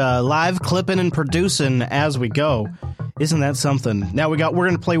just live clipping and producing as we go. Isn't that something? Now we're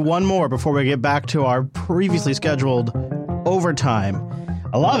going to play one more before we get back to our previously scheduled overtime.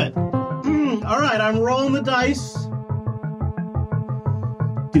 I love it. All right. I'm rolling the dice.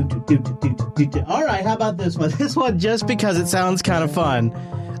 All right, how about this one? This one, just because it sounds kind of fun.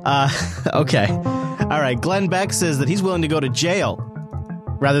 Okay. All right, Glenn Beck says that he's willing to go to jail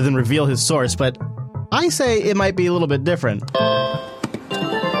rather than reveal his source, but I say it might be a little bit different.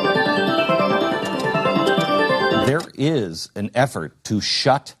 There is an effort to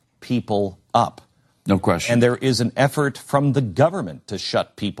shut people up. No question. And there is an effort from the government to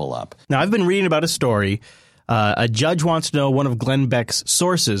shut people up. Now, I've been reading about a story. A judge wants to know one of Glenn Beck's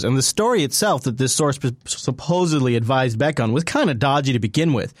sources, and the story itself that this source supposedly advised Beck on was kind of dodgy to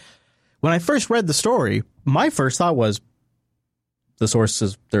begin with. When I first read the story, my first thought was, the source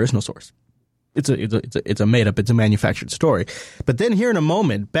says there is no source. It's a made-up, it's a manufactured story. But then here in a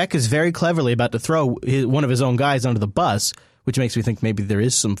moment, Beck is very cleverly about to throw one of his own guys under the bus, which makes me think maybe there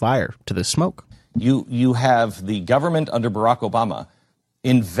is some fire to this smoke. You have the government under Barack Obama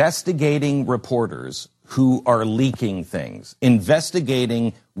investigating reporters who are leaking things,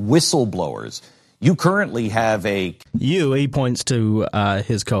 investigating whistleblowers. You currently have he points to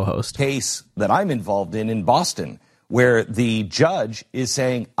his co-host, case that I'm involved in Boston, where the judge is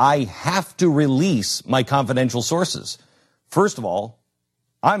saying, I have to release my confidential sources. First of all,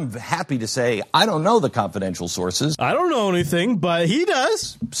 I'm happy to say I don't know the confidential sources. I don't know anything, but he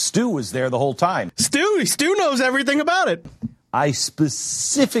does. Stu was there the whole time. Stu knows everything about it. I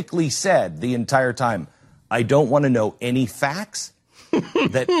specifically said the entire time, I don't want to know any facts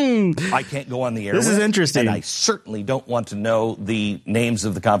that I can't go on the air This with, is interesting. And I certainly don't want to know the names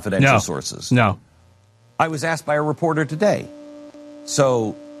of the confidential sources. No. I was asked by a reporter today.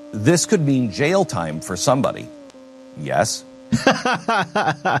 So this could mean jail time for somebody. Yes.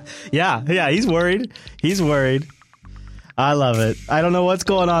 Yeah, he's worried. I love it. I don't know what's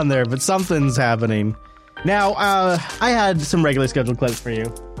going on there, but something's happening. Now, I had some regularly scheduled clips for you.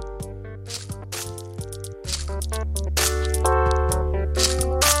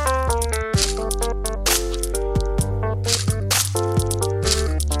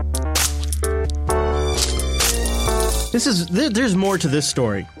 There's more to this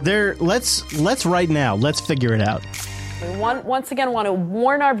story. Let's right now. Let's figure it out. We once again want to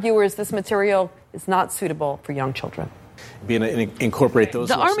warn our viewers this material is not suitable for young children. Incorporate those.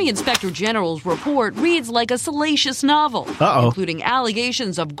 The Army Inspector General's report reads like a salacious novel, including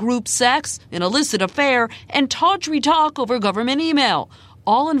allegations of group sex, an illicit affair, and tawdry talk over government email,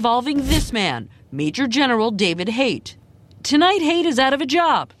 all involving this man, Major General David Haight. Tonight, Haight is out of a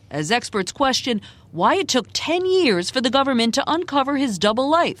job, as experts question why it took 10 years for the government to uncover his double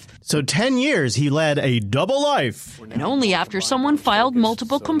life. So 10 years he led a double life. And only after someone filed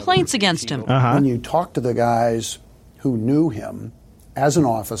multiple complaints against him. When you talk to the guys who knew him as an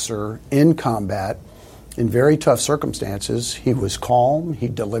officer in combat, in very tough circumstances, he was calm, he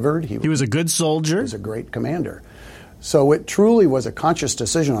delivered. He was a good soldier. He was a great commander. So it truly was a conscious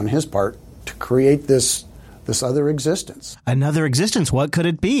decision on his part to create this other existence. Another existence? What could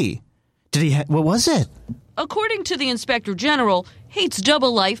it be? What was it? According to the Inspector General, Haight's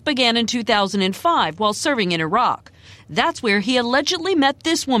double life began in 2005 while serving in Iraq. That's where he allegedly met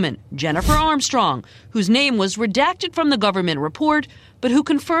this woman, Jennifer Armstrong, whose name was redacted from the government report, but who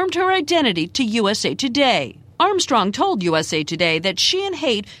confirmed her identity to USA Today. Armstrong told USA Today that she and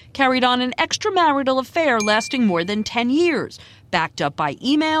Haight carried on an extramarital affair lasting more than 10 years, backed up by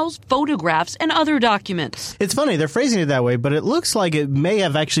emails, photographs, and other documents. It's funny, they're phrasing it that way, but it looks like it may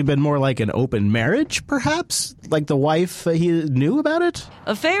have actually been more like an open marriage, perhaps? Like the wife, he knew about it?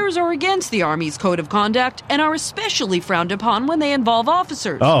 Affairs are against the Army's code of conduct and are especially frowned upon when they involve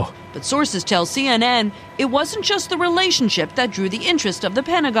officers. But sources tell CNN it wasn't just the relationship that drew the interest of the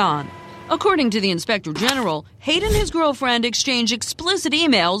Pentagon. According to the Inspector General, Haight and his girlfriend exchanged explicit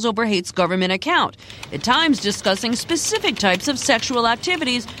emails over Haight's government account, at times discussing specific types of sexual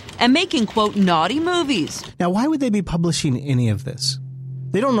activities and making, quote, naughty movies. Now, why would they be publishing any of this?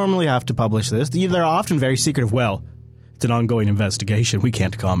 They don't normally have to publish this. They're often very secretive. Well, it's an ongoing investigation. We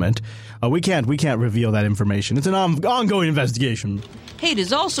can't comment. We can't reveal that information. It's an ongoing investigation. Haight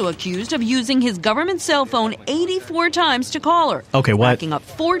is also accused of using his government cell phone 84 times to call her. Okay, what? Racking up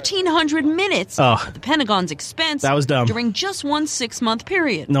 1,400 minutes at the Pentagon's expense. That was dumb. During just one 6-month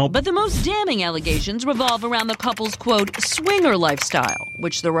period. Nope. But the most damning allegations revolve around the couple's, quote, swinger lifestyle,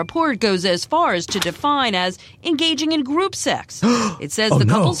 which the report goes as far as to define as engaging in group sex. It says the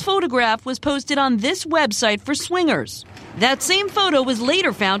couple's photograph was posted on this website for swingers. That same photo was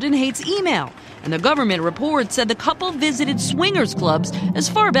later found in Haight's email. And the government report said the couple visited swingers clubs as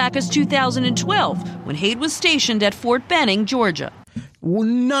far back as 2012, when Haight was stationed at Fort Benning, Georgia.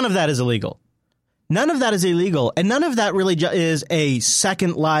 None of that is illegal. None of that is illegal, and none of that really is a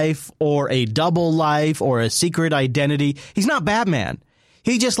second life or a double life or a secret identity. He's not Batman.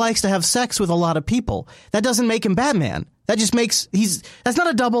 He just likes to have sex with a lot of people. That doesn't make him Batman. That just makes that's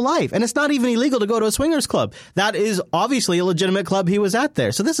not a double life, and it's not even illegal to go to a swingers club. That is obviously a legitimate club he was at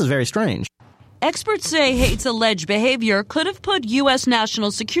there, so this is very strange. Experts say Haight's alleged behavior could have put U.S.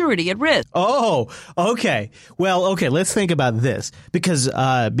 national security at risk. Oh, okay. Well, okay, let's think about this. Because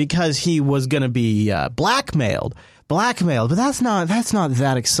he was going to be blackmailed, but that's not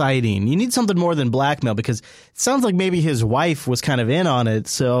that exciting. You need something more than blackmail, because it sounds like maybe his wife was kind of in on it.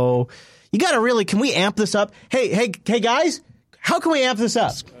 So you got to can we amp this up? Hey, guys, how can we amp this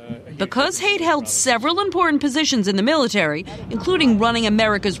up? Because Haight held several important positions in the military, including running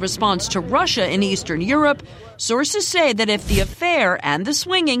America's response to Russia in Eastern Europe, sources say that if the affair and the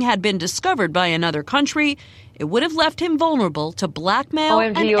swinging had been discovered by another country, it would have left him vulnerable to blackmail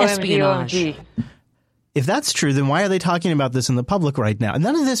and espionage. If that's true, then why are they talking about this in the public right now?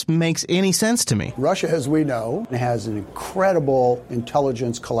 None of this makes any sense to me. Russia, as we know, has an incredible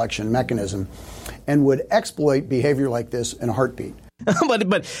intelligence collection mechanism and would exploit behavior like this in a heartbeat.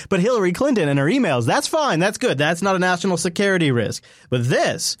 But Hillary Clinton and her emails, that's fine. That's good. That's not a national security risk. But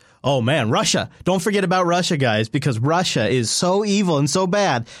this, oh man, Russia. Don't forget about Russia, guys, because Russia is so evil and so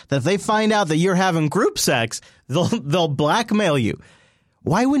bad that if they find out that you're having group sex, they'll blackmail you.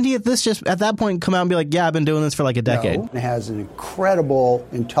 Why wouldn't he at that point come out and be like, yeah, I've been doing this for like a decade? No, it has an incredible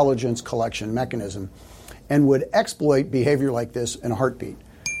intelligence collection mechanism and would exploit behavior like this in a heartbeat.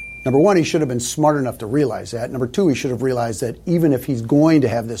 Number one, he should have been smart enough to realize that. Number two, he should have realized that even if he's going to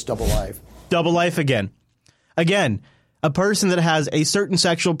have this double life again, a person that has a certain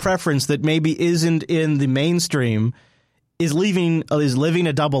sexual preference that maybe isn't in the mainstream is living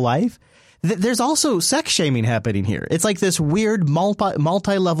a double life. There's also sex shaming happening here. It's like this weird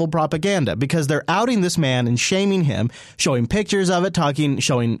multi-level propaganda because they're outing this man and shaming him, showing pictures of it,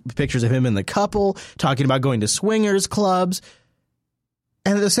 showing pictures of him in the couple, talking about going to swingers clubs.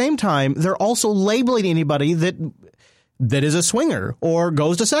 And at the same time, they're also labeling anybody that is a swinger or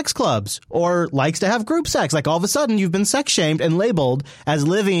goes to sex clubs or likes to have group sex. Like all of a sudden you've been sex shamed and labeled as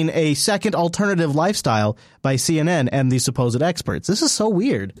living a second alternative lifestyle by CNN and these supposed experts. This is so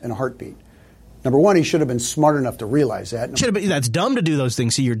weird. In a heartbeat. Number one, he should have been smart enough to realize that. That's dumb to do those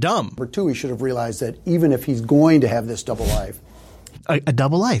things, so you're dumb. Number two, he should have realized that even if he's going to have this double life, a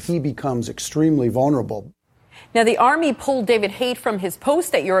double life, he becomes extremely vulnerable. Now, the Army pulled David Haight from his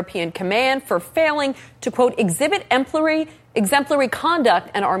post at European Command for failing to, quote, exhibit exemplary conduct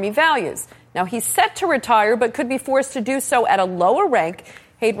and Army values. Now, he's set to retire, but could be forced to do so at a lower rank.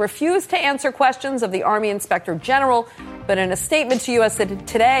 Haight refused to answer questions of the Army Inspector General, but in a statement to USA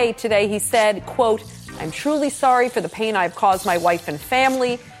Today, he said, quote, I'm truly sorry for the pain I've caused my wife and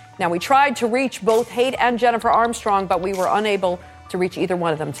family. Now, we tried to reach both Haight and Jennifer Armstrong, but we were unable to reach either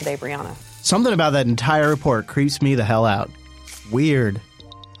one of them today, Brianna. Something about that entire report creeps me the hell out. Weird.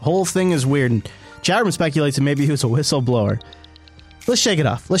 The whole thing is weird. And Chatterman speculates that maybe he was a whistleblower. Let's shake it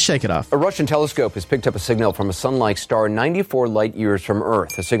off. A Russian telescope has picked up a signal from a sun-like star 94 light years from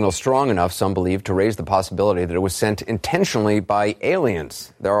Earth. A signal strong enough, some believe, to raise the possibility that it was sent intentionally by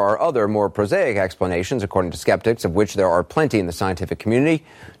aliens. There are other, more prosaic explanations, according to skeptics, of which there are plenty in the scientific community.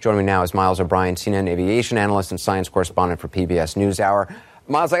 Joining me now is Miles O'Brien, CNN aviation analyst and science correspondent for PBS NewsHour.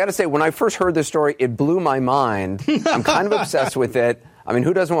 Miles, I got to say, when I first heard this story, it blew my mind. I'm kind of obsessed with it. I mean,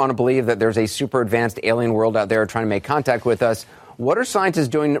 who doesn't want to believe that there's a super advanced alien world out there trying to make contact with us? What are scientists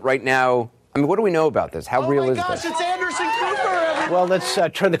doing right now? I mean, what do we know about this? How real is this? Oh, my gosh, it's Anderson Cooper! Well, let's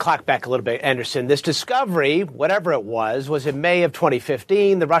turn the clock back a little bit, Anderson. This discovery, whatever it was in May of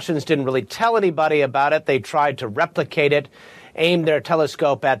 2015. The Russians didn't really tell anybody about it. They tried to replicate it, aimed their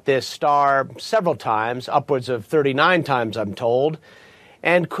telescope at this star several times, upwards of 39 times, I'm told,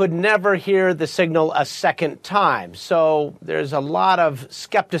 and could never hear the signal a second time. So there's a lot of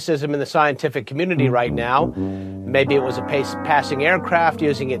skepticism in the scientific community right now. Maybe it was a passing aircraft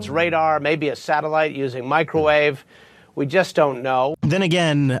using its radar, maybe a satellite using microwave. We just don't know. Then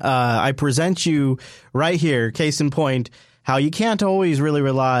again, I present you right here, case in point, how you can't always really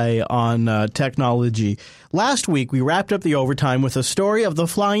rely on technology. Last week, we wrapped up the overtime with a story of the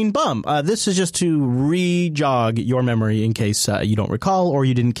flying bum. This is just to re-jog your memory in case you don't recall or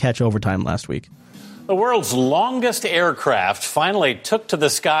you didn't catch overtime last week. The world's longest aircraft finally took to the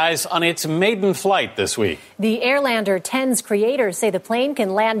skies on its maiden flight this week. The Airlander 10's creators say the plane can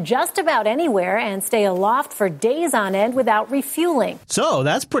land just about anywhere and stay aloft for days on end without refueling. So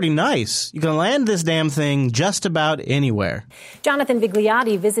that's pretty nice. You can land this damn thing just about anywhere. Jonathan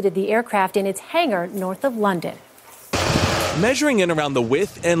Vigliotti visited the aircraft in its hangar north of London. Measuring in around the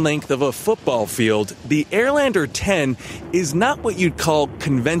width and length of a football field, the Airlander 10 is not what you'd call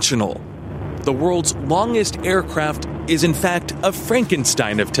conventional. The world's longest aircraft is in fact a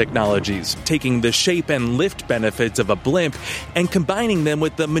Frankenstein of technologies, taking the shape and lift benefits of a blimp and combining them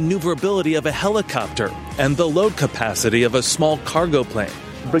with the maneuverability of a helicopter and the load capacity of a small cargo plane.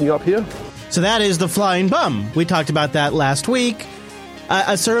 Bring you up here. So that is the flying bum. We talked about that last week.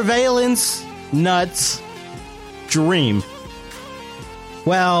 A surveillance nuts dream.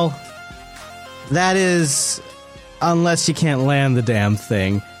 Well, that is unless you can't land the damn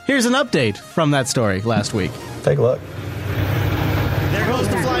thing. Here's an update from that story last week. Take a look. There goes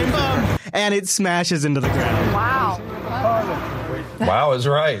the flying bum. And it smashes into the ground. Wow. Wow is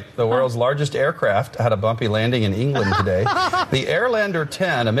right. The world's largest aircraft had a bumpy landing in England today. The Airlander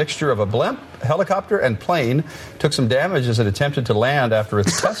 10, a mixture of a blimp, helicopter, and plane, took some damage as it attempted to land after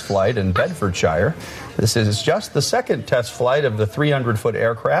its test flight in Bedfordshire. This is just the second test flight of the 300-foot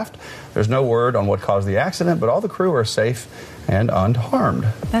aircraft. There's no word on what caused the accident, but all the crew are safe and unharmed.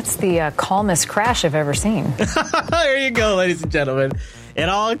 That's the calmest crash I've ever seen. There you go, ladies and gentlemen. It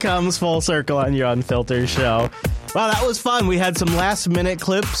all comes full circle on your Unfiltered show. Wow, that was fun. We had some last-minute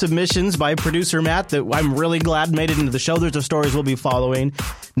clip submissions by producer Matt that I'm really glad made it into the show. There's the stories we'll be following.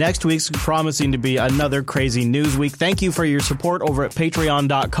 Next week's promising to be another crazy news week. Thank you for your support over at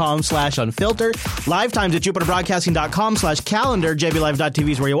patreon.com/unfiltered. Live times at jupiterbroadcasting.com/calendar. jblive.tv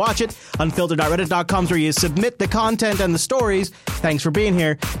is where you watch it. Unfiltered.reddit.com is where you submit the content and the stories. Thanks for being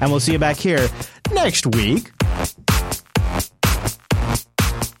here, and we'll see you back here next week.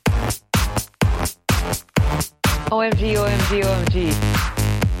 OMG, OMG, OMG.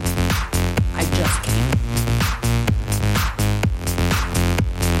 I just came.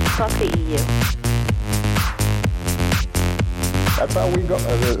 Fuck the EU. That's how we go.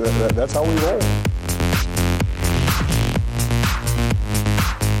 That's how we roll.